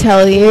 I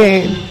tell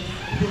you.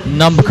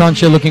 Number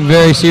Concha looking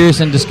very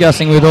serious and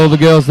discussing with all the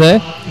girls there.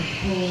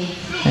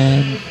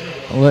 And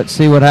let's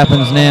see what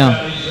happens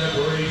now.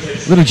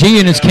 Lil Gee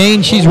Unit's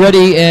keen. She's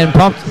ready and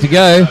pumped to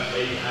go.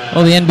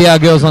 All the NBR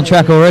girls on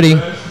track already.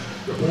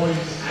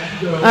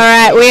 All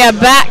right, we are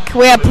back.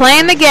 We are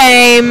playing the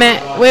game.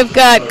 We've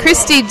got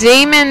Christy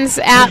Demons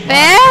out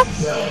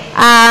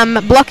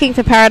there blocking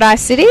for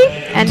Paradise City.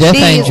 And Death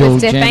she Angel is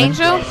with Death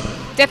Angel.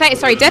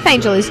 Death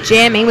Angel is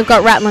jamming. We've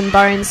got Rattlin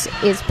Bones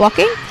is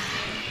blocking.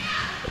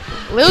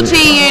 Lil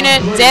Gee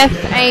Unit,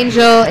 Death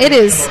Angel. It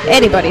is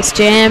anybody's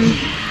jam.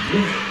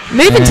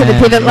 Moving to the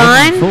pivot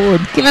line.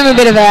 Forward. Give him a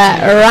bit of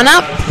a run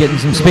up. Getting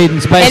some speed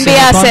and space.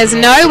 NBR says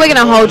no, we're going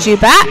to hold you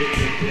back.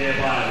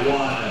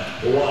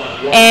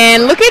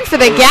 And looking for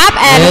the gap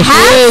and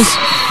has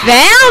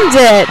found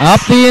it.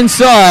 Up the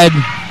inside.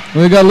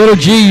 We've got Lil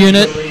Gee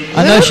Unit.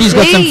 I know she's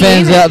got some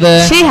fans out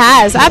there. She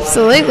has,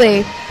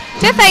 absolutely.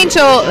 Death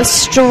Angel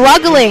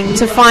struggling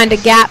to find a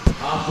gap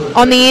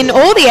on the in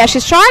or the out.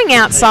 She's trying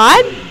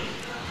outside.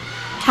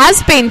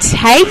 Has been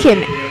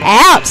taken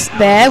out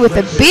there with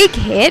a big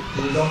hit.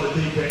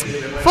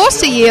 Forced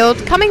to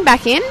yield, coming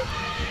back in.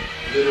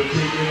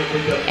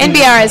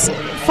 NBR is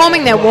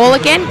forming their wall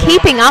again,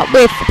 keeping up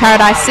with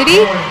Paradise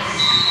City.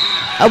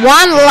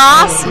 One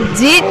last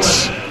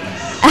ditch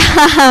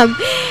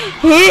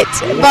hit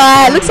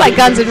by, looks like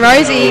Guns N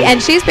Rosie,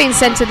 and she's been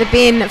sent to the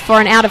bin for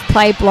an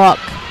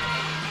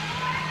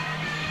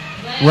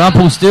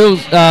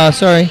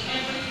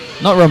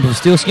Not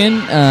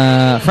Rumpelstiltskin.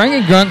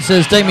 Frankie Grunt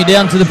says, take me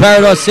down to the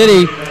Paradise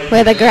City.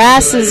 Where the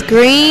grass is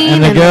green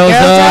And the girls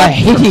are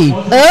hitty,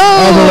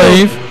 I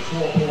believe.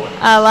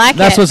 I like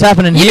That's what's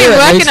happening You've here. been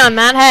at working least. on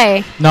that,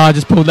 hey? No, I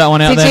just pulled that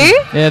one out Did there.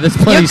 you? Yeah, there's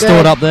plenty You're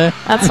stored good. up there.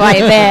 That's why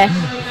you're there.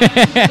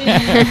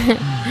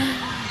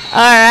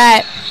 All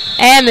right.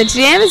 And the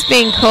jam is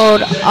being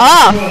called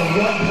off.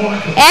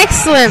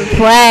 Excellent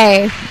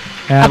play.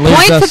 A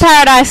point for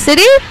Paradise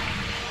City.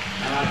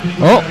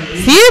 Oh.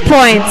 Few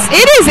points.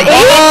 It is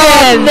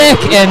even.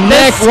 Neck and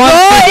neck, The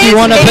score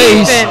 151 is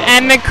apiece. even,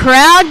 and the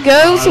crowd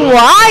goes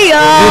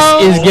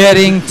wild. This is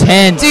getting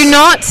tense. Do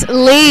not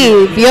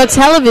leave your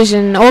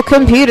television or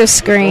computer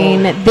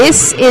screen.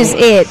 This is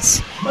it.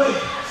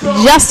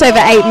 Just over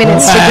 8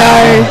 minutes to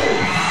go.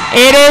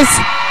 It is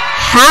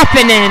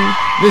happening.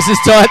 This is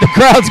tight. The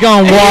crowd's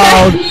going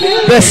wild.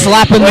 They're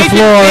slapping the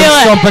floor and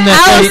stomping their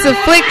Alice feet.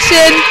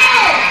 Affliction.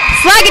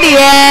 Slaggdey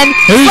Anne.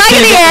 Who's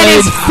Slaggdey Anne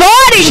lead? is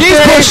fighting She's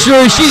through. pushed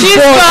through. She's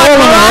got fought all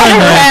right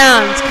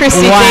around around.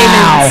 Christy Wow.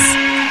 Demons.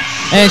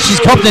 And she's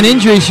copped an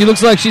injury. She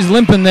looks like she's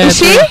limping there. Is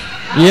she?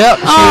 Yep.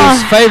 She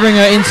was favouring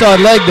her inside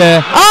leg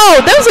there.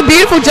 Oh, that was a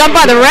beautiful jump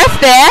by the ref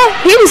there.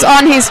 He was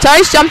on his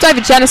toes, jumped over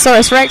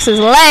Janosaurus Wrecks'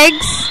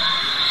 legs,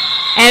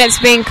 and it's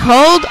been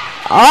called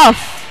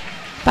off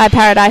by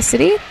Paradise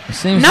City.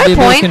 Seems No to be a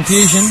bit of points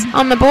confusion.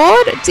 on the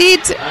board. Did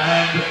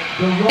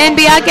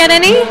NBR get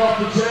any?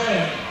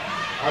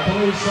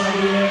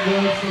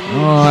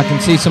 Oh, I can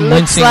see some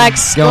Looks wincing like going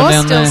score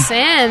down still there.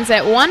 stands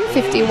at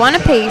 151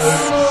 apiece.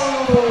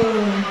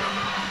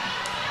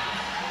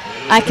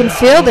 I can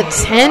feel the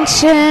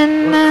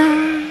tension.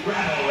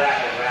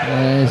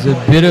 There's a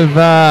bit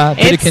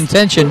of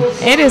contention.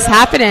 It is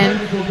happening.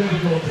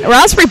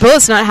 Raspberry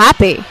Bullet's not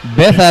happy.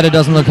 Beth Adder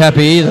doesn't look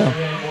happy either.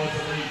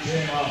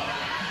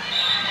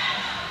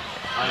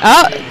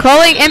 Oh,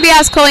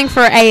 NBR's calling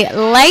for a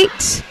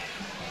late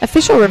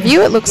official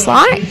review, it looks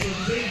like.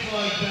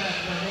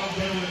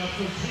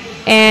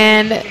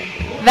 And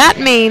that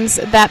means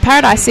that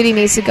Paradise City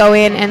needs to go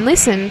in and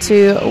listen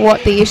to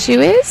what the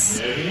issue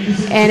is.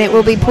 And it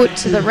will be put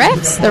to the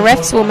refs. The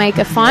refs will make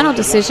a final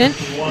decision.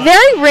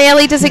 Very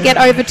rarely does it get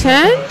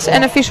overturned,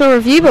 an official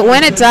review, but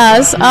when it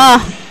does,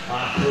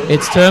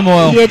 it's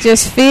turmoil. You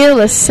just feel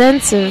a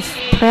sense of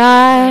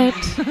pride.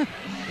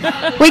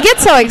 We get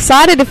so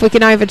excited if we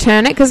can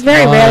overturn it, because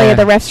very rarely are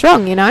the refs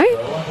wrong, you know?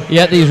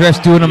 Yeah, these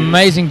refs do an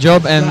amazing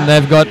job, and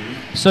they've got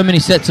so many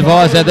sets of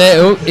eyes out there.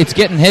 Oh, it's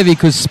getting heavy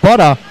because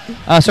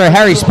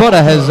Harry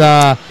Spotter has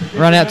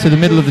run out to the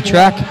middle of the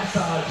track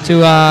to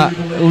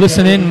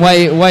listen in,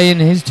 weigh in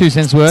his 2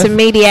 cents worth. To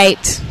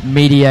mediate.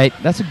 Mediate.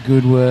 That's a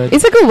good word.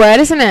 It's a good word,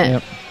 isn't it?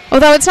 Yep.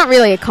 Although it's not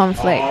really a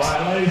conflict.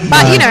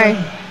 But, you know,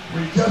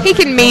 he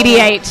can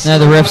mediate. Now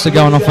the refs are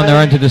going off on their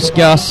own to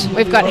discuss.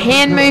 We've got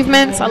hand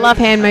movements. I love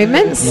hand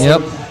movements.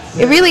 Yep.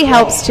 It really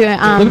helps to... Look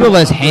at all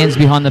those hands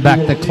behind the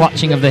back, the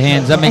clutching of the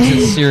hands. That makes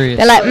it serious.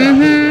 They're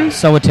like,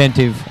 So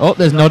attentive. Oh,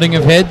 there's nodding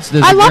of heads.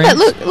 There's I love it.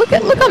 Look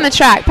on the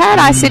track.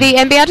 Paradise City,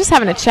 NBR just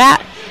having a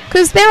chat.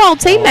 Because they're old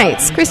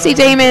teammates. Christy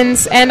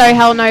Demons and Oh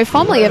Hell No,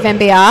 formerly of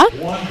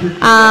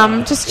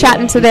NBR. Just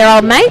chatting to their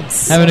old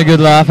mates. Having a good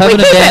laugh, having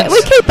a dance.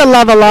 We keep the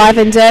love alive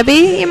in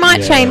Derby. You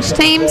might change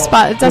teams,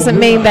 but it doesn't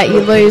mean that you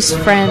lose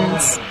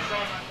friends.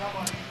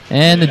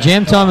 And the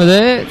jam timer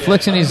there,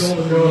 flexing his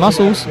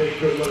muscles.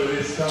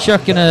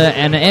 Chucking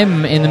an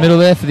M in the middle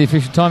there for the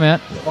official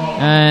timeout.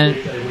 And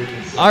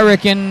I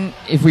reckon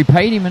if we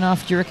paid him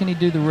enough, do you reckon he'd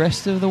do the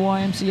rest of the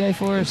YMCA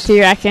for us? Do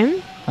you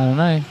reckon? I don't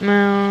know.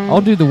 No.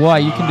 I'll do the Y,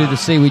 you can do the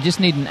C. We just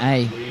need an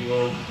A.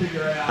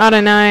 I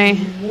don't know.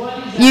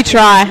 You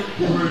try.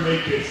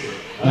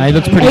 No, he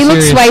looks pretty He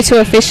serious. looks way too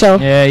official.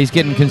 Yeah, he's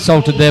getting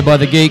consulted there by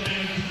the geek.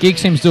 Geek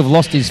seems to have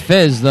lost his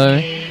fez, though.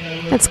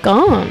 It's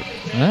gone.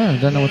 I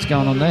don't know what's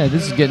going on there.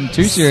 This is getting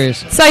too serious.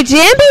 So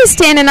Jambi is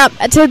standing up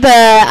to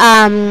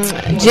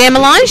the jammer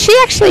line. She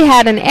actually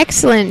had an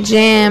excellent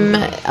jam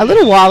a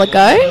little while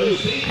ago,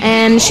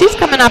 and she's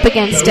coming up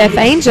against Death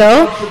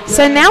Angel.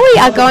 So now we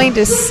are going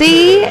to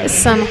see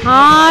some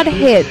hard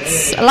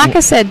hits. Like I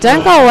said,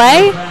 don't go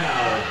away.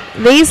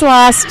 These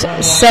last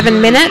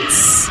 7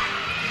 minutes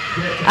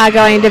are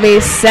going to be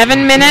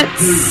 7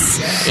 minutes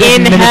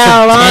in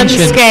hell on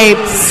skates.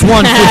 It's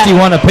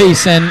 151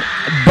 apiece, and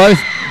both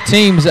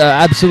teams are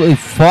absolutely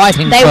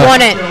fighting. They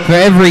want it for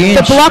every inch.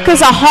 The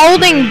blockers are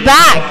holding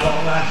back.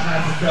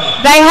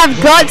 They have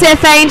got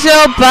Death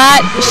Angel,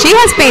 but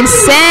she's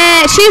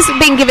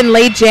been given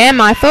lead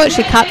jam. I thought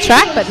she cut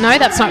track, but no,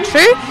 that's not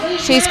true.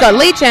 She's got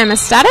lead jammer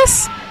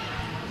status,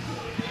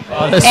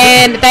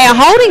 and they are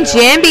holding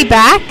Jambi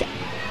back.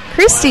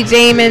 Christy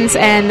Demons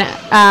and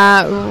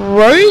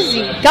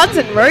Guns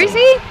N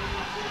Rosie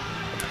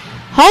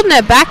holding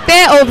her back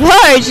there,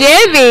 although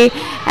Jambi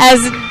has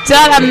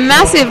done a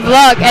massive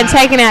block and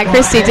taken out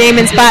Christy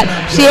Demons, but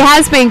she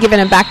has been given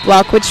a back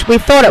block, which we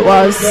thought it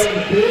was.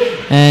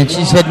 And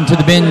she's heading to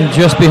the bin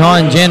just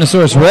behind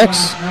Janosaurus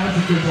Wrecks,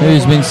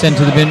 who's been sent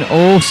to the bin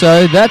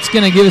also. That's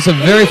going to give us a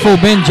very full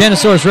bin.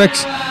 Janosaurus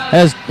Wrecks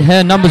has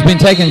her numbers been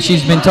taken.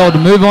 She's been told to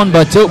move on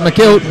by Tilt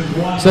McKilt.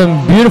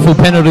 some beautiful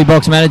penalty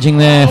box managing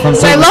there from.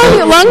 So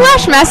Long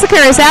Lash Massacre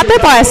is out there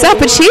by herself,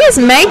 but she is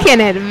making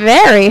it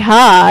very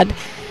hard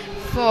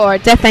for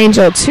Death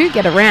Angel to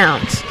get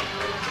around.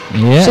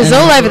 Yeah, she's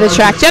all over the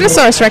track.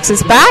 Janosaurus Wrecks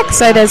is back,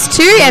 so there's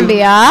 2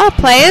 NBR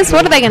players.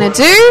 What are they going to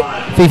do?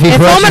 FeFe They're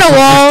forming a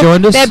wall.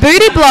 Ferocious They're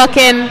booty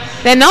blocking.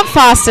 They're not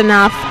fast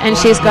enough, and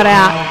she's got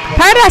out.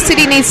 Paradise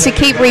City needs to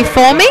keep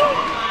reforming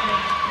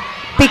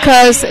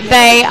because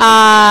they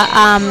are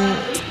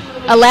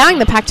allowing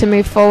the pack to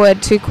move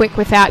forward too quick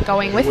without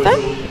going with them.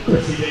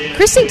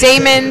 Christy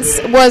Demons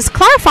was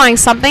clarifying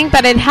something,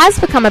 but it has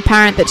become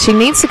apparent that she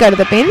needs to go to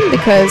the bin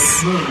because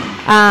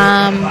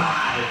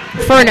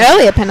for an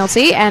earlier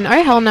penalty, and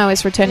Oh Hell No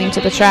is returning to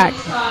the track.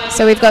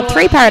 So we've got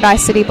 3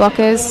 Paradise City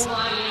blockers,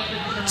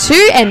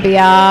 2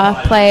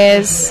 NBR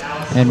players,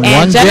 and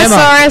one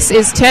Janosaurus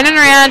is turning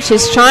around.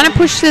 She's trying to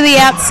push to the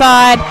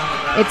outside.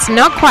 It's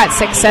not quite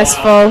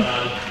successful.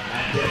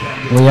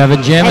 We have a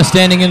jammer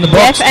standing in the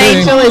box. Death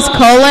Angel is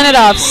calling it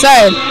off. So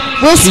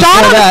we'll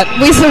start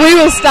on we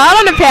will start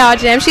on a power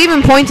jam. She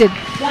even pointed.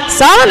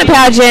 Start on a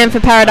power jam for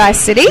Paradise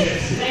City.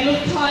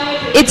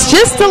 It's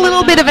just a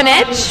little bit of an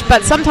edge,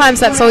 but sometimes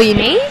that's all you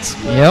need.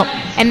 Yep.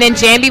 And then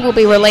Jambi will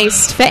be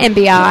released for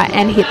NBR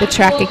and hit the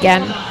track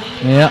again.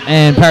 Yeah,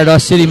 and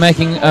Paradise City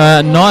making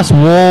a nice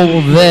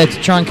wall there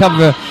to try and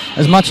cover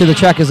as much of the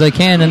track as they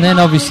can, and then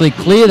obviously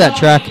clear that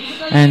track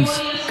and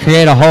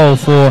create a hole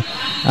for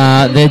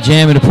their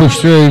jammer to push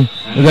through.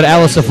 We've got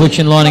Alice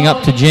Affliction lining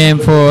up to jam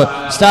for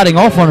starting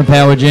off on a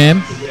power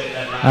jam.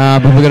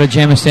 But we've got a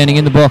jammer standing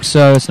in the box,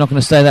 so it's not going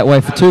to stay that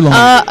way for too long.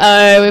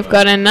 Uh-oh, we've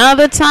got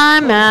another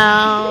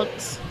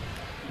timeout.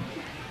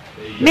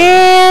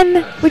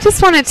 Man, we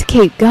just want it to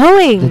keep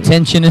going. The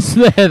tension is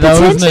there,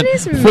 though, isn't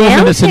it? 4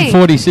 minutes and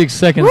 46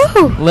 seconds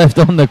left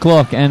on the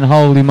clock, and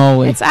holy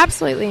moly. It's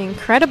absolutely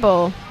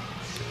incredible.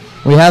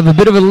 We have a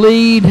bit of a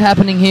lead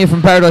happening here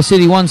from Paradise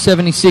City.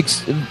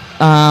 176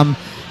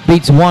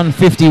 beats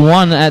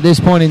 151 at this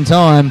point in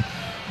time,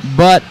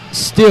 but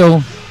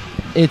still,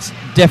 it's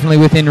definitely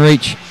within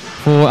reach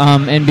for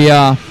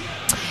NBR.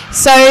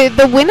 So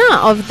the winner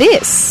of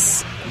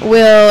this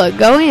will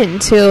go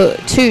into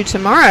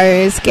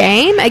tomorrow's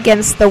game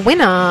against the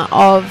winner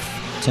of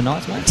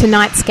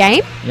tonight's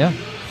game. Yeah.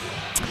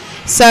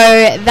 So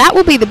that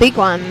will be the big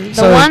one.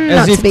 The one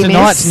not to be missed.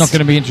 Tonight's not going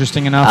to be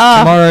interesting enough.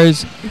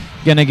 Tomorrow's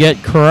going to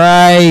get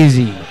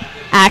crazy.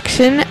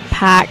 Action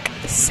Pack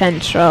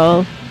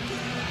Central.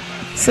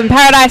 Some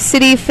Paradise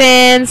City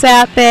fans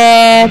out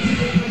there.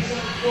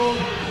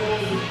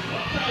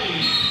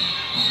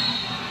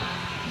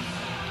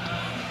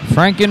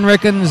 Franken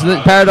reckons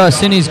that Paradise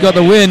City's got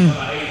the win.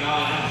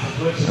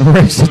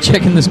 Refs are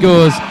checking the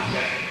scores.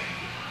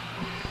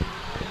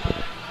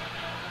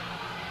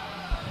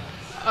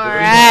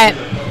 Alright.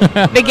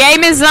 The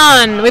game is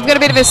on. We've got a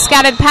bit of a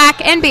scattered pack.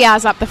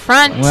 NBR's up the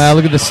front. Wow,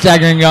 look at the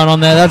staggering going on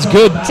there. That's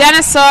good.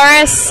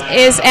 Janosaurus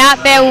is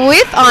out there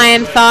with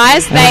Iron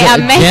Thighs. They are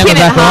making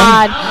it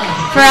hard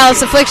for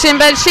Alice Affliction,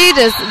 but she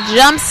just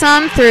jumps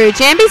on through.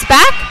 Jambi's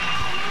back.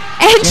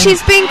 And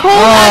she's been called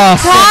a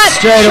cut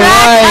straight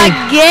track away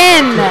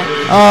again.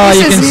 Oh, this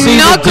you can is see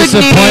not the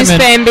good news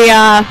for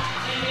NBR.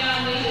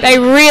 They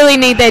really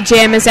need their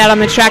jammers out on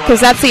the track because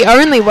that's the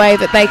only way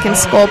that they can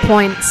score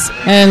points.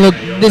 And look,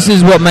 this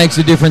is what makes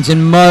a difference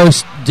in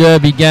most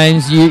derby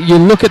games. You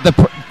look at the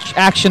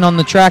action on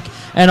the track,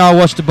 and I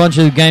watched a bunch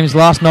of games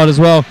last night as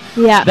well.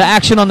 Yeah. The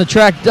action on the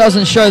track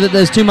doesn't show that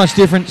there's too much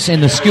difference in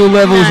the skill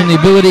levels and the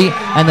ability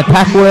and the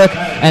pack work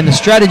and the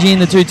strategy in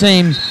the two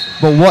teams.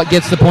 But what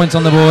gets the points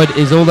on the board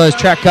is all those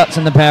track cuts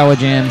and the power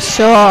jams.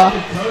 Sure.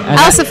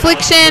 Alice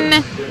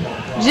Affliction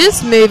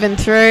just moving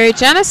through.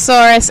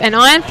 Janosaurus and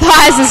Iron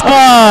Thighs is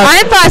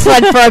Iron Thighs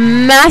went for a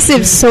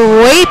massive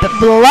sweep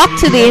block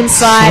to the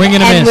inside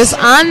and was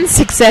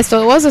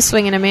unsuccessful. It was a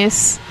swing and a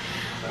miss.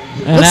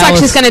 And looks like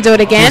she's going to do it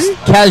again.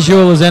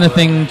 Casual as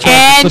anything.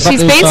 And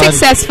she's been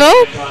successful.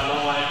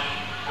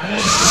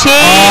 She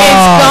is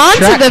gone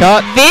to the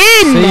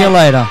bin. See you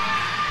later.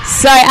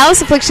 So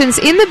Alice Affliction's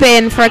in the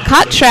bin for a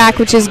cut track,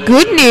 which is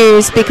good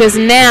news because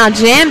now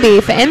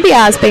Jambi for NBR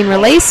has been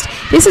released.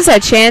 This is her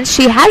chance.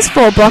 She has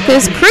 4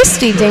 blockers.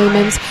 Christy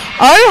Demons.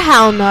 Oh,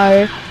 hell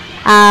no.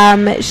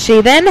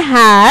 She then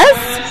has...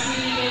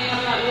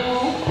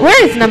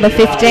 Where is number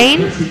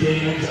 15?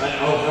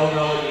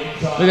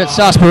 Look at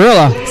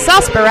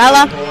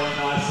Sarsaparilla.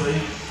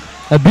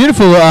 A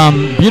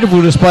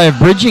beautiful display of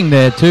bridging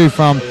there too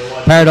from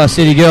Paradise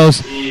City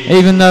Girls.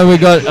 Even though we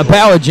got a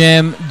power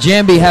jam,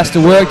 Jambi has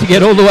to work to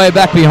get all the way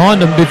back behind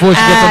them before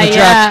she gets on the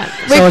track.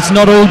 So it's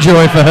not all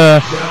joy for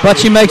her, but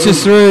she makes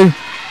us through.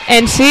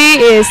 And she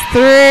is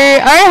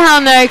through. Oh,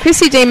 hell no.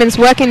 Christy Demons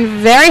working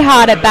very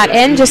hard at that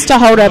end just to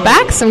hold her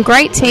back. Some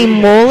great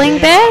team walling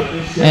there.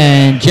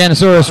 And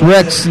Janosaurus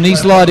Wrecks knee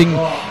sliding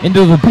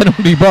into the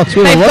penalty box.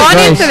 They've gone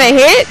in for the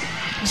hit.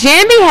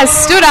 Jambi has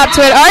stood up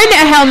to it. Oh,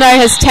 no, hell no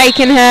has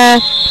taken her.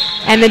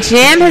 And the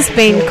jam has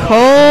been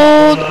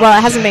called. Well,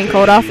 it hasn't been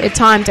called off. It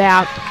timed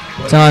out.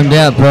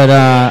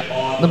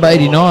 But number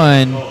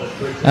 89,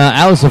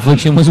 Alice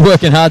Affliction, was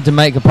working hard to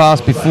make a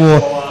pass before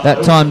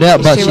that timed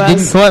out, but she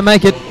didn't quite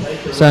make it,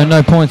 so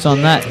no points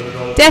on that.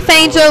 Death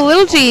Angel,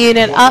 Lil Gee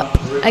Unit up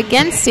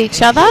against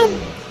each other.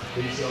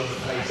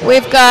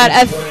 We've got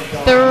a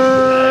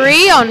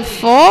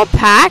 3-on-4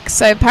 pack,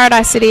 so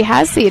Paradise City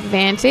has the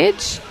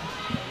advantage.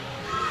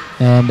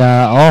 And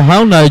oh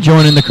hell no,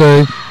 joining the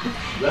crew.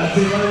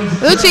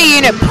 Lil Gee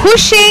Unit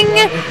pushing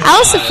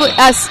Alice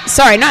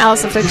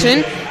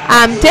Affliction.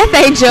 Death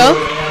Angel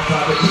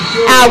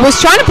was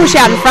trying to push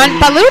out in front,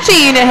 but Lil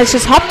Gee Unit has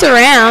just hopped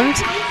around,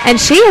 and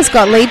she has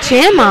got lead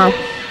jammer.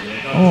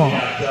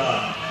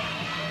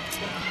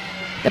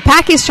 The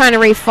pack is trying to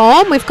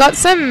reform. We've got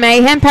some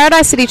mayhem.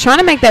 Paradise City trying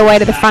to make their way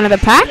to the front of the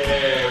pack,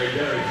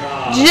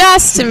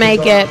 just to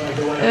make it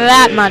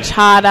that much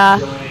harder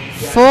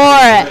for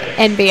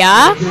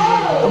NBR.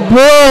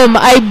 Boom!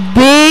 A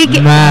big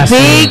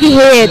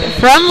hit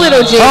from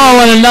Lil Gee. Oh,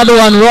 and another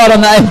one right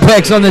on the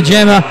apex on the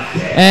jammer.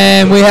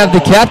 And we have the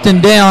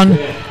captain down.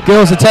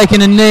 Girls are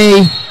taking a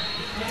knee.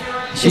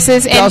 This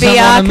is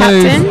NBR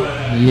captain.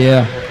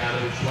 Yeah.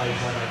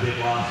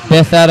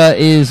 Beth Adder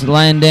is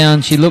laying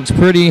down. She looks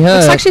pretty hurt.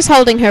 Looks like she's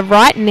holding her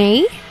right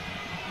knee.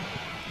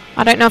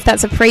 I don't know if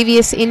that's a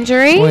previous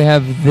injury. We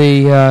have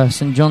the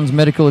St. John's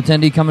medical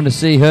attendee coming to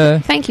see her.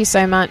 Thank you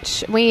so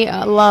much. We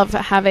love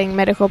having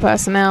medical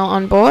personnel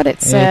on board.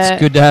 It's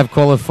good to have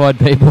qualified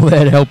people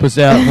there to help us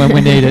out when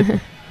we need it.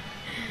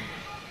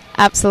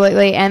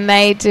 Absolutely, and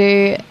they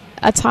do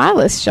a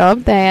tireless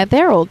job. They are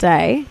there all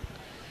day,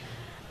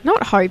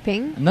 not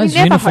hoping. And those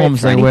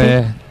uniforms they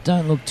wear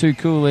don't look too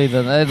cool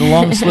either. They're the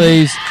long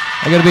sleeves.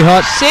 They're going to be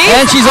hot.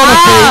 And she's on her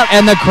feet,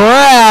 and the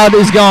crowd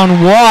is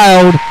going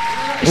wild.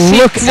 She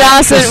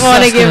doesn't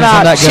want to give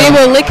up. She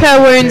will lick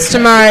her wounds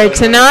tomorrow.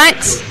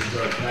 Tonight,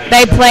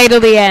 they play till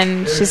the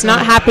end. She's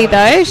not happy,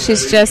 though.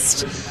 She's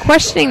just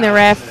questioning the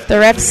ref. The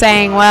ref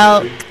saying,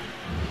 well,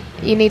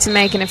 you need to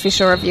make an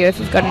official review if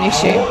you've got an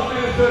issue.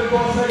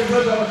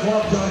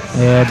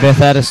 Yeah,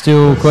 Beth Adder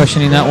still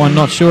questioning that one.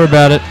 Not sure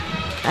about it.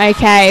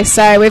 Okay,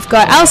 so we've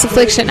got Alice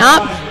Affliction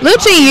up. Lil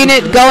Gee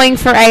Unit going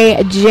for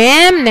a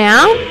jam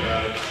now.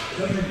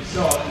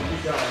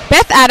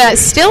 Beth Adder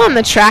still on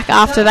the track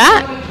after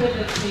that.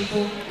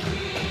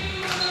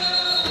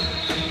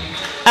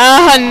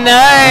 Oh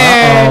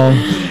no!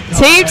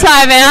 Team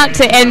timeout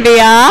to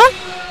NBR.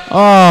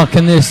 Oh,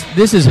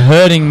 this is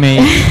hurting me.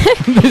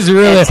 This is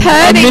really a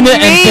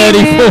minute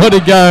and 34 to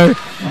go.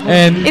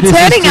 And it's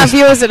hurting our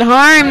viewers at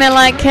home. They're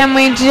like, can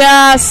we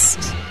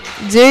just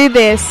do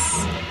this?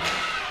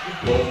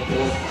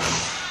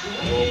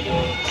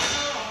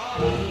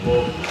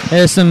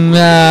 There's some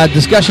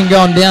discussion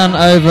going down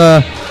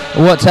over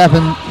what's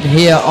happened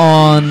here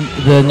on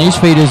the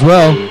newsfeed as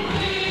well.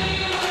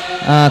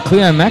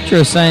 Cleo Mactra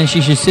is saying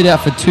she should sit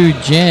out for 2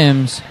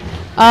 jams.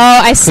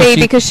 Oh, I see,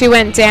 because she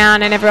went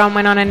down and everyone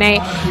went on a knee.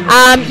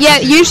 Yeah,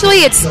 usually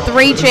it's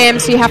 3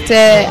 jams you have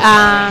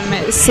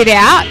to sit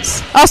out.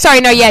 Oh,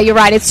 sorry, no, yeah, you're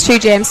right. It's 2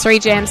 jams, 3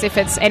 jams if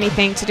it's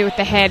anything to do with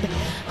the head.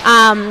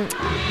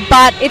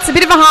 But it's a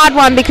bit of a hard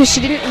one because she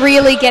didn't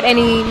really get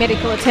any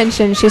medical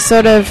attention. She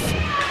sort of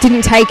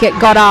didn't take it,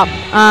 got up.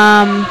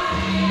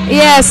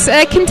 Yes,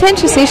 a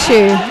contentious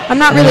issue. I'm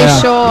not really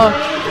sure.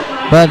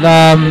 But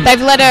they've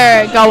let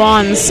her go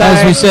on. So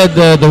as we said,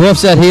 the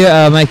refs out here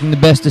are making the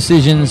best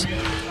decisions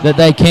that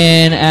they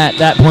can at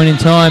that point in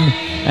time,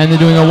 and they're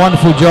doing a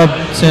wonderful job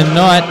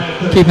tonight,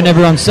 keeping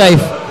everyone safe,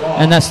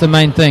 and that's the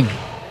main thing.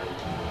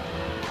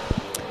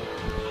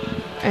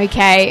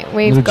 Okay,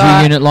 we've Lil got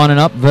Gee Unit lining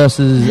up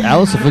versus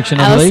Alice Affliction,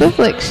 I believe. Alice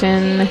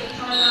Affliction.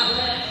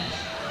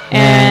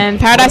 And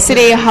Paradise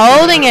City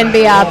holding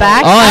NBR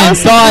back. Iron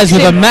Thighs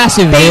with a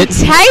massive hit.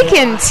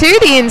 Taken to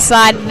the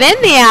inside, then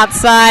the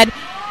outside.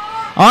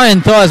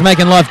 Iron Thighs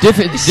making life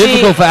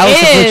difficult for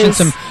Alice Affliction.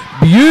 Some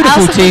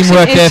beautiful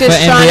teamwork there for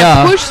NBR.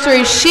 Trying to push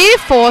through sheer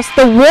force.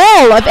 The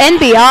wall of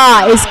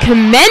NBR is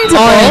commendable.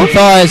 Iron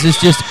Thighs is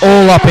just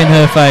all up in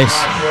her face.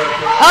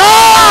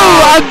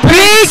 Oh, a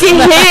big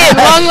hit.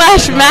 Long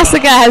Lash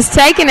Massacre has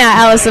taken out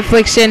Alice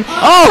Affliction.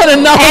 Oh,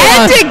 and another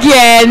one. And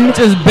again.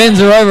 Just bends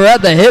her over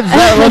at the hips.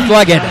 That looked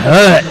like it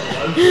hurt.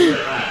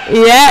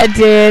 Yeah, it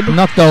did.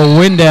 Knocked the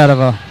wind out of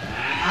her.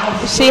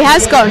 She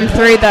has gotten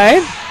through,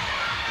 though.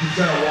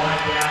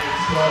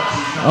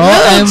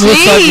 And Lil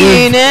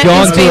Gee Unit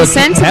is being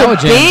sent to the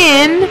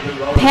bin.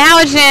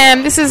 Power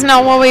jam. This is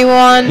not what we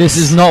want. This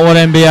is not what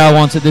NBR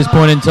wants at this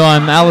point in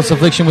time. Alice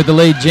Affliction with the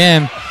lead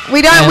jam.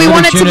 We don't. We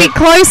want it to be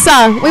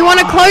closer. We want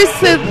to close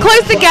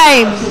the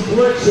game.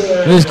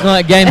 This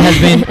game has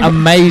been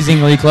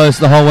amazingly close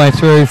the whole way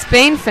through. It's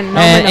been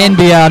phenomenal. And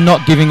NBR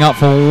not giving up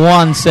for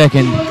 1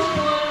 second.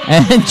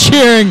 And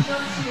cheering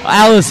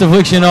Alice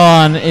Affliction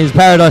on is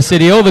Paradise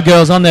City. All the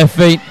girls on their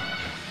feet,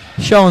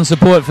 showing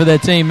support for their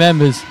team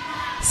members.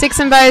 Stixx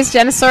and Bo's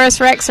Janosaurus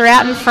Wrecks are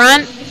out in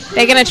front.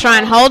 They're going to try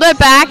and hold her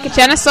back.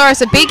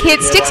 Janosaurus, a big hit.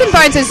 Stixx and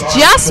Bones has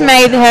just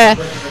made her,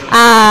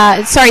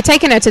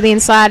 taken her to the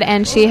inside,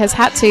 and she has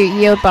had to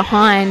yield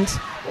behind.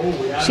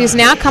 She's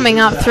now coming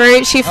up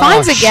through. She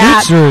finds a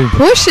gap,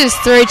 pushes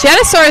through.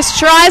 Janosaurus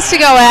tries to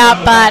go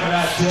out, but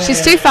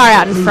she's too far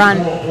out in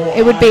front.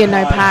 It would be a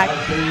no pack.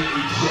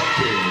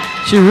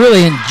 She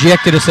really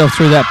injected herself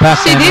through that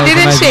pack. She did,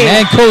 didn't she?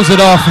 And calls it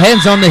off.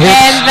 Hands on the hips.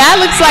 And that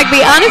looks like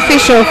the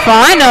unofficial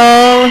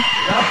final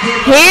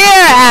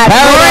here at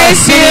Paradise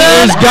City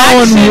is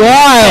going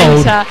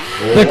wild.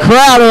 The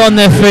crowd are on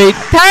their feet.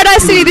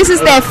 Paradise City, this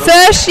is their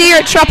first year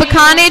at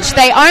Tropicarnage.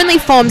 They only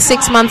formed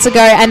 6 months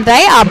ago, and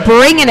they are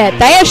bringing it.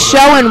 They are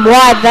showing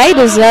why they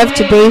deserve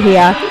to be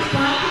here.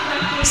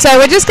 So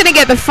we're just going to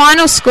get the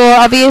final score,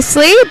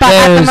 obviously, but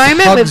at the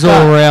moment we've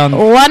got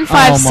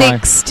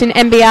 156 to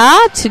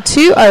NBR to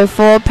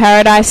 204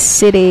 Paradise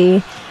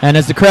City. And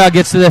as the crowd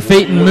gets to their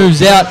feet and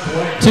moves out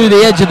to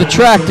the edge of the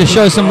track to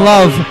show some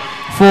love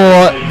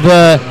for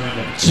the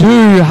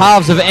two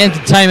halves of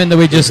entertainment that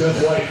we just,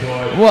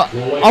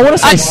 I want to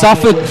say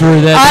suffered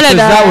through there. I don't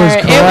know. That was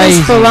crazy. It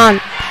was full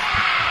on.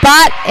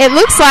 But it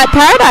looks like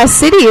Paradise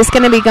City is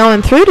going to be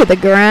going through to the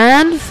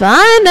grand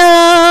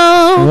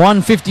final.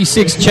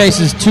 156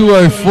 chases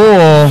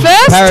 204.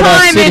 First Paradise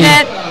time City. in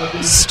it,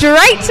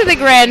 straight to the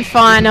grand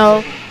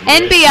final.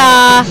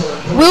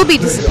 NBR will be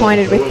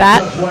disappointed with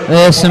that.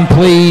 There's some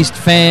pleased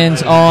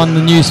fans on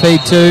the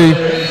newsfeed too.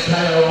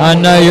 I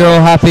know you're all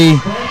happy.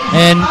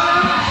 And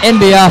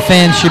NBR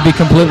fans should be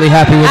completely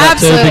happy with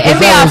Absolutely. that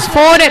too. NBR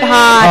fought it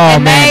hard.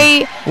 And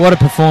man. What a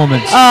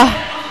performance.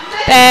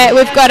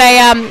 We've got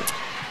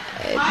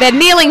they're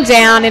kneeling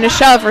down in a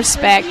show of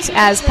respect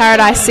as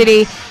Paradise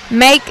City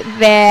make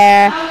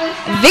their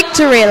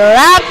victory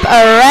lap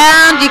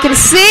around. You can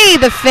see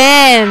the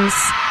fans.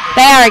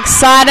 They are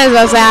excited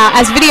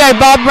as Video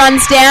Bob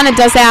runs down and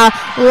does our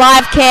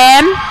live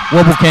cam.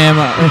 Wobble cam.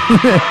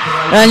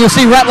 And you'll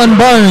see Rattlin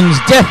Bones,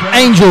 Death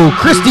Angel,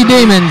 Christy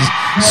Demons,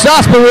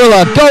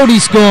 Sarsaparilla, Goldie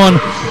Scorn,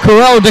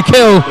 Corral to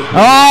Kill.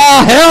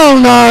 Oh, hell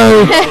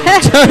no!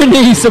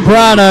 Toe-Knee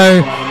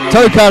Soprano,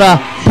 Toecutter,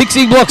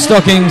 Pixie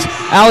Blockstockings,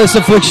 Alice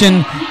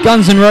Affliction,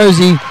 Guns N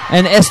Rosie,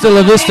 and Esta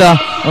La'Vista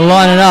are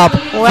lining up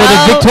for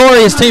the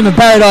victorious team of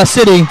Paradise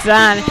City.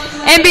 Done.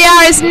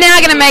 NBR is now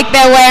going to make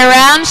their way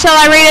around. Shall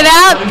I read it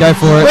out? Go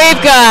for it.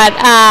 We've got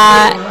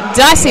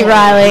Dicey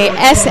Riley,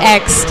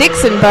 SX,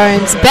 Stixx and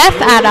Bones, Beth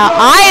Adder,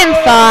 Iron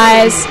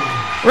Thighs,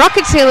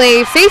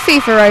 Rockatilly,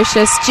 FeFe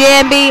Ferocious,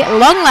 Jambi,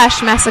 Long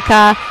Lash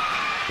Massacre,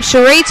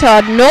 Cherie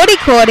Todd, Naughty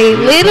Courty,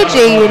 Lil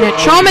Gee Unit,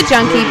 Trauma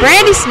Junkie,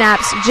 Brandee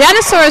Snapz,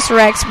 Janosaurus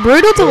Wrecks,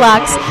 Brutal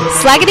Deluxe,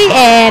 Slaggdey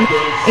Anne,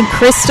 and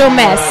Crystal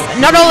Mess.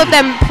 Not all of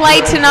them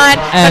played tonight,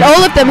 but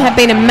all of them have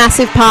been a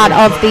massive part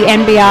of the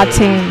NBR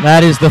team.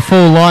 That is the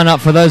full lineup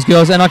for those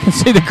girls, and I can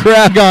see the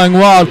crowd going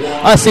wild.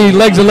 I see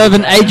Legs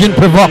 11 Agent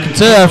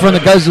Provocateur from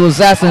the Coastal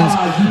Assassins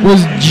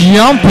was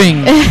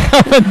jumping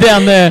up and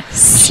down there.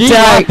 She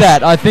liked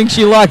that. I think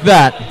she liked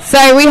that.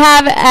 So we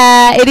have,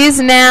 it is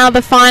now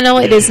the final.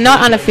 It is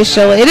not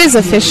unofficial. It is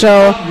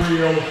official.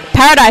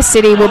 Paradise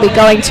City will be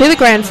going to the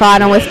grand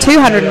final with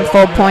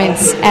 204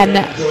 points, and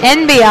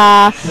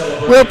NBR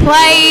will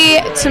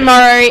play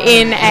tomorrow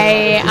in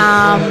a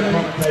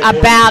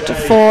bout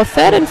for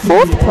third and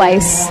fourth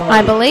place,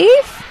 I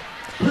believe,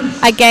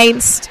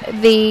 against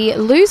the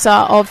loser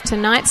of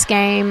tonight's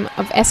game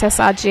of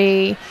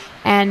SSRG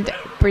and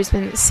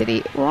Brisbane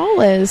City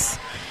Rollers.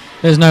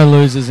 There's no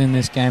losers in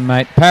this game,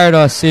 mate.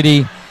 Paradise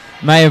City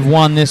may have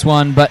won this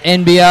one, but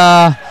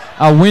NBR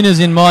are winners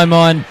in my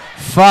mind.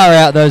 Far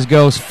out, those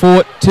girls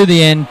fought to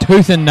the end,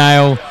 tooth and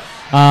nail.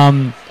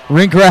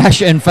 Rink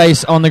rash and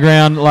face on the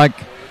ground, like,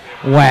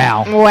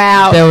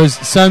 wow. There was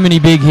so many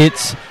big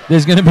hits.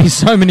 There's going to be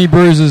so many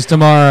bruises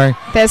tomorrow.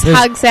 There's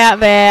hugs out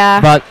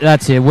there. But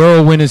that's it. We're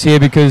all winners here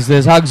because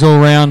there's hugs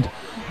all around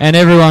and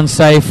everyone's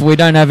safe. We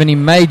don't have any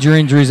major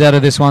injuries out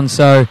of this one,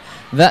 so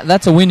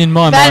that's a win in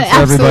my mind for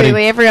everybody.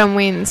 Absolutely, everyone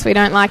wins. We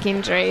don't like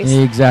injuries.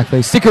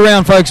 Exactly. Stick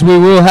around, folks. We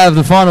will have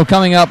the final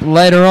coming up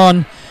later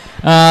on.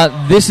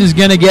 This is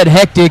going to get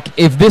hectic.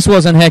 If this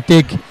wasn't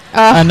hectic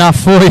enough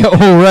for you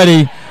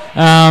already,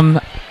 I'm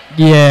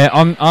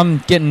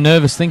getting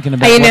nervous thinking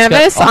about it. Are you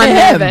nervous?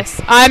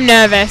 I'm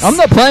nervous. I'm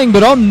not playing,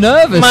 but I'm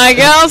nervous. My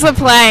girls are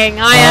playing.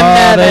 I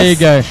am nervous. There you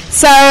go.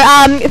 So,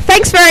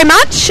 thanks very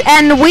much,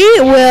 and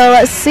we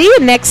will see you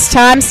next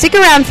time. Stick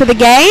around for the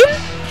game.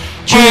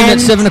 Tune in at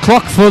 7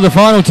 o'clock for the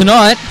final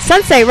tonight.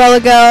 Sunset Roller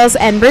Girls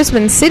and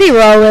Brisbane City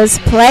Rollers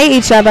play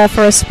each other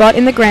for a spot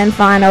in the grand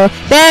final.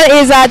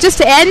 There is, just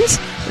to end,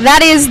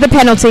 that is the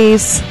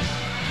penalties.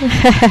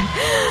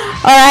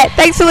 All right,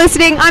 thanks for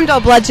listening. I'm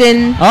Doll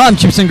Bludgeon. I'm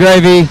Chips and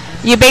Gravy.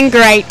 You've been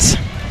great.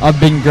 I've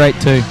been great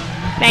too.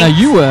 Thanks. No,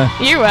 you were.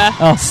 You were.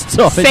 Oh,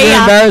 stop it. See You're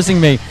ya. embarrassing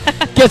me.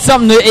 Get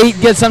something to eat,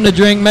 get something to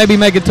drink, maybe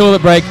make a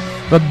toilet break,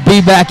 but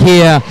be back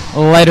here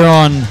later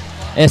on.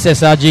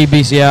 SSRG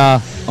BCR.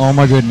 Oh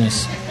my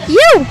goodness.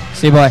 You.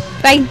 See you, bye.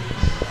 Bye.